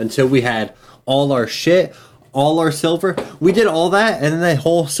 dude, until we had all our shit, all our silver. We did all that, and then the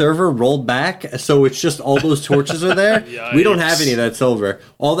whole server rolled back, so it's just all those torches are there. We don't have any of that silver.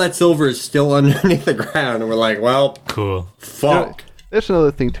 All that silver is still underneath the ground, and we're like, well, cool. Fuck. There's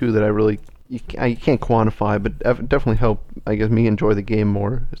another thing, too, that I really... You can't quantify, but definitely help, I guess, me enjoy the game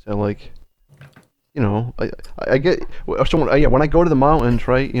more. Is that, like... I get when I go to the mountains,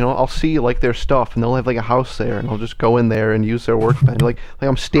 right? I'll see like their stuff, and they'll have like a house there, and I'll just go in there and use their workbench. Like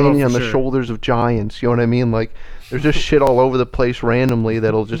I'm standing on the shoulders of giants. You know what I mean? Like there's just shit all over the place randomly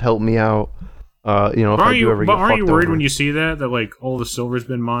that'll just help me out. If I do ever get fucked over. But aren't you worried when you see that like all the silver's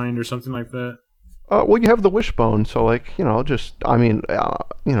been mined or something like that? Well, you have the wishbone, so like we'll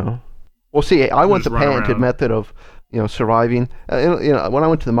see. I went the patented method of. Surviving. When I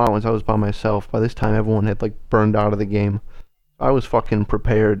went to the mountains, I was by myself. By this time, everyone had like burned out of the game. I was fucking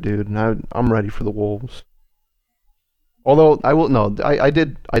prepared, dude, and I'm ready for the wolves. Although I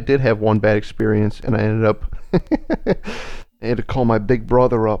did have one bad experience, and I ended up I had to call my big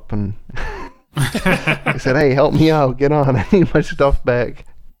brother up, and I said, "Hey, help me out, get on. I need my stuff back."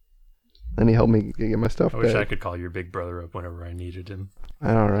 And he helped me get my stuff back. I wish I could call your big brother up whenever I needed him.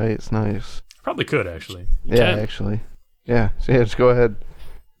 All right, it's nice. Probably could actually. Yeah, actually. Yeah, so just go ahead.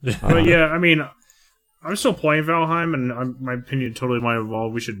 But yeah, I mean, I'm still playing Valheim, and my opinion totally might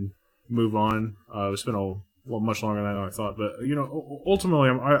evolve. We should move on. It's been much longer than I thought, but ultimately,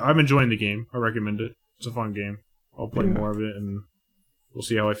 I'm enjoying the game. I recommend it. It's a fun game. I'll play more of it, and we'll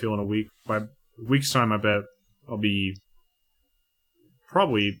see how I feel in a week. By a week's time, I bet I'll be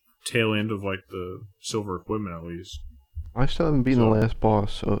probably tail end of like the silver equipment at least. I still haven't beaten the last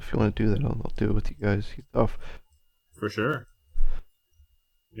boss, so if you want to do that, I'll do it with you guys. Tough. For sure.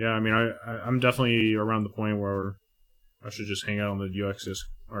 Yeah, I mean, I'm definitely around the point where I should just hang out on the UX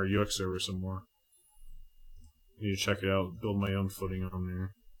server some more. I need to check it out, build my own footing on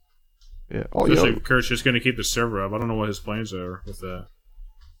there. Yeah. Especially if Kurt's just going to keep the server up. I don't know what his plans are with that.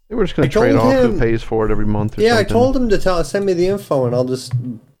 They were just going to trade off who pays for it every month or something. I told him to send me the info, and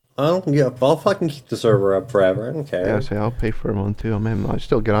I'll fucking keep the server up forever. I don't care. Yeah, I'll pay for a month too. I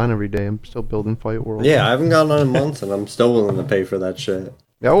still get on every day. I'm still building Fight World. Yeah, I haven't gotten on in months, and I'm still willing to pay for that shit.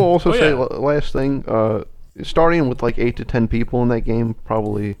 Yeah, I will also say last thing. Starting with like 8 to 10 people in that game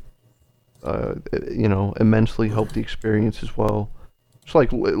probably, immensely helped the experience as well. It's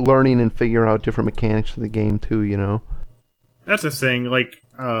like learning and figuring out different mechanics of the game too. That's the thing. Like,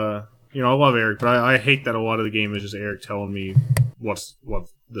 I love Eric, but I hate that a lot of the game is just Eric telling me what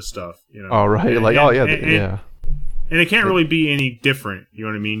the stuff. Oh right, yeah. And it can't really be any different. You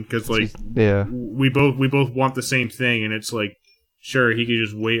know what I mean? Because we both want the same thing, and it's like, sure, he could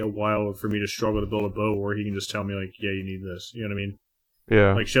just wait a while for me to struggle to build a boat, or he can just tell me like, yeah, you need this. You know what I mean?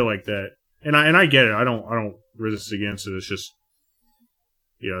 Yeah. Like shit like that. And I get it. I don't resist against it. It's just,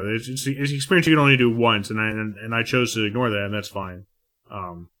 it's an experience you can only do once, and I chose to ignore that, and that's fine.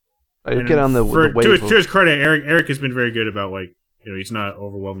 Get on the wave. To his credit, Eric has been very good about like, he's not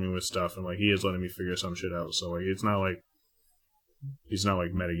overwhelming me with stuff, and like he is letting me figure some shit out. So like it's not like he's not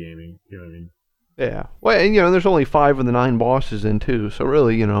like metagaming. You know what I mean? Yeah. Well, and there's only 5 of the 9 bosses in too. So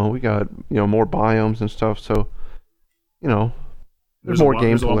really, we got more biomes and stuff. So there's more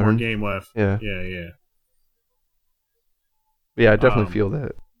game to learn. More game left. Yeah. Yeah. Yeah, I definitely feel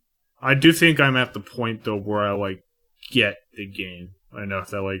that. I do think I'm at the point though where I like get the game enough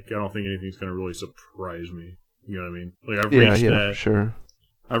that like I don't think anything's gonna really surprise me. You know what I mean? Like I've reached that. For sure.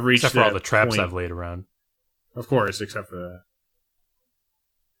 I've reached except for all the traps point. I've laid around. Of course, except for that.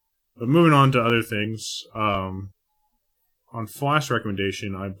 But moving on to other things, on Flash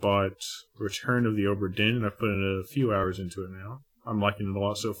recommendation, I bought Return of the Obra Dinn, and I've put in a few hours into it now. I'm liking it a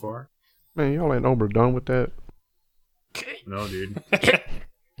lot so far. Man, y'all ain't overdone with that. No, dude.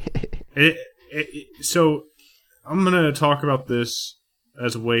 So, I'm going to talk about this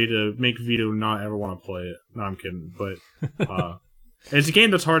as a way to make Vito not ever want to play it. No, I'm kidding. But it's a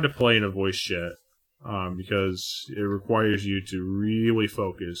game that's hard to play in a voice chat because it requires you to really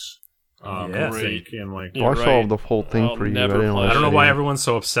focus. Think and like. I solved the whole thing for you. I don't know why everyone's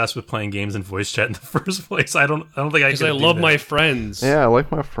so obsessed with playing games in voice chat in the first place. I don't think I. Because I love my friends. Yeah, I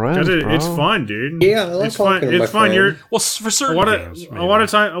like my friends. It's fun, dude. Yeah, I like it's fun. It's fun. You're for certain games. A lot of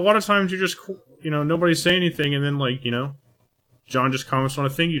times you just nobody's saying anything, and then like John just comments on a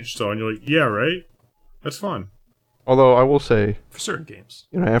thing you just saw, and you're like, yeah, right. That's fun. Although I will say, for certain games,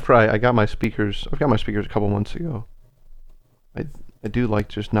 after I got my speakers, I've got my speakers a couple months ago. I do like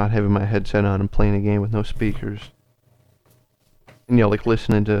just not having my headset on and playing a game with no speakers. And like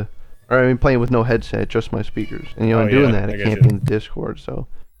listening to, playing with no headset, just my speakers. And doing that, I can't be in the Discord, so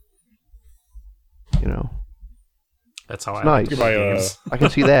that's how it's nice. I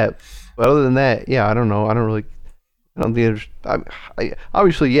can see that, but other than that, I don't know. I don't think there's.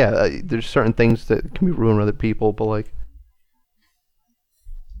 Obviously, there's certain things that can be ruined with other people, but like,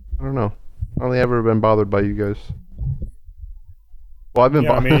 I don't know. I don't think I've ever been bothered by you guys. Well, I've been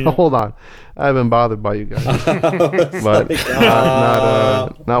hold on. I've been bothered by you guys, but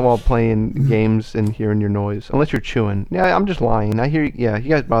not while playing games and hearing your noise. Unless you're chewing. Yeah, I'm just lying. I hear. Yeah, you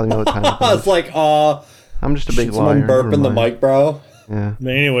guys bother me all the time. It's like, I'm just a big liar. Someone burping the mic, bro. Yeah.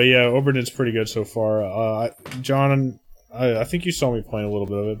 But anyway, Obra Dinn's pretty good so far. John, I think you saw me playing a little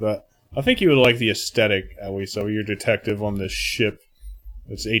bit of it, but I think you would like the aesthetic at least. So you're a detective on this ship.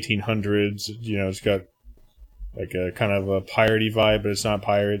 It's 1800s. It's got like a kind of a piratey vibe, but it's not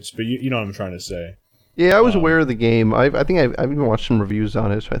pirates. But you know what I'm trying to say. Yeah, I was aware of the game. I think I've even watched some reviews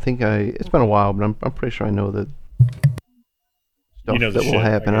on it, so I think it's been a while, but I'm pretty sure I know that stuff that will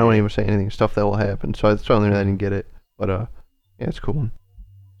happen. I don't even say anything. Stuff that will happen. So I certainly I didn't get it, but yeah, it's a cool one.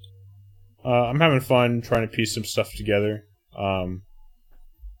 I'm having fun trying to piece some stuff together.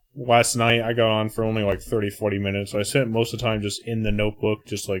 Last night I got on for only like 30-40 minutes. I spent most of the time just in the notebook,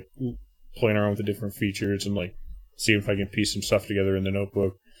 just like playing around with the different features and like see if I can piece some stuff together in the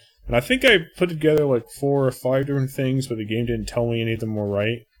notebook. And I think I put together like 4 or 5 different things, but the game didn't tell me any of them were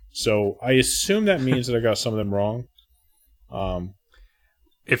right. So I assume that means that I got some of them wrong.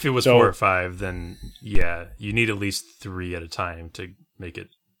 If it was 4 or 5, then yeah, you need at least 3 at a time to make it.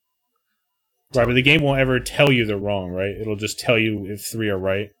 Right, but the game won't ever tell you they're wrong, right? It'll just tell you if 3 are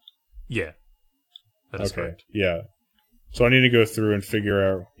right. Yeah. That is correct. Yeah. So I need to go through and figure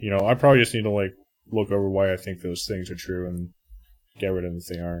out, I probably just need to like look over why I think those things are true and get rid of them if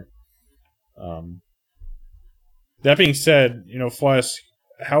they aren't. That being said, Flask,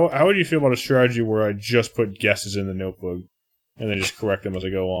 how would you feel about a strategy where I just put guesses in the notebook and then just correct them as I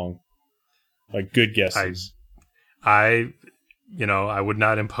go along? Like good guesses. I would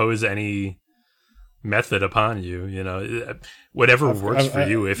not impose any method upon you. Whatever works for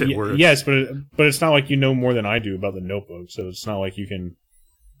you, if it works. Yes, but it's not like you know more than I do about the notebook, so it's not like you can,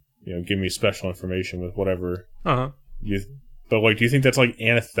 give me special information with whatever. But like, do you think that's like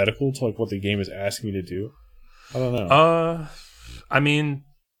antithetical to like what the game is asking me to do? I don't know. I mean,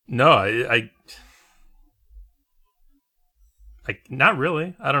 no, I not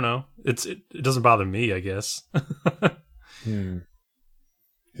really. I don't know. It doesn't bother me, I guess. It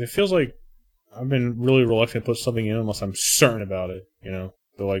feels like I've been really reluctant to put something in unless I'm certain about it,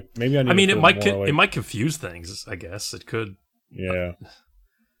 But like maybe I need. I mean, to it might it might confuse things. I guess it could. Yeah.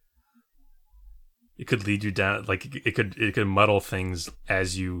 It could lead you down, like it could muddle things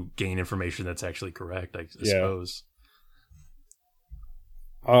as you gain information that's actually correct. I suppose.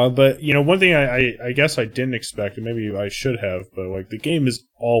 But one thing I guess I didn't expect, and maybe I should have, but like the game is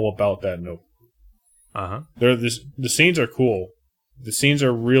all about that notebook. The scenes are cool. The scenes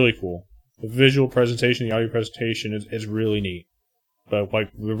are really cool. The visual presentation, the audio presentation is really neat. But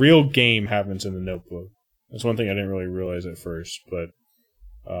like the real game happens in the notebook. That's one thing I didn't really realize at first, but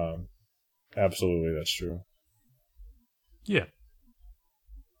absolutely that's true. Yeah.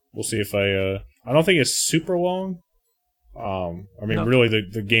 We'll see if I don't think it's super long. Really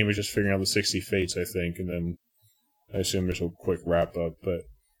the game is just figuring out the 60 fates, I think, and then I assume there's a quick wrap up, but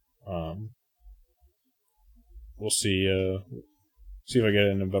we'll see. See if I get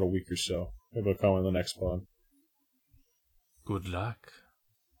it in about a week or so. Maybe I'll come in the next pod. Good luck.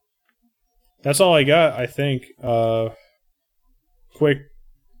 That's all I got, I think. Quick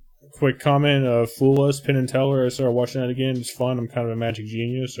comment. Fool Us, Penn and Teller. I started watching that again. It's fun. I'm kind of a magic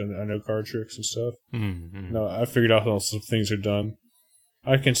genius, and I know card tricks and stuff. Mm-hmm. No, I figured out how some things are done.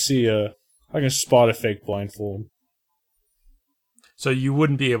 I can spot a fake blindfold. So you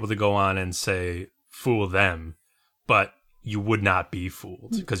wouldn't be able to go on and say fool them, but you would not be fooled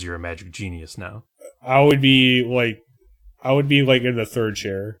because you're a magic genius now. I would be like in the third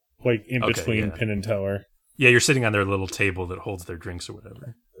chair, like in between Penn and Teller. Yeah, you're sitting on their little table that holds their drinks or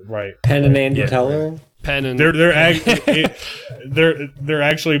whatever. Right. Penn and Andy Teller. Penn and they're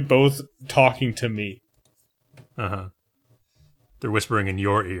actually both talking to me. They're whispering in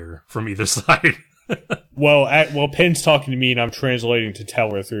your ear from either side. Well, Penn's talking to me, and I'm translating to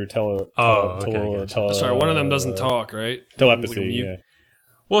Teller through Teller. Sorry, one of them doesn't talk, right? Telepathy. Yeah.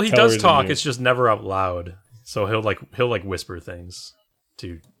 Well, he does talk. It's just never out loud. So he'll whisper things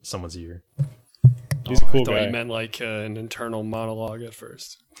to someone's ear. He's a cool I thought guy. you meant like an internal monologue at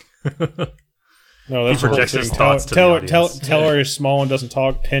first. No, that's he projects his thoughts to the audience. Teller is small and doesn't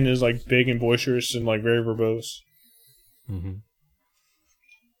talk. Penn is like big and boisterous and like very verbose. Mm-hmm.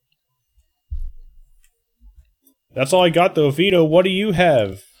 That's all I got, though. Vito, what do you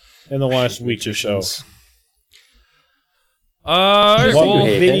have in the last week or so? What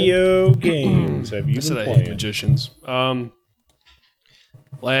video games have you been I playing? hate magicians.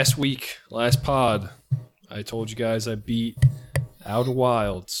 Last week, last pod, I told you guys I beat Outer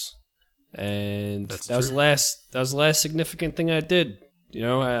Wilds, and that was the last significant thing I did.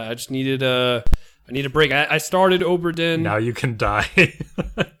 I just needed a break. I started Oberdin. Now you can die.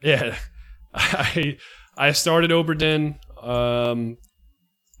 Yeah, I started Oberdin,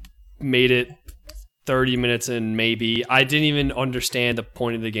 made it 30 minutes in, maybe. I didn't even understand the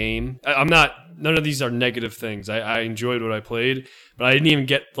point of the game. None of these are negative things. I enjoyed what I played, but I didn't even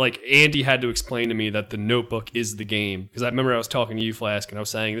get, Andy had to explain to me that the notebook is the game. Because I remember I was talking to you, Flask, and I was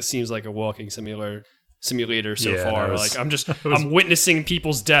saying, this seems like a walking simulator so far. I'm witnessing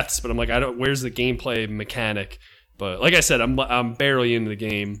people's deaths, but I'm like, where's the gameplay mechanic? But like I said, I'm barely into the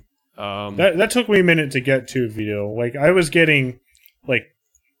game. That took me a minute to get to, Vito. I was getting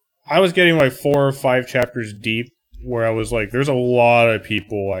 4 or 5 chapters deep where I was like, there's a lot of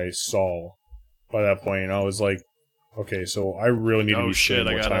people I saw by that point, and I was like, okay, so I really need to be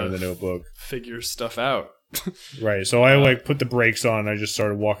spending more time in the notebook. Figure stuff out. Right, so I put the brakes on, and I just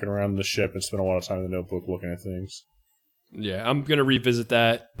started walking around the ship and spent a lot of time in the notebook looking at things. Yeah, I'm gonna revisit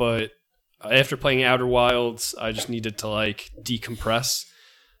that, but after playing Outer Wilds, I just needed to like decompress,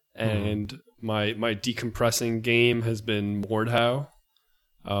 and my decompressing game has been Mordhau.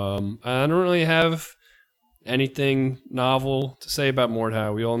 I don't really have anything novel to say about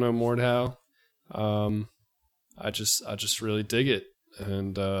Mordhau. We all know Mordhau. I just really dig it,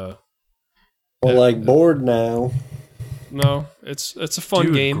 and bored now. No, it's a fun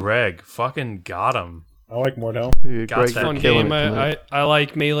Dude, game. Greg, fucking got him. I like Mordell. Dude, Got Greg's that. Fun killing game. it tonight. I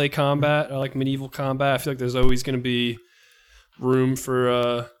like melee combat. I like medieval combat. I feel like there's always going to be room for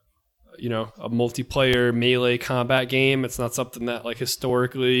a multiplayer melee combat game. It's not something that like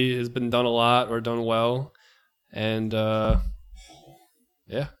historically has been done a lot or done well, and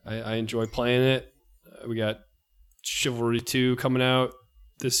yeah, I enjoy playing it. We got Chivalry 2 coming out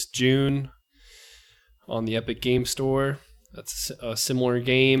this June on the Epic Game Store. That's a similar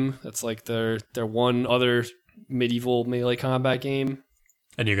game. That's like their one other medieval melee combat game.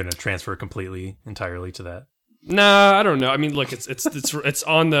 And you're going to transfer entirely to that? Nah, I don't know. I mean, look, it's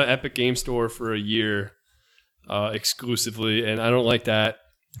on the Epic Game Store for a year exclusively, and I don't like that.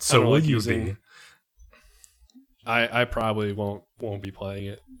 So will you be? I probably won't be playing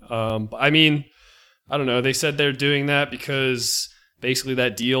it. But I mean, I don't know. They said they're doing that because basically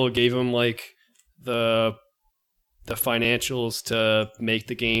that deal gave them like the financials to make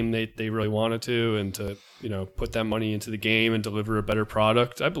the game they really wanted to, and to put that money into the game and deliver a better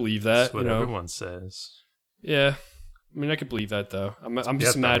product. I believe that. That's what everyone says. Yeah, I mean, I could believe that though. I'm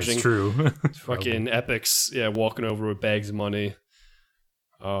just imagining that's true. fucking Epic's walking over with bags of money.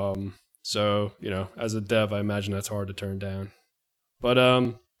 So as a dev, I imagine that's hard to turn down. But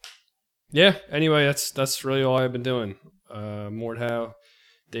yeah. Anyway, that's really all I've been doing. Mordhau.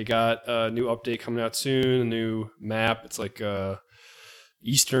 They got a new update coming out soon, a new map. It's like a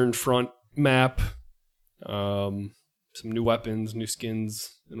Eastern Front map. Some new weapons, new skins,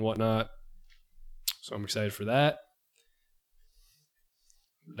 and whatnot. So I'm excited for that.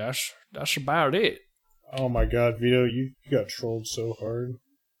 That's about it. Oh my god, Vito, you got trolled so hard.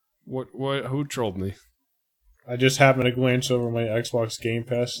 What? Who trolled me? I just happened to glance over my Xbox Game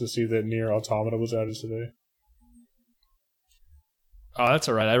Pass to see that Nier Automata was added today. Oh, that's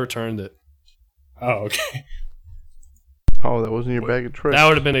all right. I returned it. Oh, okay. Oh, that wasn't your bag of tricks. That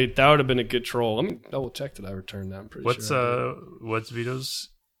would have been a good troll. Let me double check that I returned that. I'm pretty sure. What's Vito's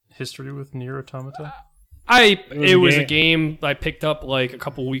history with Nier Automata? It was a game I picked up like a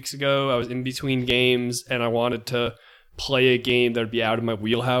couple weeks ago. I was in between games and I wanted to play a game that would be out of my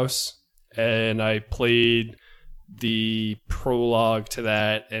wheelhouse, and I played the prologue to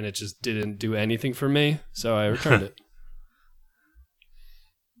that, and it just didn't do anything for me, so I returned it.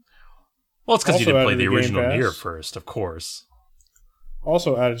 Well, it's because you Also didn't play added the to the original Game Pass. Nier first, of course.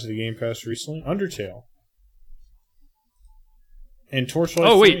 Also added to the Game Pass recently, Undertale. And Torchlight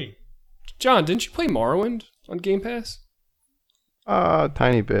 3. Oh, wait. John, didn't you play Morrowind on Game Pass?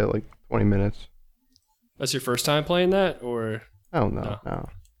 Tiny bit, like 20 minutes. That's your first time playing that, or? Oh, no. Oh,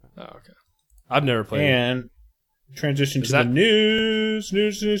 okay. I've never played it. And transition Is to that- the news.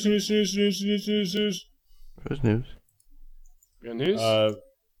 News. There's news. Got news?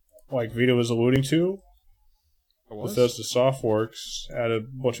 Like Vito was alluding to, Or was? Bethesda Softworks added a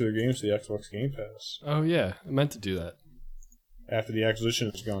bunch of their games to the Xbox Game Pass Oh, yeah. I meant to do that. after the acquisition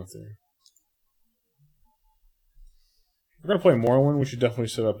has gone through. If we're going to play Morrowind, we should definitely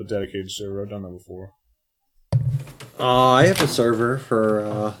set up a dedicated server. I've done that before. I have a server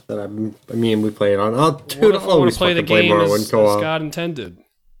for that we play it on. What if I want to play the game as God intended?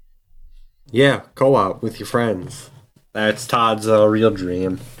 Yeah, co-op with your friends. That's Todd's real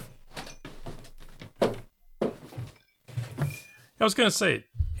dream. I was going to say,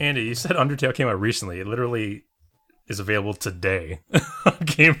 Andy, you said Undertale came out recently. It literally is available today on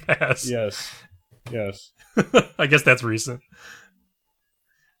Game Pass. Yes. I guess that's recent.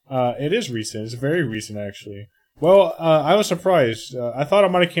 It is recent. It's very recent, actually. Well, I was surprised. I thought it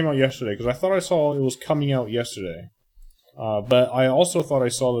might have came out yesterday, because I thought I saw it was coming out yesterday. But I also thought I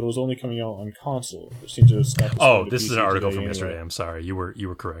saw that it was only coming out on console. It seemed to have stopped Oh, to this is PC an article today from anyway. yesterday. I'm sorry. You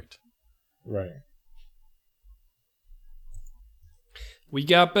were correct. Right. We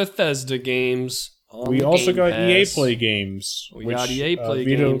got Bethesda games. On We the also Game got EA Pass. Play games. We which, got EA Play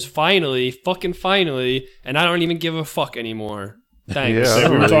Vito- games. Finally. Fucking finally. And I don't even give a fuck anymore. Thanks. Yeah, I we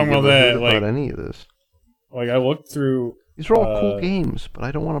don't were really talking give about a that, hoot like- about any of this. Like, I looked through... These are all cool uh, games, but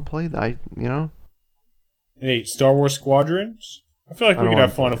I don't want to play that. Hey, Star Wars Squadrons? I feel like I we don't could wanna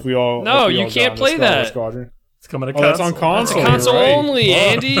have fun play if we all... No, if we you all got can't on the play Star Wars that. Squadron. It's coming to Oh, that's on It's console. a console right. only, Fuck.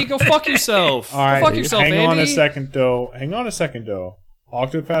 Andy. Go fuck yourself. All right, Go fuck yourself, hang Andy. on a second, though.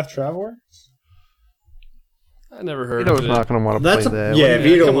 Octopath Traveler? I never heard Vito's of it. not going to want to play that. Yeah, Come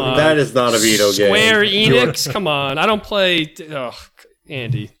Vito. on. That is not a Vito game. Square Enix? Come on. I don't play... Oh,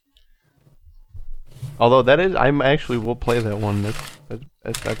 Andy. Although I'm actually will play that one.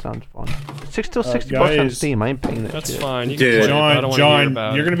 That sounds fun. It's still $60 on guys, Steam. I ain't paying that That's shit. fine. You Dude. can play it, but I don't want to hear John,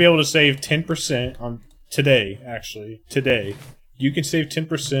 about you're it. going to be able to save 10% on today. Actually, today, you can save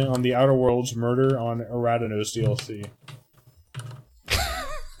 10% on the Outer Worlds Murder on Eratanos DLC.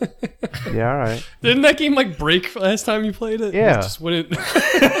 Yeah, all right. Didn't that game like break last time you played it? Yeah. It just wouldn't...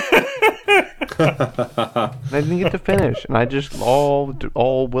 I didn't get to finish, and I just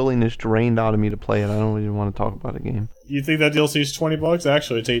all willingness drained out of me to play it. I don't even want to talk about the game. You think that DLC is $20?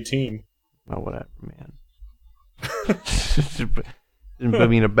 Actually, it's 18. Oh, whatever, man. Just put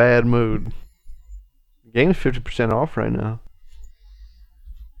me in a bad mood. The game's 50% off right now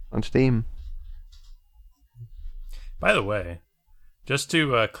on Steam. By the way, just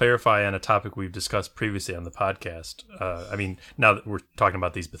to clarify on a topic we've discussed previously on the podcast, I mean, now that we're talking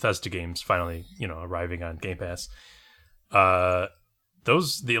about these Bethesda games finally, arriving on Game Pass, the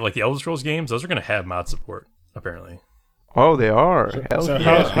Elder Scrolls games, those are going to have mod support apparently. Oh, they are. Hell So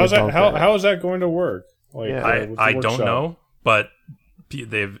yeah. how is that going to work? Like, Yeah. with the I don't workshop? know, but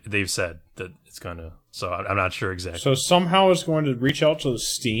they've said that it's going to. So I'm not sure exactly. So somehow it's going to reach out to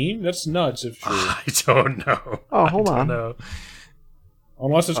Steam? That's nuts if true. I don't know. Oh, hold I on. don't know.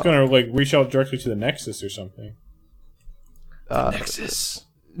 Unless it's going to reach out directly to the Nexus or something. Nexus.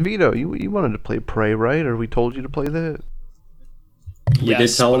 Vito, you wanted to play Prey, right? Or we told you to play that? We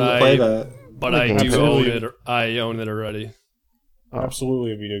did tell him to play that. But Okay, I do absolutely. own it. I own it already. Oh.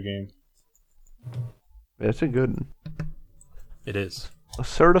 Absolutely a video game. It's a good one. It is A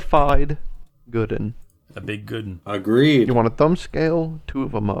certified good one. a big good one. Agreed. You want a thumb scale? 2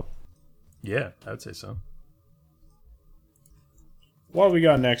 of them up. Yeah, I would say so. What do we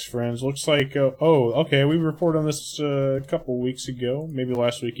got next, friends? Looks like... okay, we reported on this a couple weeks ago. Maybe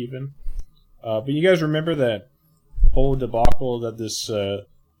last week even. But you guys remember that whole debacle that this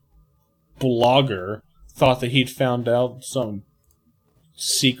blogger thought that he'd found out some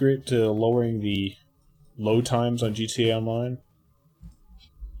secret to lowering the load times on GTA Online?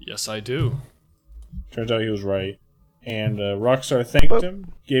 Yes, I do. Turns out he was right. And Rockstar thanked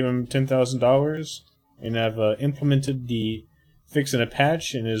him, gave him $10,000, and have implemented the fix in a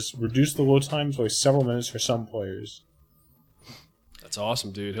patch and has reduced the load times by several minutes for some players. That's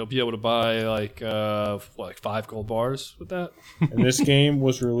awesome, dude. He'll be able to buy like 5 gold bars with that. And this game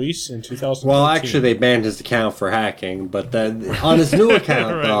was released in 2013. Well, actually, they banned his account for hacking, but then on his new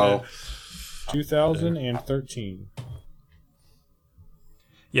account, Right, though, 2013.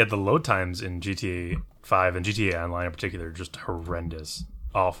 Yeah, the load times in GTA 5 and GTA Online in particular are just horrendous,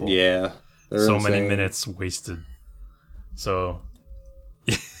 awful. yeah, they're so insane. many minutes wasted. So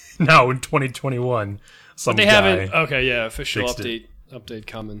now in 2021, some They guy haven't. Okay, yeah, official fixed update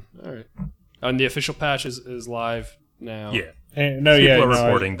coming. All right, and the official patch is live now. yeah, And, no, people yeah, are no,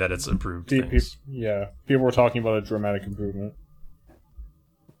 reporting that it's improved People things. were talking about a dramatic improvement.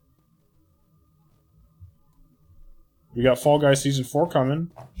 We got Fall Guys Season 4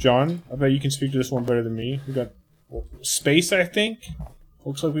 coming. John, I bet you can speak to this one better than me. We got Space, I think.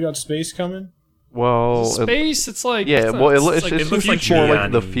 Looks like we got Space coming. Well, Space. It's like yeah. it's not- Well, it it's like- looks looks like more like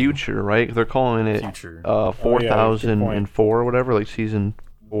Giuliani. the future, right? They're calling it Future. 4004 or whatever, like season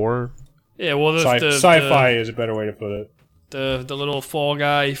 4. yeah. Well, Sci-fi is a better way to put it. the little fall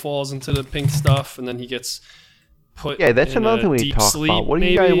guy, he falls into the pink stuff, and then he gets put. Yeah, that's in another a thing we deep talk sleep, about. What do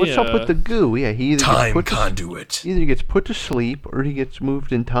maybe? you guys? What's up with the goo? Yeah, he either Time gets put conduit. either he gets put to sleep or he gets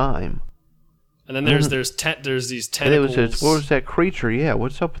moved in time. And then there's these And it tentacles. was what was that creature? Yeah,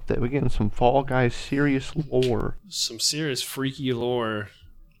 what's up with that? We're getting some Fall Guys serious lore. Some serious freaky lore.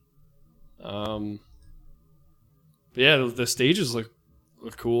 But yeah, the stages look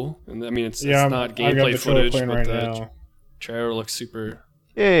cool, and I mean it's not I got gameplay the trailer footage, playing but right the now. trailer looks super.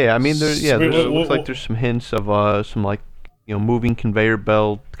 Yeah, I mean, there looks like Wait, there's some hints of some like moving conveyor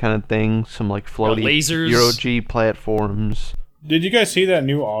belt kind of thing, some like floaty lasers. Euro G platforms. Did you guys see that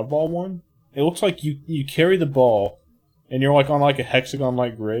new Oddball one? It looks like you carry the ball, and you're like on like a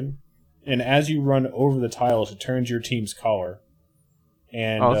hexagon-like grid, and as you run over the tiles, it turns your team's color.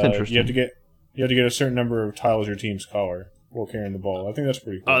 And Oh, that's interesting. you have to get a certain number of tiles your team's color while carrying the ball. I think that's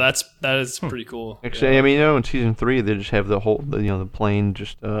pretty cool. Oh, that is pretty cool. Actually, I mean, in season 3 they just have the whole the plane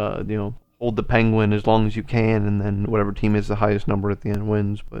just hold the penguin as long as you can, and then whatever team has the highest number at the end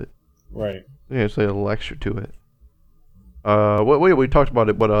wins. But right. yeah, it's like a little extra to it. We talked about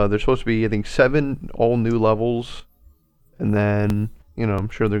it, but there's supposed to be, I think, 7 all new levels, and then I'm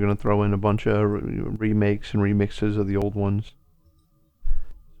sure they're gonna throw in a bunch of remakes and remixes of the old ones.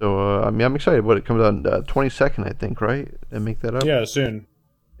 So I mean, I'm excited. What it comes out 22nd, I think, right? And make that up. Yeah, soon.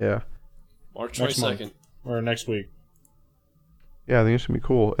 Yeah. March Next 22nd. month. Or next week. Yeah, I think it's gonna be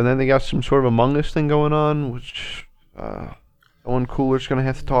cool. And then they got some sort of Among Us thing going on, which someone cooler's gonna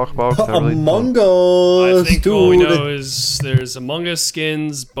have to talk about. 'Cause I really Among don't- Us, I think dude. all we know is there's Among Us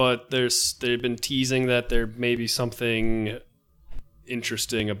skins, but they've been teasing that there may be something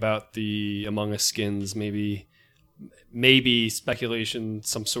interesting about the Among Us skins. Maybe speculation,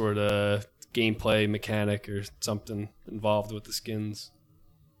 some sort of gameplay mechanic or something involved with the skins.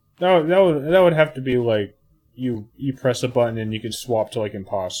 That would have to be like you press a button and you can swap to like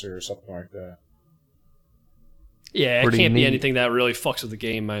imposter or something like that. Yeah, it Pretty can't be neat. anything that really fucks with the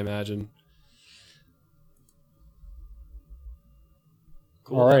game, I imagine.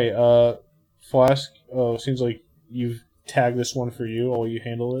 Cool. All right, Flask. Seems like you've tagged this one for you. I'll let you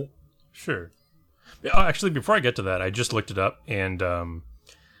handle it. Sure. Yeah, actually, before I get to that, I just looked it up, and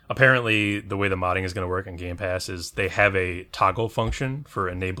apparently the way the modding is going to work in Game Pass is they have a toggle function for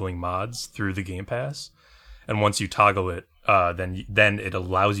enabling mods through the Game Pass, and once you toggle it, then it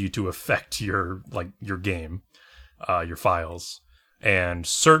allows you to affect your game, your files. And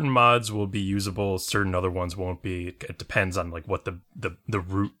certain mods will be usable, certain other ones won't be. It depends on like what the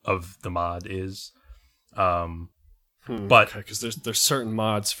root of the mod is. But because there's certain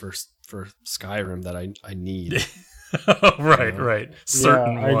mods for Skyrim that I need. right.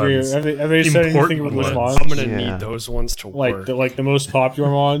 Certain I agree. ones. Have they said anything Important about those ones. mods? I'm gonna Yeah. need those ones to work. The most popular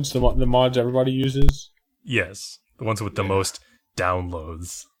mods, the mods everybody uses. Yes, the ones with the most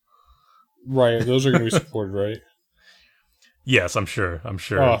downloads. Right, those are going to be supported, right? Yes, I'm sure. Oh,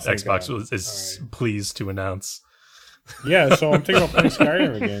 thank Xbox God. is pleased to announce. Yeah, so I'm thinking about playing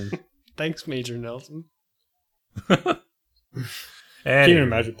Skyrim again. Thanks, Major Nelson. Can't Anywho, even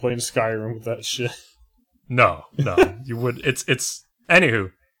imagine playing Skyrim with that shit. No, you would. It's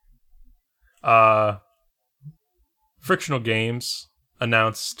anywho. Frictional Games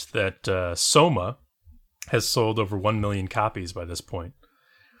announced that Soma has sold over 1 million copies by this point,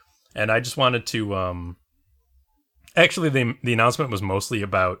 and I just wanted to. Actually, the announcement was mostly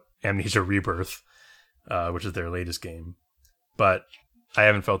about Amnesia Rebirth, which is their latest game, but I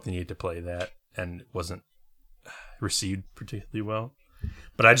haven't felt the need to play that, and it wasn't received particularly well.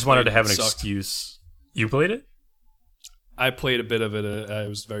 But I just wanted to have an excuse. You played it? I played a bit of it. I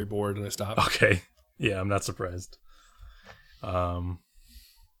was very bored and I stopped. Okay. Yeah, I'm not surprised. But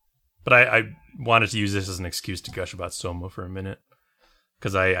I wanted to use this as an excuse to gush about Soma for a minute,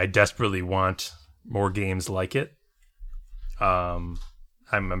 because I desperately want more games like it. I'm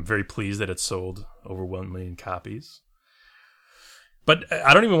very pleased that it sold over 1 million copies. But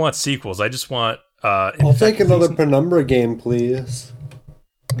I don't even want sequels. I just want... I'll take another Penumbra game, please.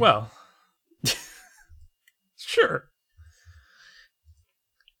 Well, sure.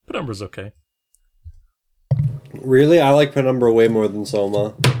 Penumbra's okay. Really? I like Penumbra way more than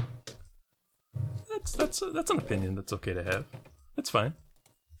Soma. That's an opinion that's okay to have. That's fine.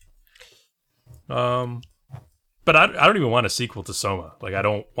 But I don't even want a sequel to Soma. Like, I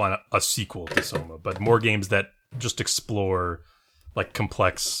don't want a sequel to Soma, but more games that just explore like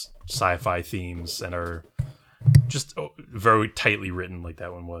complex sci-fi themes and are just very tightly written, like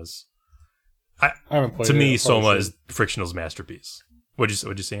that one was. I haven't played To it. me, I probably Soma should. is Frictional's masterpiece. What'd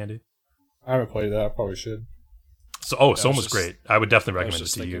you say, Andy? I haven't played that. I probably should. So, Soma's just- great. I would definitely I was recommend it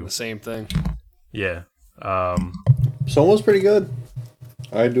just to thinking you. the same thing. Yeah. Soma's pretty good.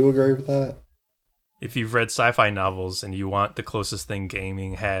 I do agree with that. If you've read sci-fi novels and you want the closest thing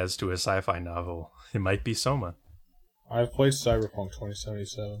gaming has to a sci-fi novel, it might be Soma. I've played Cyberpunk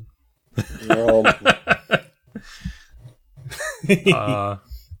 2077.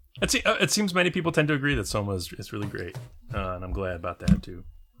 It seems many people tend to agree that Soma is really great, and I'm glad about that too.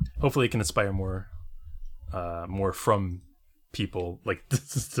 Hopefully, it can inspire more from people like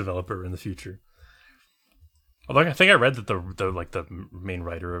this developer in the future. Although I think I read that the main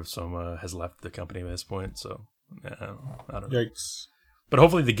writer of Soma has left the company at this point, so I don't know. Yikes. But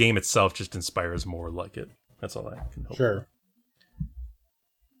hopefully, the game itself just inspires more like it. That's all I can hope. Sure.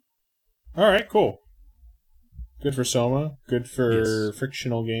 All right, cool. Good for Soma. Good for Yes.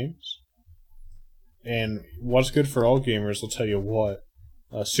 Frictional Games. And what's good for all gamers, I'll tell you what.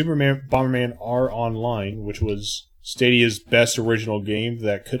 Superman Bomberman R Online, which was Stadia's best original game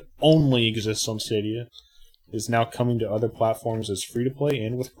that could only exist on Stadia, is now coming to other platforms as free-to-play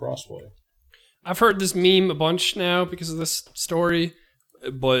and with crossplay. I've heard this meme a bunch now because of this story,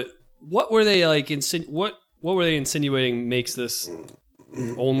 but what were they like? What were they insinuating makes this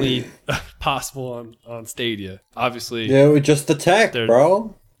only possible on Stadia? Obviously, Yeah, it was just the tech, They're-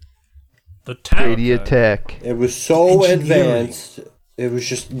 bro. The tag. Stadia Tech. It was so Engineering. advanced. It was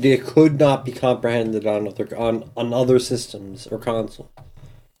just they could not be comprehended on other systems or console.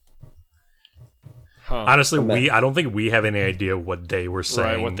 Huh. Honestly, I don't think we have any idea what they were saying.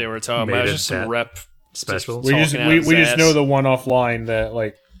 Right, what they were talking about. It was just some rep special. We just talking out his ass. know the one offline that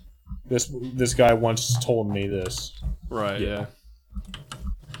like this guy once told me this. Right. Yeah.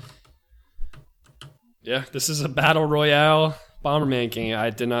 Yeah. This is a battle royale Bomberman game. I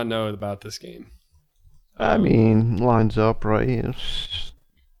did not know about this game. I mean, lines up, right? It's,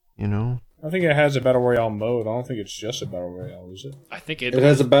 you know. I think it has a battle royale mode. I don't think it's just a battle royale, is it? I think It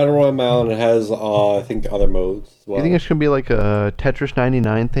has a battle royale and it has I think other modes as well. You think it's gonna be like a Tetris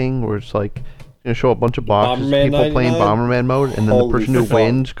 99 thing, where it's like gonna show a bunch of boxes, Bomberman people 99? playing Bomberman mode, and then Holy the person who fuck.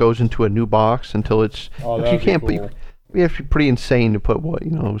 wins goes into a new box until it's. Oh, you that'd be can't. cool. We have to be pretty insane to put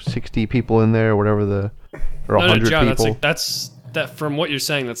 60 people in there, or whatever or 100 John, people. that's that. From what you're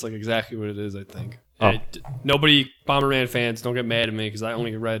saying, that's like exactly what it is. I think. Oh. Nobody Bomberman fans don't get mad at me because I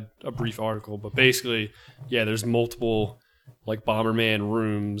only read a brief article, but basically, yeah, there's multiple like Bomberman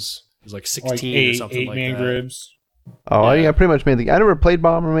rooms. There's like 16 Like or something like eight-man that. grids. Oh, Yeah. I pretty much made the. I never played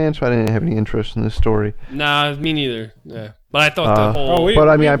Bomberman, so I didn't have any interest in this story. Nah, me neither. Yeah, but I thought the whole But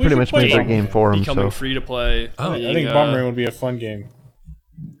I mean, I we pretty should much play made the Bomberman. game for him. becoming So free to play. Oh, I think Bomberman would be a fun game.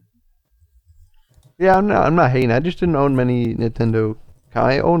 yeah, I'm not hating. I just didn't own many Nintendo.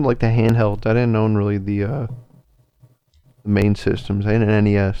 I owned like the handhelds. I didn't own really the main systems. I had an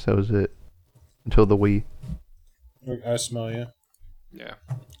NES. That was it until the Wii. I smell you. Yeah,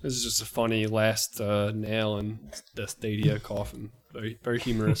 this is just a funny last nail in the Stadia coffin. Very, very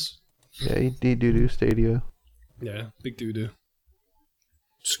humorous. Yeah, do Stadia. Yeah, big doo doo.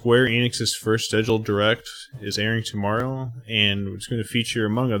 Square Enix's first scheduled direct is airing tomorrow, and it's going to feature,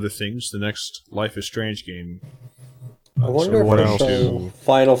 among other things, the next Life is Strange game. I wonder So if what there's else? some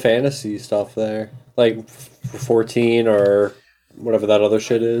Final Fantasy stuff there, like 14 or whatever that other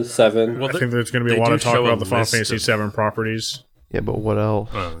shit is, 7. Well, I think there's going to be they a lot do of talk show a about the Final list Fantasy of- VII properties. Yeah, but what else?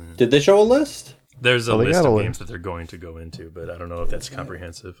 Did they show a list? There's a Oh, they list got a of list. games that they're going to go into, but I don't know if that's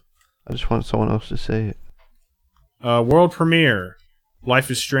comprehensive. I just want someone else to say it. World premiere.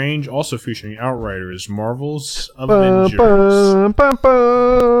 Life is Strange, also featuring Outriders, Marvel's Bum, Avengers, bum, bum,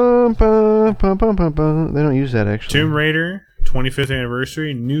 bum, bum, bum, bum, bum, bum. They don't use that actually. Tomb Raider, 25th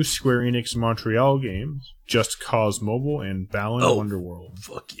anniversary, new Square Enix Montreal games, Just Cause Mobile, and Balan Wonderworld.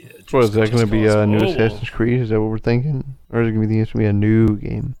 Fuck yeah. What is that going to be? A new Mobile. Assassin's Creed? Is that what we're thinking, or is it going to be a new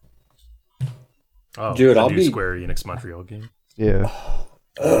game? Oh, Dude, the I'll new be- Square Enix Montreal game. Yeah.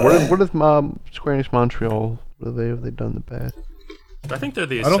 What is Square Enix Montreal? What have they done in the past? I think they're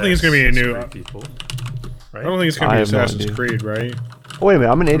the I don't think it's gonna be a Assassin's new- Creed people. I don't think it's going to I be have no Assassin's idea. Creed, right? Oh wait a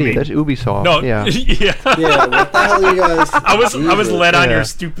minute, I'm an idiot. mean- That's Ubisoft. No, Yeah. yeah. Yeah, what the hell are you guys? I was led on Yeah. your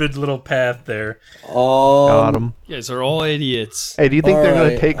stupid little path there. Got him. You guys are all idiots. Hey, do you think they're going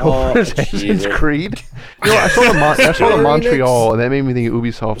to Alright, take oh, over Assassin's Jesus. Creed? You know, I saw the Square Enix- Montreal, and that made me think of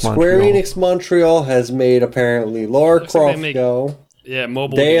Ubisoft Square Montreal. Enix Montreal has made apparently Lara Looks like they Croft make Go, Yeah,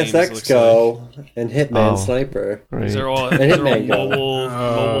 mobile Deus games. Ex looks Go, and Hitman Oh. Sniper. Right. These are all, And these are all Hitman Go.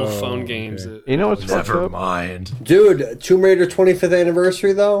 mobile phone games. okay. That, You know what's fucked Never up? mind. Dude, Tomb Raider 25th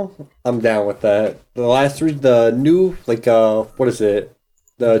anniversary though, I'm down with that. The last three, the new what is it?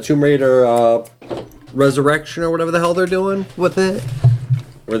 The Tomb Raider Resurrection or whatever the hell they're doing with it,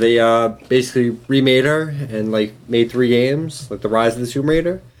 where they basically remade her and like made 3 games, like the Rise of the Tomb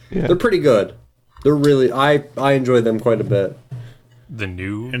Raider. Yeah. They're pretty good. They're really I enjoy them quite a bit. The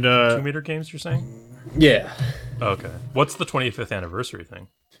new And, Tomb Raider games, you're saying? Yeah. Okay. What's the 25th anniversary thing?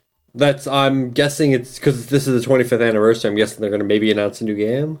 I'm guessing it's because this is the 25th anniversary. I'm guessing they're going to maybe announce a new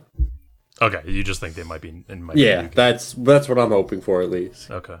game. Okay, you just think they might be. It might be a Yeah, new game. that's what I'm hoping for at least.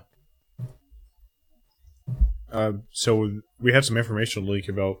 Okay. So we had some information leak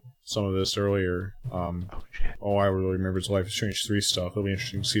about some of this earlier. All I really remember is Life is Strange 3 stuff. It'll be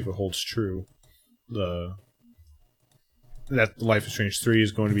interesting to see if it holds true. That Life is Strange 3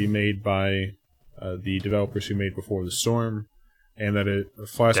 is going to be made by the developers who made Before the Storm, and that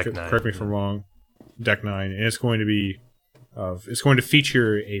Flask, Deck Nine, correct me if I'm wrong, Deck 9, and it's going to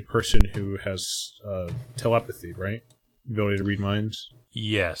feature a person who has telepathy, right? Ability to read minds.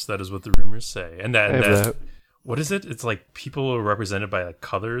 Yes, that is what the rumors say. And I have that that. what is it? It's like people are represented by like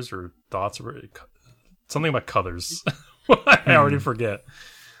colors or thoughts or something about colors. I already forget.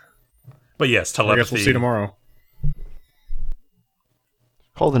 But yes, I telepathy. guess we'll see tomorrow.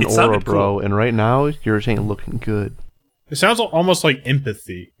 Called an It aura, sounded bro, cool. and right now yours ain't looking good. It sounds almost like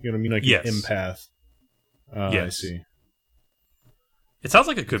empathy. You know what I mean? Like Yes. an empath. I Yes. see. It sounds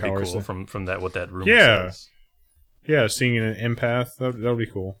like it could be Colors cool there. from that what that rumor Yeah. says. Yeah, seeing an empath, that would be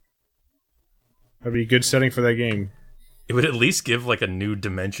cool. That'd be a good setting for that game. It would at least give like a new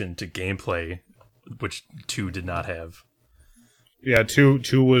dimension to gameplay, which 2 did not have. Yeah, two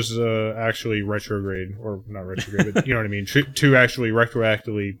was actually retrograde, or not retrograde, but you know what I mean. Two actually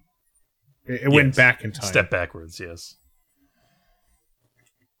retroactively, it went back in time. Step backwards, yes.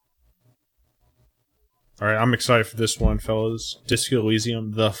 All right, I'm excited for this one, fellas. Disco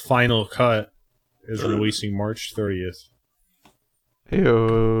Elysium, the final cut, is releasing March 30th.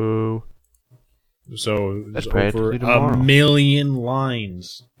 Heyo. So That's there's over practically tomorrow. 1 million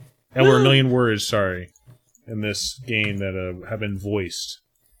lines, or 1 million words, sorry, in this game that have been voiced.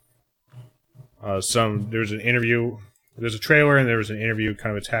 There's an interview, there's a trailer, and there was an interview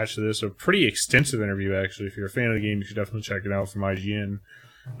kind of attached to this. A pretty extensive interview, actually. If you're a fan of the game, you should definitely check it out from IGN.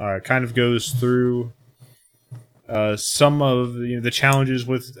 It kind of goes through some of the challenges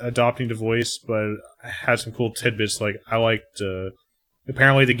with adopting to voice, but had some cool tidbits. Like I liked.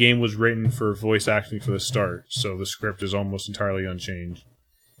 Apparently, the game was written for voice acting for the start, so the script is almost entirely unchanged.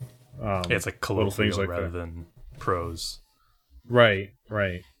 It's like little things colloquial like rather that. than prose. Right.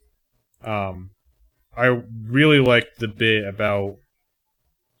 I really liked the bit about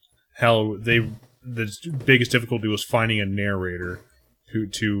how the biggest difficulty was finding a narrator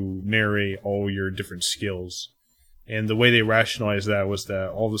to narrate all your different skills. And the way they rationalized that was that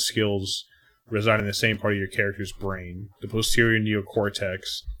all the skills reside in the same part of your character's brain, the posterior neocortex,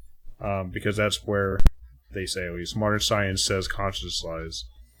 because that's where, they say at least, modern science says consciousness lies.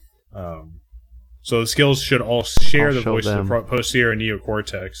 So the skills should all share I'll the show voice of the them. posterior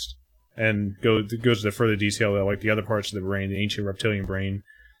neocortex, and goes to further detail that like the other parts of the brain, the ancient reptilian brain,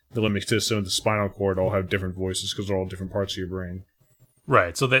 the limbic system, the spinal cord, all have different voices because they're all different parts of your brain.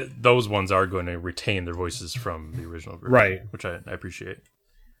 Right, so that those ones are going to retain their voices from the original version. Right. Which I appreciate.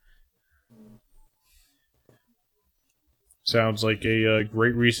 Sounds like a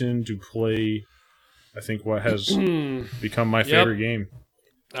great reason to play, I think, what has become my favorite game.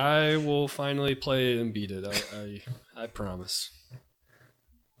 I will finally play it and beat it. I promise.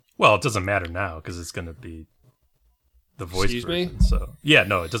 Well, it doesn't matter now because it's going to be the voice Excuse me? version. So yeah,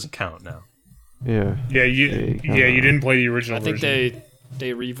 no, it doesn't count now. Yeah. You didn't play the original I think version.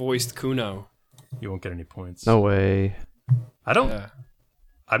 they revoiced Kuno. You won't get any points. No way. I don't. Yeah.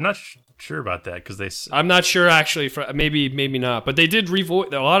 I'm not sure about that because I'm not sure actually. Maybe not. But they did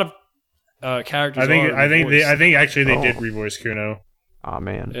revoice a lot of characters. I think actually they Oh. did revoice Kuno. Aw,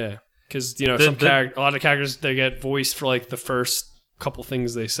 man. Yeah, because The- a lot of characters they get voiced for like the first couple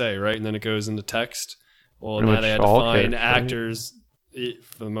things they say, right, and then it goes into text. Well, Pretty now much they had to all find characters, right? actors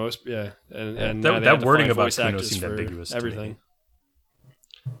for the most, and that now they had to wording find about voice Kuno actors seemed for ambiguous to me. everything.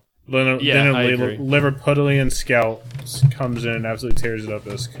 Then Yeah, I a agree. Liverpudlian scout comes in and absolutely tears it up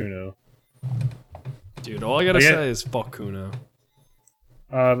as Kuno. Dude, all I gotta I get- say is fuck Kuno.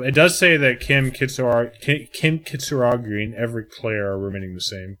 It does say that Kim Kitsuragi and every player are remaining the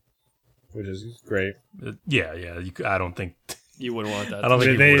same, which is great. Yeah. I don't think. You wouldn't want that. I don't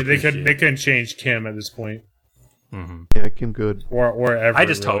think They you would appreciate it. couldn't change Kim at this point, Mhm. Yeah, Kim good. or ever. I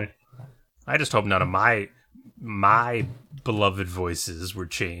just really. hope none of my beloved voices were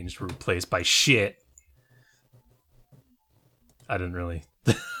changed, were replaced by shit. I didn't really.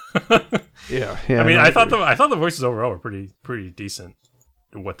 Yeah. I mean, no, I thought the voices overall were pretty decent.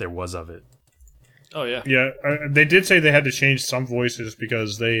 What there was of it. Oh yeah. Yeah, they did say they had to change some voices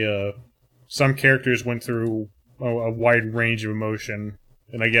because they some characters went through a wide range of emotion,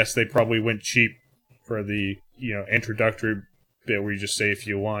 and I guess they probably went cheap for the introductory bit where you just say a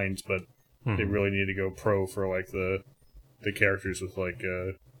few lines, but they really need to go pro for like the characters with like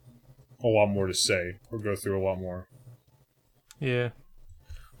a lot more to say or go through a lot more. Yeah,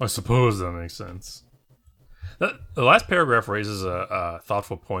 I suppose that makes sense. The last paragraph raises a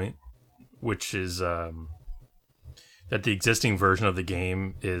thoughtful point, which is that the existing version of the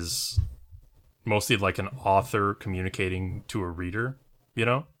game is mostly like an author communicating to a reader,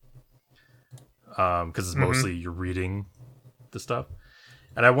 because it's mostly you're reading the stuff.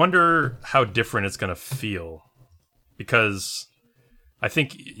 And I wonder how different it's going to feel, because I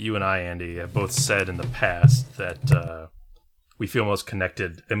think you and I, Andy, have both said in the past that we feel most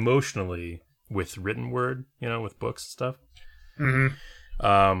connected emotionally with written word, with books and stuff.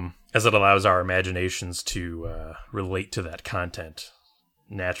 As it allows our imaginations to relate to that content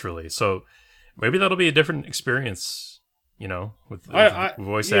naturally. So maybe that'll be a different experience, with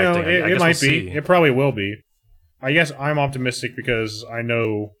voice acting. I It guess might we'll be. see. It probably will be. I guess I'm optimistic because I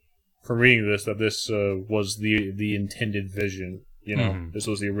know from reading this that this was the intended vision. This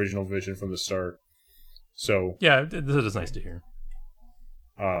was the original vision from the start. So Yeah, it is nice to hear.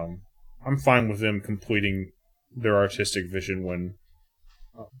 I'm fine with them completing their artistic vision when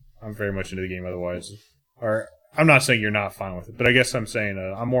I'm very much into the game otherwise. Or I'm not saying you're not fine with it, but I guess I'm saying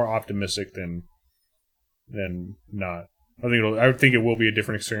I'm more optimistic than not. I think it will be a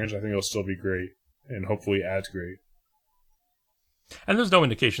different experience. I think it'll still be great, and hopefully as great. And there's no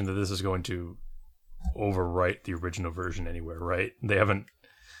indication that this is going to overwrite the original version anywhere, right? They haven't.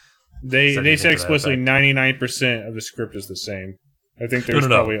 They said explicitly 99% of the script is the same. I think there's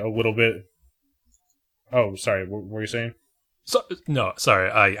probably a little bit. Oh, sorry. What were you saying? So, no, sorry.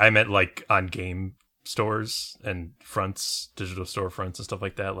 I meant like on game stores and fronts, digital storefronts and stuff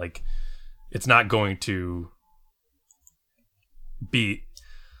like that. Like, it's not going to be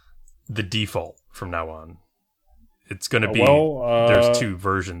the default from now on. It's going to be there's two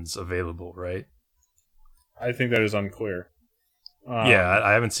versions available, right? I think that is unclear. Yeah,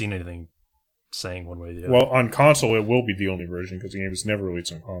 I haven't seen anything saying one way or the other. Well, on console, it will be the only version because the game is never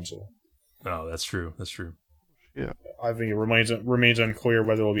released on console. Oh, that's true. That's true. Yeah, I think it remains unclear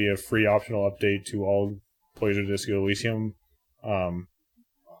whether it will be a free optional update to all players of Disco Elysium.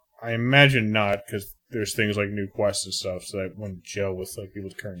 I imagine not, because there's things like new quests and stuff, so that wouldn't gel with like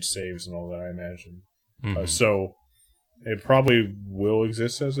people's current saves and all that, I imagine. Mm-hmm. So it probably will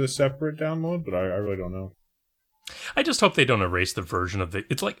exist as a separate download, but I really don't know. I just hope they don't erase the version of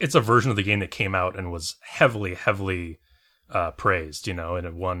it's a version of the game that came out and was heavily praised, and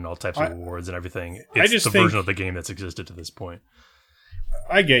it won all types of awards and everything. It's the version of the game that's existed to this point.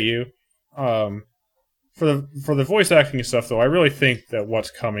 I get you. For the voice acting stuff, though, I really think that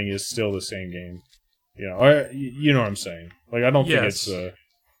what's coming is still the same game. You know what I'm saying? Like, I don't think it's.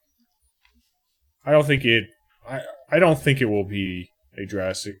 I don't think it. I don't think it will be a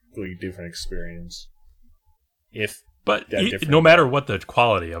drastically different experience. No matter what the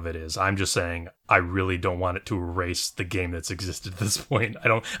quality of it is, I'm just saying I really don't want it to erase the game that's existed at this point. I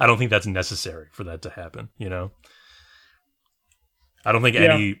don't think that's necessary for that to happen, I don't think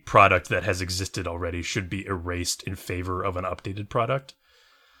any product that has existed already should be erased in favor of an updated product.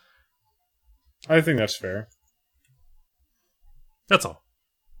 I think that's fair. That's all.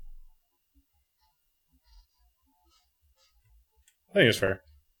 I think it's fair.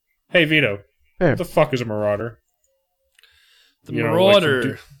 Hey, Vito. What the fuck is a Marauder? The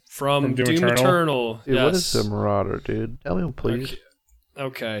Marauder from Doom Eternal. Dude, what is a Marauder, dude? Tell me, please.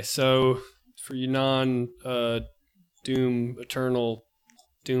 Okay, so for you Doom Eternal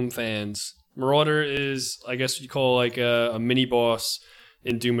Doom fans, Marauder is, I guess what you call like a mini boss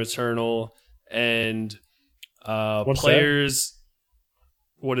in Doom Eternal, and players.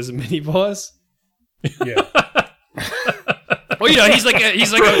 That? What is a mini boss? Yeah. Well, he's like a.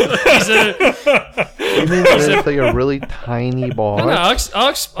 You mean it's like a really tiny boss? No, I'll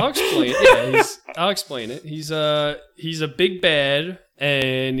explain it. Yeah, I'll explain it. He's a big bad,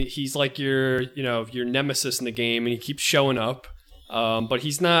 and he's like your nemesis in the game, and he keeps showing up. But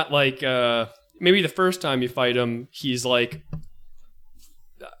he's not like maybe the first time you fight him, he's like.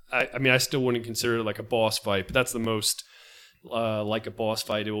 I mean, I still wouldn't consider it like a boss fight, but that's the most like a boss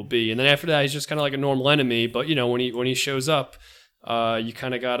fight it will be. And then after that, he's just kind of like a normal enemy. But when he shows up, you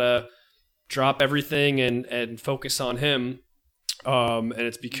kind of gotta drop everything and focus on him. And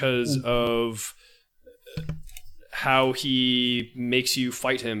it's because of how he makes you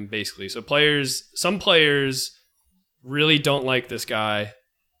fight him, basically. So some players really don't like this guy.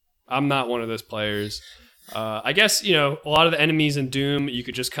 I'm not one of those players. I guess, a lot of the enemies in Doom, you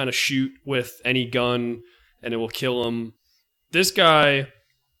could just kind of shoot with any gun and it will kill them. This guy,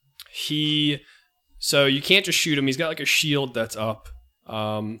 so you can't just shoot him. He's got like a shield that's up.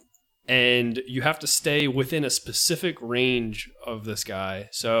 And you have to stay within a specific range of this guy.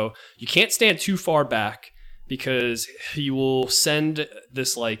 So you can't stand too far back because he will send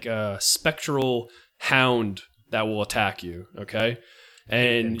this like spectral hound that will attack you. Okay.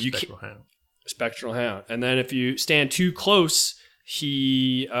 And you can't. Spectral hound. And then if you stand too close,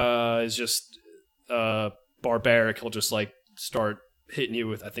 he is just barbaric. He'll just like start hitting you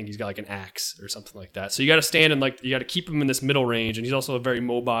with, I think he's got like an axe or something like that. So you got to stand and you got to keep him in this middle range. And he's also a very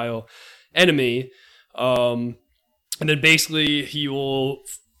mobile enemy. And then basically he will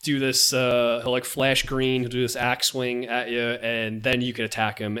do this, he'll like flash green, he'll do this axe swing at you, and then you can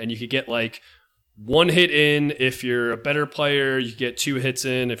attack him. And you could get like one hit in. If you're a better player, you get 2 hits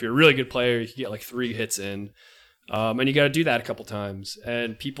in. If you're a really good player, you can get like 3 hits in. And you got to do that a couple times.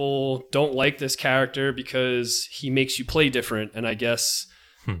 And people don't like this character because he makes you play different. And I guess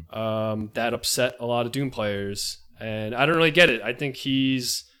that upset a lot of Doom players. And I don't really get it. I think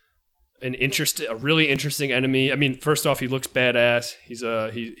he's a really interesting enemy. I mean, first off, he looks badass. He's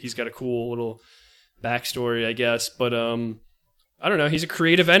got a cool little backstory, I guess. But I don't know. He's a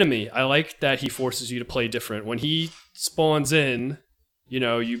creative enemy. I like that he forces you to play different. When he spawns in,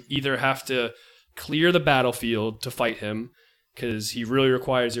 you either have to clear the battlefield to fight him because he really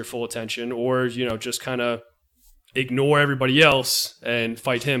requires your full attention, or just kind of ignore everybody else and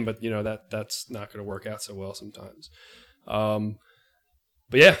fight him. But that's not going to work out so well sometimes.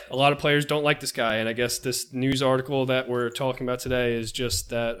 But yeah, a lot of players don't like this guy, and I guess this news article that we're talking about today is just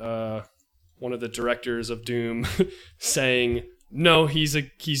that one of the directors of Doom saying, no, he's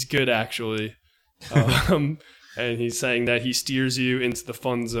good actually, and he's saying that he steers you into the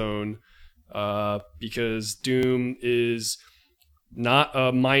fun zone because Doom is not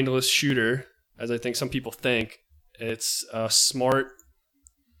a mindless shooter, as I think some people think. It's a smart,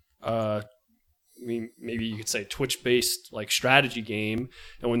 maybe you could say Twitch-based like strategy game,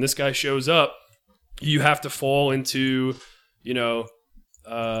 and when this guy shows up, you have to fall into,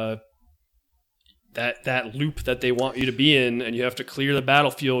 that loop that they want you to be in, and you have to clear the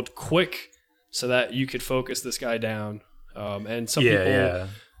battlefield quick so that you could focus this guy down. And some people,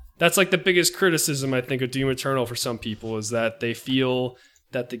 that's like the biggest criticism I think of Doom Eternal for some people, is that they feel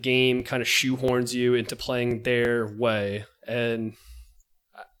that the game kind of shoehorns you into playing their way. And,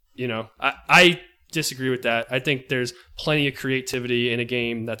 I disagree with that. I think there's plenty of creativity in a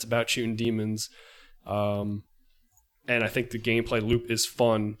game that's about shooting demons. And I think the gameplay loop is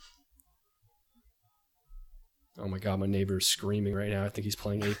fun. Oh my God, my neighbor's screaming right now. I think he's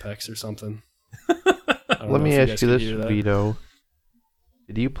playing Apex or something. Let me ask you this, Vito.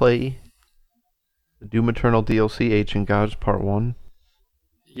 Did you play the Doom Eternal DLC Ancient Gods Part 1?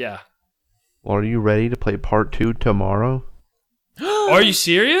 Yeah. Well, are you ready to play Part 2 tomorrow? Are you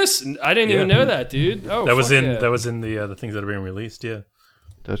serious? I didn't even know that, dude. Oh, that was in the things that are being released. Yeah,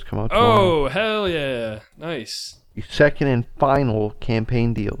 it does come out tomorrow. Oh, hell yeah! Nice. The second and final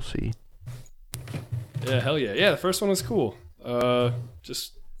campaign DLC. Yeah, hell yeah! Yeah, the first one was cool.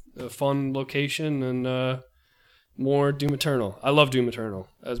 Just a fun location and more Doom Eternal. I love Doom Eternal.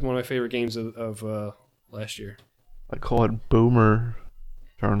 That was one of my favorite games of last year. I call it Boomer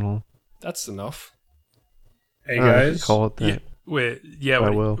Eternal. That's enough. Hey guys, call it that. What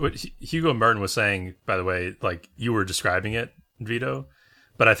Hugo Merton was saying, by the way, like you were describing it, Vito,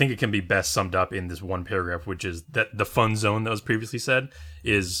 but I think it can be best summed up in this one paragraph, which is that the fun zone that was previously said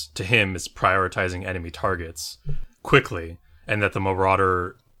is, to him, is prioritizing enemy targets quickly, and that the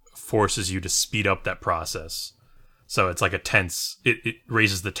Marauder forces you to speed up that process. So it's like a tense. It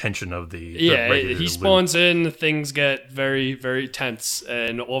raises the tension of the he spawns in, things get very, very tense,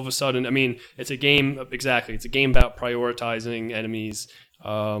 and all of a sudden, I mean, it's a game. Exactly, it's a game about prioritizing enemies.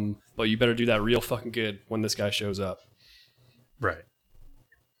 But you better do that real fucking good when this guy shows up. Right.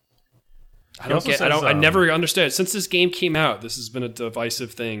 I never understood. Since this game came out, this has been a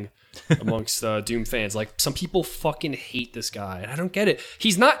divisive thing amongst Doom fans. Like, some people fucking hate this guy, and I don't get it.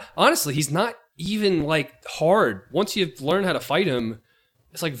 He's not even like hard. Once you've learned how to fight him,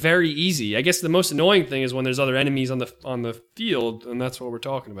 it's like very easy. I guess the most annoying thing is when there's other enemies on the field, and that's what we're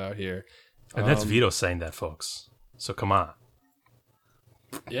talking about here. And that's Vito saying that, folks. So come on.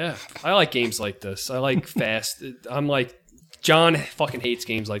 Yeah, I like games like this. I like fast. I'm like, John fucking hates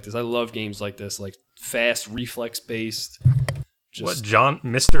games like this. I love games like this, like fast, reflex based. What John,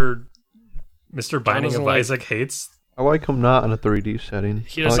 Mr. Binding of Isaac hates? I like them not in a 3D setting.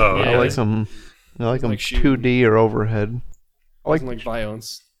 He doesn't. I like them 2D or overhead. I like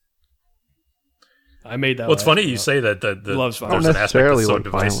violence. I made that. Well, it's funny you say that. There's an aspect that's so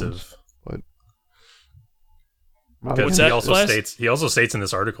divisive. Because he also states in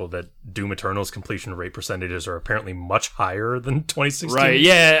this article that Doom Eternal's completion rate percentages are apparently much higher than 2016. Right?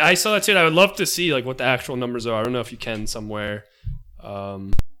 Yeah, I saw that too. And I would love to see like what the actual numbers are. I don't know if you can somewhere.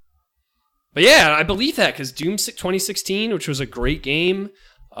 But yeah, I believe that because Doom 2016, which was a great game,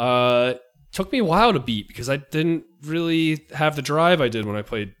 took me a while to beat because I didn't really have the drive I did when I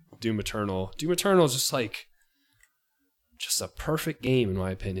played Doom Eternal. Doom Eternal is just a perfect game in my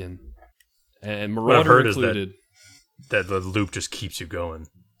opinion, and Marauder included. That the loop just keeps you going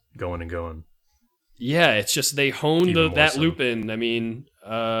and going. Yeah, it's just they honed that loop in. I mean,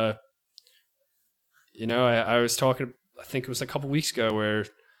 I was talking. I think it was a couple weeks ago where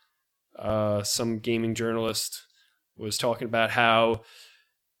some gaming journalist was talking about how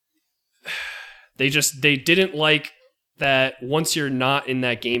they didn't like that once you're not in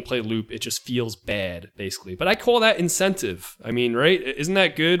that gameplay loop, it just feels bad, basically. But I call that incentive. I mean, right? Isn't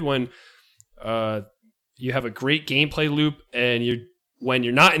that good when you have a great gameplay loop and when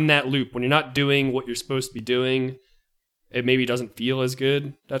you're not in that loop, when you're not doing what you're supposed to be doing, it maybe doesn't feel as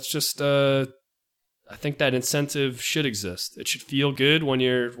good. That's just I think that incentive should exist. It should feel good when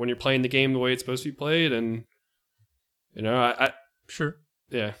you're playing the game the way it's supposed to be played, and I sure.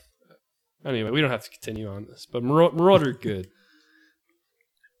 Yeah. Anyway, we don't have to continue on this, but Marauder good.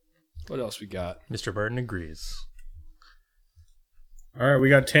 What else we got? Mr. Burton agrees. All right, we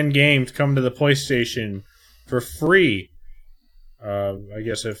got 10 games coming to the PlayStation for free. I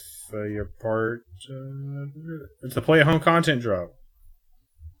guess if you're part... it's the play-at-home content drop.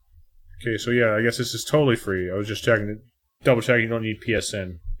 Okay, so yeah, I guess this is totally free. I was just double checking. You don't need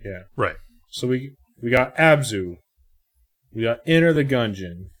PSN. Yeah. Right. So we got Abzu. We got Enter the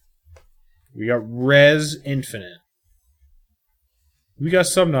Gungeon. We got Res Infinite. We got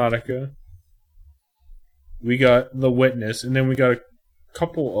Subnautica. We got The Witness. And then we got a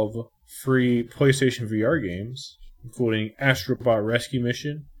couple of free PlayStation VR games, including Astrobot Rescue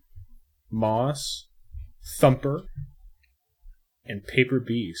Mission, Moss, Thumper, and Paper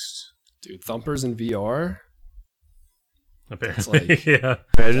Beast. Dude, Thumper's in VR? Apparently, like- yeah.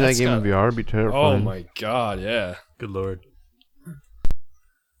 Imagine that That's game in got- VR would be Oh terrifying. my god, yeah. Good lord.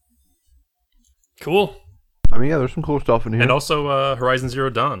 Cool. I mean, yeah, there's some cool stuff in here. And also Horizon Zero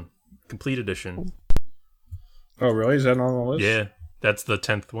Dawn, complete edition. Oh, really? Is that on the list? Yeah, that's the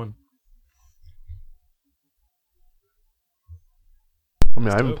 10th one. I mean,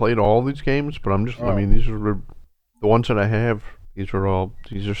 I haven't played all these games, but I'm just. I mean, these are the ones that I have. These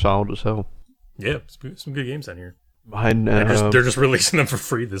are solid as hell. Yeah, some good games on here. Behind They're just releasing them for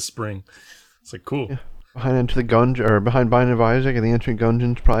free this spring. It's like cool. Yeah. Behind Into the Gungeon, or behind Binding of Isaac and the Ancient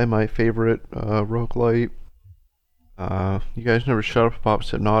Gungeon's probably my favorite roguelite. You guys never shut up about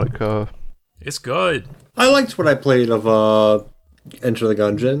Subnautica. It's good. I liked what I played of Enter the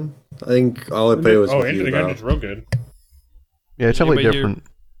Gungeon. I think all I played was with Enter you, the though. Gungeon's real good. Yeah, it's definitely Anybody different.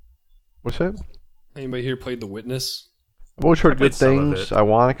 What's that? Anybody here played The Witness? I've always heard I played good some of things. it. I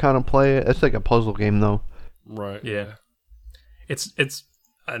want to kind of play it. It's like a puzzle game, though. Right. Yeah. It's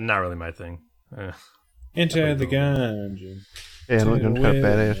not really my thing. Enter the Gungeon. Yeah, and it's got a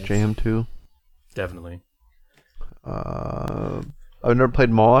badass Witness. jam, too. Definitely. I've never played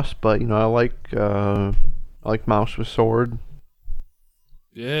Moss, but, I like Mouse with Sword.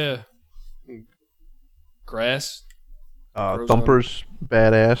 Yeah. Grass. Grows Thumper's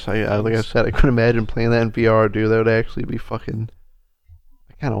badass. I like I said, I couldn't imagine playing that in VR, dude. That would actually be fucking...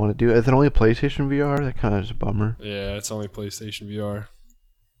 I kind of want to do it. Is it only PlayStation VR? That kind of is a bummer, Yeah, it's only PlayStation VR.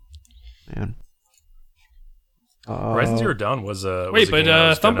 man. Horizon Zero Dawn was Wait, a game I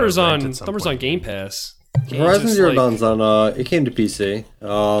was gonna Thumper's rent on at some Thumper's point. on Game Pass. Horizon Just Zero like- Dawn's on. It came to PC.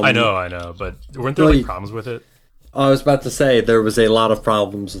 I know, but weren't there Like- problems with it? I was about to say there was a lot of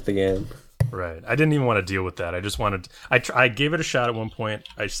problems with the game. Right. I didn't even want to deal with that. I just wanted. I gave it a shot at one point.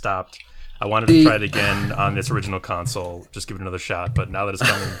 I stopped. I wanted to try it again on its original console. Just give it another shot. But now that it's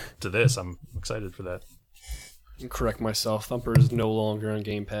coming to this, I'm excited for that. Correct myself. Thumper is no longer on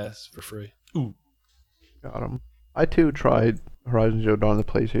Game Pass for free. Got him. I too tried Horizon Zero Dawn on the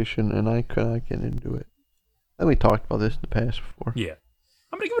PlayStation, and I could not get into it. And we talked about this in the past before. Yeah.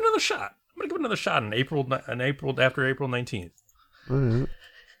 I'm gonna give it another shot. I'm gonna give it another shot in April after April 19th. Alright.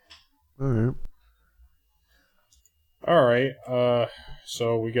 Alright. All right.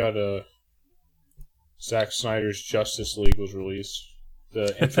 So we got Zack Snyder's Justice League was released.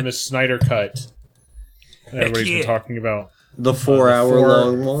 The infamous Snyder Cut. That everybody's been talking about. The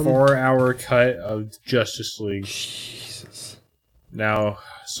 4-hour long one. 4-hour cut of Justice League. Jesus. Now,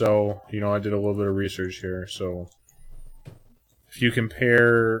 so, I did a little bit of research here. So, if you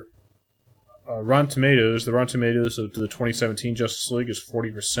compare Rotten Tomatoes, the Rotten Tomatoes of the 2017 Justice League is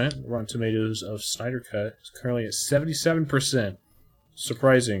 40%. Rotten Tomatoes of Snyder Cut is currently at 77%.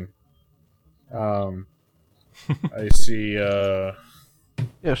 Surprising. I see.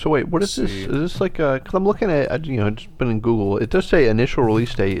 Yeah, so wait, what is this? See. Is this like a... Because I'm looking at, just been in Google. It does say initial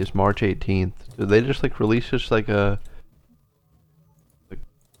release date is March 18th. Did they just, release this like a...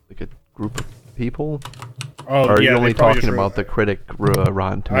 Like a group of people? Oh, Or are you yeah, only they probably talking just about the critic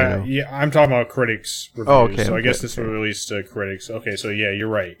Rotten Tomato? yeah, I'm talking about critics reviews. Oh, okay, So I okay, guess this okay. was released to critics. Okay, so yeah, you're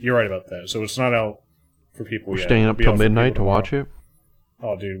right. You're right about that. So it's not out for people We're yet. staying It'll up be till out for midnight to people watch tomorrow. it?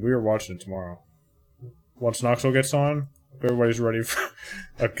 Oh, dude, we were watching it tomorrow. Once Knoxville gets on, everybody's ready for...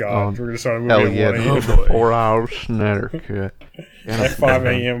 Oh, God. We're going to start a movie Hell at yeah, 1 dude, a.m. the 4-hour Snyder Cut. At 5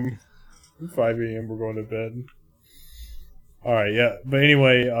 a.m. 5 a.m. we're going to bed. Alright, yeah. But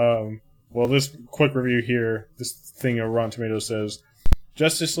anyway, well, this quick review here, this thing on Rotten Tomatoes says,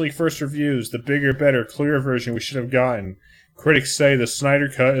 Justice League first reviews, the bigger, better, clearer version we should have gotten. Critics say the Snyder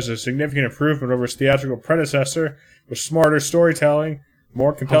Cut is a significant improvement over its theatrical predecessor, with smarter storytelling,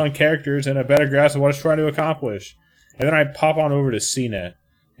 more compelling characters, and a better grasp of what it's trying to accomplish. And then I pop on over to CNET,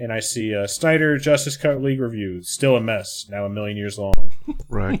 and I see Snyder Justice Cut League review. Still a mess, now 1,000,000 years long.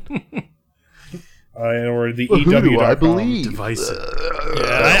 Right. Or the Well, who do EW.com. I believe? Divisive.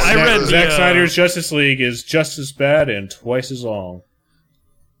 Yeah, I read Zack the, Snyder's Justice League is just as bad and twice as long.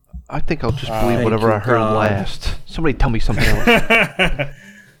 I think I'll just believe whatever I heard last. Somebody tell me something else.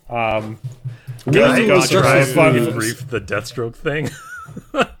 We got some fun brief the Deathstroke thing.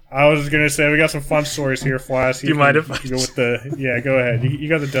 I was just gonna say we got some fun stories here, Flash. Do you mind if I go with the? Yeah, go ahead. You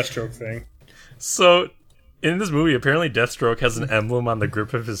got the Deathstroke thing. So, in this movie, apparently Deathstroke has an emblem on the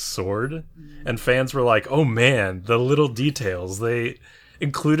grip of his sword, and fans were like, "Oh man, the little details!" They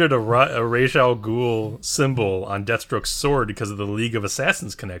included a Ra's al Ghul symbol on Deathstroke's sword because of the League of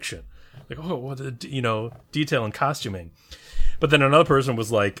Assassins connection. Like, oh, what a detail and costuming. But then another person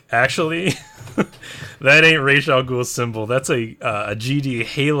was like, actually, that ain't Ra's al Ghul's symbol. That's a GD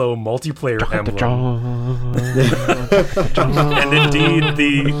Halo multiplayer emblem. And indeed,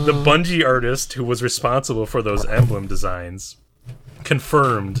 the Bungie artist who was responsible for those emblem designs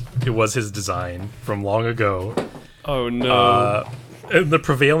confirmed it was his design from long ago. Oh, no. The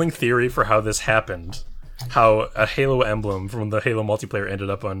prevailing theory for how this happened, how a Halo emblem from the Halo multiplayer ended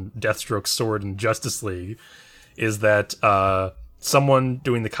up on Deathstroke's sword in Justice League, is that someone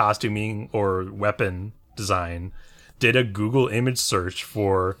doing the costuming or weapon design did a Google image search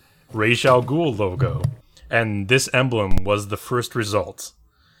for Ra's al Ghul logo, and this emblem was the first result.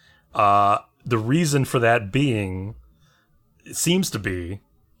 The reason for that being, it seems to be,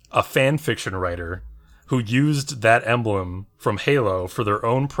 a fan fiction writer who used that emblem from Halo for their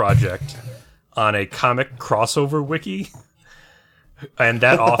own project on a comic crossover wiki, and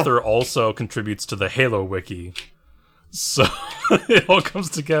that author also contributes to the Halo wiki. So it all comes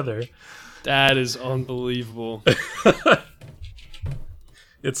together. That is unbelievable.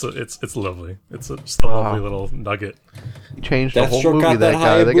 It's lovely. It's just a lovely little nugget. He changed the whole movie. That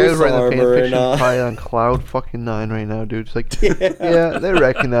guy. The guy who's writing the fan fiction probably on cloud fucking 9 right now, dude. It's like, yeah, they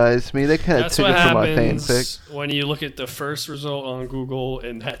recognize me. They kind of took it from my fanfic. When you look at the first result on Google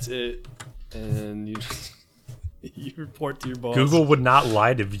and that's it, and you report to your boss. Google would not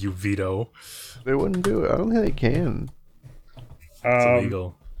lie to you, Vito. They wouldn't do it. I don't think they can. It's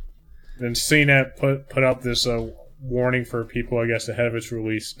illegal. Then CNET put up this warning for people, I guess, ahead of its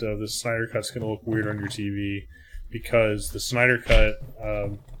release. The Snyder Cut's going to look weird on your TV because the Snyder Cut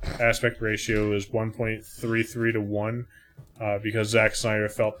aspect ratio is 1.33 to 1 because Zack Snyder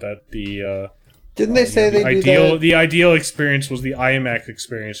felt that the didn't they say they do that? The ideal experience was the IMAX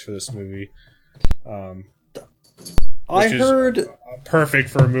experience for this movie. I heard perfect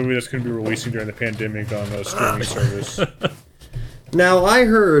for a movie that's going to be releasing during the pandemic on a streaming service. Now I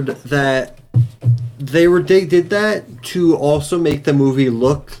heard that they did that to also make the movie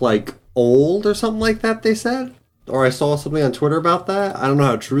look like old or something like that. They said, or I saw something on Twitter about that. I don't know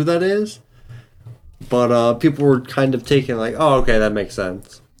how true that is, but people were kind of taking like, oh, okay, that makes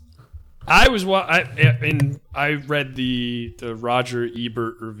sense. I read the Roger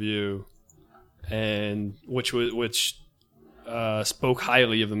Ebert review, and which spoke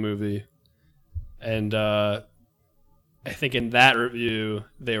highly of the movie, and I think in that review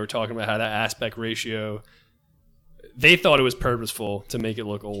they were talking about how that aspect ratio, they thought it was purposeful to make it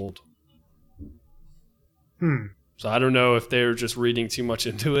look old. So I don't know if they're just reading too much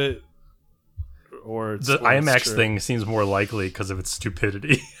into it, or the IMAX thing seems more likely because of its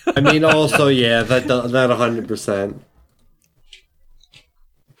stupidity. I mean, also, yeah, that 100%.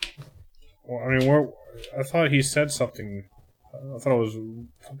 Well, I mean, I thought he said something. I thought I was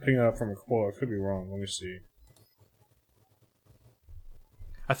picking it up from a quote. I could be wrong. Let me see.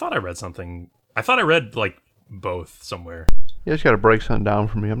 I thought I read something. I thought I read, like, both somewhere. You just gotta break something down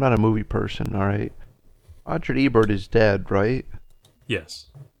for me. I'm not a movie person, alright? Roger Ebert is dead, right? Yes.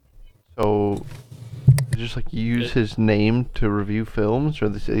 So, just like use his name to review films? Or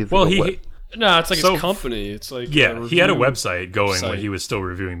no, it's like his company. It's like he had a website going when he was still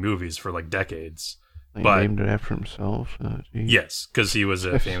reviewing movies for, like, decades. He named it after himself? Yes, because he was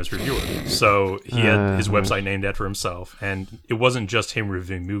a famous reviewer. So he had his website named after himself. And it wasn't just him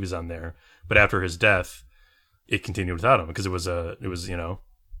reviewing movies on there. But after his death, it continued without him because it was an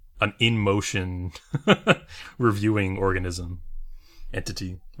in-motion reviewing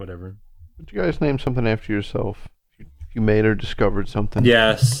entity, whatever. Would you guys name something after yourself? If you made or discovered something?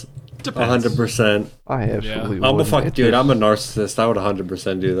 Yes. Depends. 100%. I absolutely would. I'm a dude. I'm a narcissist. I would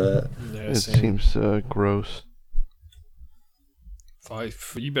 100% do that. Yeah, it seems gross.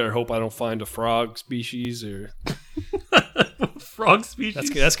 You better hope I don't find a frog species or frog species. That's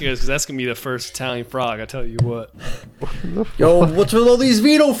good because that's gonna be the first Italian frog. I tell you what. Yo, what's with all these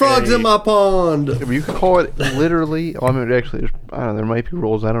Vito frogs in my pond? You could call it literally. I mean, actually, I don't know. There might be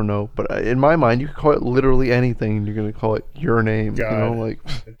rules. I don't know. But in my mind, you could call it literally anything. You're gonna call it your name. God. You know, like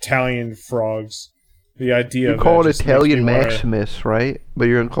Italian frogs. The idea. You call it Italian Maximus, right? But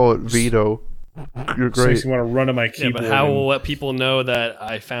you're gonna call it Vito. You're This great. makes me want to run to my Yeah, keyboard. but how and- will let people know that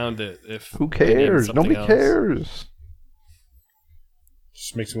I found it if Who I named it cares? something Nobody else? cares.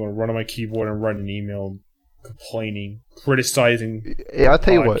 Just makes me want to run on my keyboard and write an email complaining, criticizing. Hey, I'll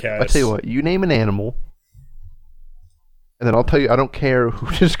tell you what. Podcasts. I'll tell you what. You name an animal, and then I'll tell you. I don't care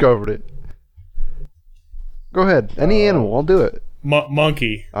who discovered it. Go ahead. Any animal. I'll do it.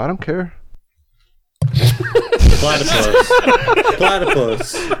 Monkey. I don't care. Platypus.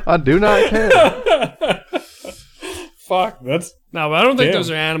 Platypus. I do not care. Fuck, that's No, but I don't think Damn. those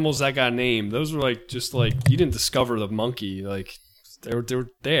are animals that got named. Those were like just like you didn't discover the monkey. Like they were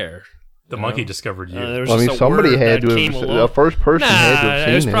there. The monkey discovered you. There was Well, I just mean, a somebody word had that to came have. along. The first person had to have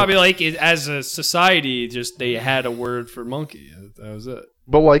it was seen probably like as a society, just they had a word for monkey. That was it.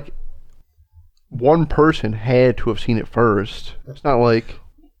 But like, one person had to have seen it first. It's not like,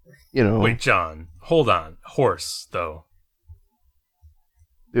 you know, Wait, John, hold on. Horse, though.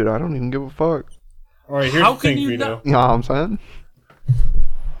 dude. I don't even give a fuck. all right. Here's How the thing, can you Vito. not- You know what I'm saying?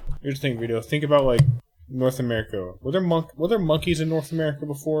 Here's the thing, Vito. Think about like North America. Were there monkeys in North America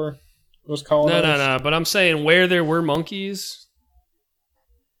before it was colonized? No. But I'm saying where there were monkeys,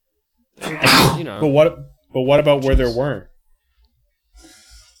 you know. But what about where there weren't?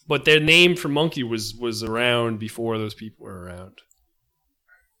 But their name for monkey was around before those people were around.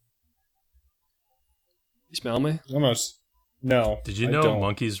 You smell me? Almost. No. Did you I know don't.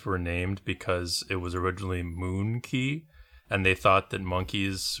 monkeys were named because it was originally Moon Key, and they thought that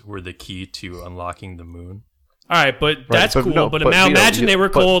monkeys were the key to unlocking the moon? All right, but that's but cool. no, but but now Vito, imagine they were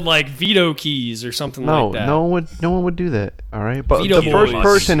but- called like Vito keys or something No, like that. no one would do that. All right, but Vito the first boys.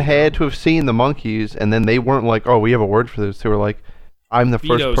 person had to have seen the monkeys, and then they weren't like, "Oh, we have a word for this." They were like, "I'm the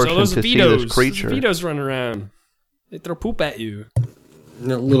first Vitos. person those to Vitos. see this Those creature." Vitos running around. They throw poop at you.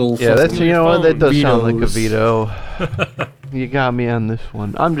 Little Yeah, that's fucking- you know what that does sound like a Vitos. veto. You got me on this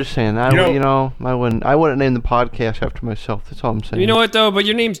one. I'm just saying, I wouldn't name the podcast after myself. That's all I'm saying. You know what though? But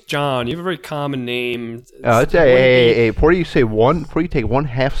your name's John. You have a very common name. It's, hey, before you take one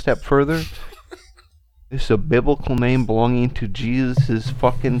half step further, this is a biblical name belonging to Jesus'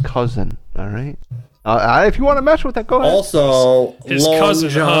 fucking cousin. All right. If you want to mess with that, go ahead. Also, His Long cousin,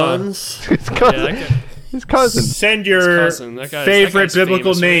 huh? John's. His cousin. Yeah, His cousin. Send your cousin. That guy's favorite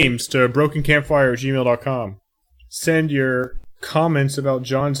biblical famous, right? names to brokencampfire@gmail.com. Send your comments about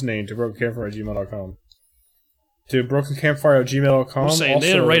John's name to brokencampfire@gmail.com. To brokencampfire@gmail.com. I'm saying also,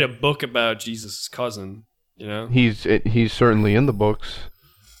 they didn't write a book about Jesus' cousin. You know. He's certainly in the books.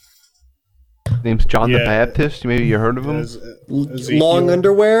 Name's John the Yeah. Baptist. Maybe you heard of him. Ezekiel. Long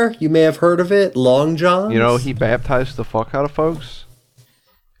underwear. You may have heard of it. Long John's. You know, he baptized the fuck out of folks.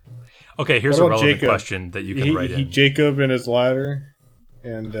 Okay, here's What a about relevant Jacob? question that you can write in. Jacob and his ladder,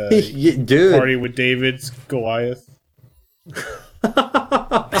 and Dude. party with David's Goliath.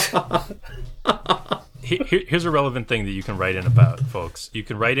 Here's a relevant thing that you can write in about, folks. You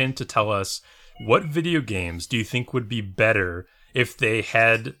can write in to tell us what video games do you think would be better if they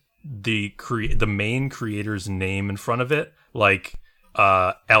had the main creator's name in front of it, like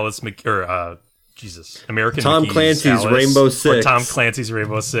American Tom McGee's Clancy's Alice, Rainbow or Six. Tom Clancy's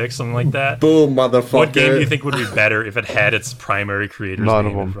Rainbow Six, something like that. Boom, motherfucker. What game do you think would be better if it had its primary creator's None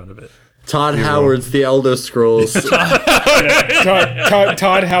of name in them. front of it? Todd Howard's The Elder Scrolls. Todd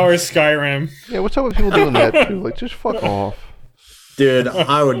Howard's Skyrim. Yeah, what's up with people doing that too? Like, just fuck off. Dude,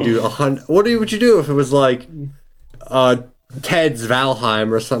 I would do 100. What would you do if it was like Ted's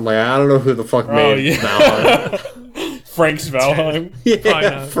Valheim or something like that? I don't know who the fuck made yeah. Valheim. Frank's Valheim.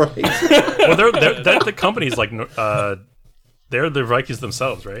 Yeah, Frank. Well, they're the company's like they're the Vikings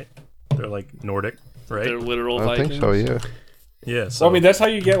themselves, right? They're like Nordic, right? They're literal I Vikings. think so. Yeah. Yeah. So Well, I mean, that's how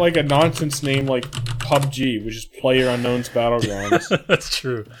you get like a nonsense name like PUBG, which is Player Unknown's Battlegrounds. that's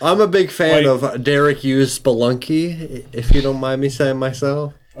true. I'm a big fan Like- of Derek Hughes Spelunky, if you don't mind me saying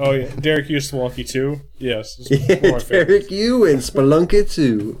myself. Oh yeah, Derek Hughes Spelunky too. Yes, it's Yeah, one of my favorites. Derek Hughes and Spelunky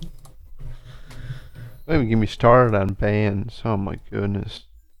too. Don't even get me started on bands. Oh my goodness.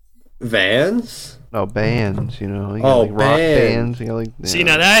 Vans? No bands. You know. You got, Oh, like rock bands. bands. You got like. See, you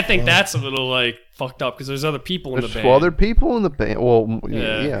know, now that, I think that's a little like fucked up because there's other people in the there's band. other people in the band. Well,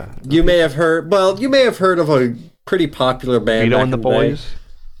 Yeah. yeah. You may have heard. Well, you may have heard of a pretty popular band. Vito back and the in day. boys.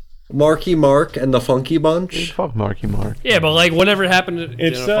 Marky Mark and the Funky Bunch. Fuck Marky Mark. Yeah, but like whatever happened to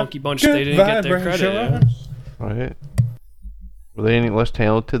It's a Funky Bunch, they didn't get their credit. Yeah. Right. Were they any less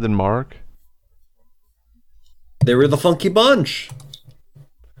talented than Mark? They were the Funky Bunch.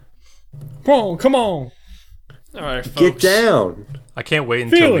 Come on. All right, folks. Get down. I can't wait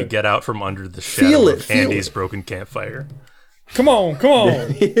until Feel we it. get out from under the Feel shadow it, of feel Andy's it. broken campfire. Come on.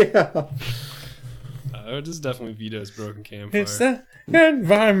 Yeah. This is definitely Vito's broken campfire. It's the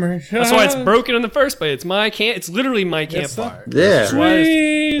environment. That's why it's broken in the first place. It's my It's literally my campfire. Yeah. That's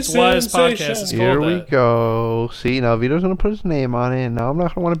why this podcast is called Here we that. go. See, now Vito's going to put his name on it, and now I'm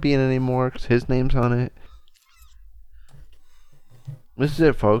not going to want to be in it anymore because his name's on it. This is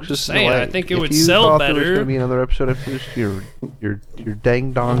it, folks. Just This saying, is I like, think it if would you sell thought there was better. going to be another episode of this, you're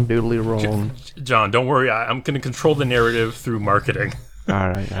dang dong doodly wrong. John, don't worry. I'm going to control the narrative through marketing. All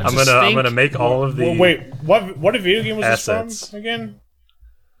right. I'm gonna make all of the Well, wait, what video game was assets. this from again?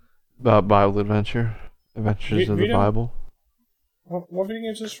 Bible Adventure. Adventures of the Vito? Bible. What video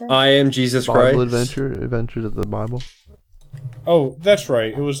game is this from? I am Jesus Bible Christ. Adventures of the Bible. Oh, that's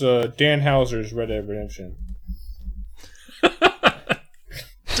right. It was Dan Houser's Red Dead Redemption.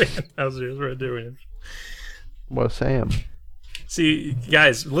 Dan Houser's Red Dead Redemption. What, Sam? See,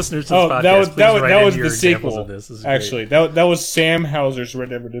 guys, listeners to this podcast, that was please that was, write that in was your the examples sequel. of this. This is Actually, that was Sam Houser's Red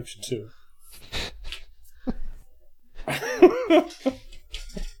Dead Redemption 2.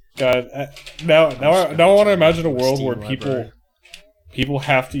 God, now I want to imagine a world Steam where library. people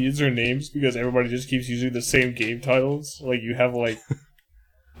have to use their names because everybody just keeps using the same game titles. Like you have like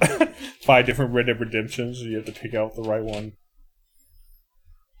 5 different Red Dead Redemptions, and you have to pick out the right one.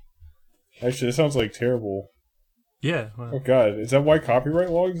 Actually, this sounds like terrible. Yeah. Oh Well, God, is that why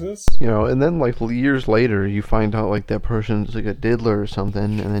copyright law exists? You know, and then like years later, you find out like that person's like a diddler or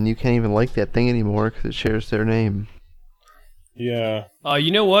something, and then you can't even like that thing anymore because it shares their name. Yeah.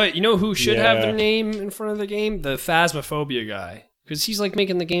 You know what? You know who should have Yeah. their name in front of the game? The Phasmophobia guy. Because he's like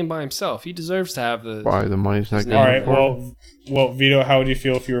making the game by himself. He deserves to have the... Why the money's not His getting All right. reported? Well, Vito, how would you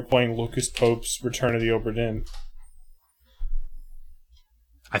feel if you were playing Lucas Pope's Return of the Obra Dinn?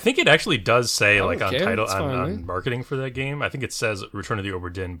 I think it actually does say I like don't on care. title It's fine, on right? marketing for that game. I think it says Return of the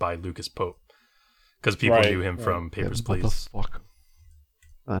Obra Dinn by Lucas Pope because people Right, knew him right. from Papers, Yeah, what Please. the fuck?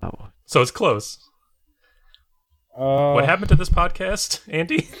 Oh. So it's close. What happened to this podcast,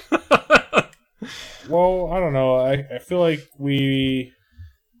 Andy? Well, I don't know. I feel like we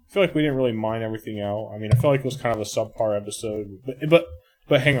didn't really mine everything out. I mean, I feel like it was kind of a subpar episode, but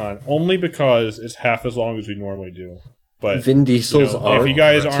hang on, only because it's half as long as we normally do. But Vin Diesel's art. if you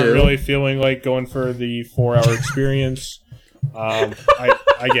guys aren't too. really feeling like going for the 4-hour experience,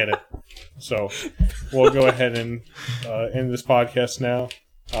 I get it. So we'll go ahead and end this podcast now.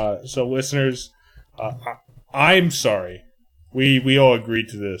 So listeners, I'm sorry. We all agreed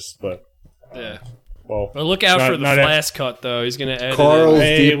to this, but Yeah. well, But look out Not- for the not flash cut, though. He's going to edit Carl's it.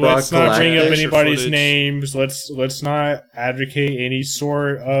 hey, Deep let's Rock not bring up Galactic. anybody's Footage. names. Let's not advocate any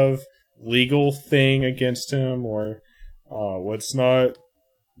sort of legal thing against him, or let's not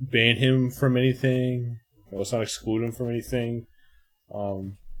ban him from anything. Let's not exclude him from anything.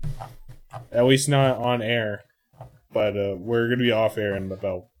 At least not on air. But we're gonna be off air in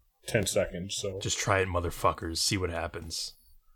about 10 seconds. So Just try it, motherfuckers. See what happens.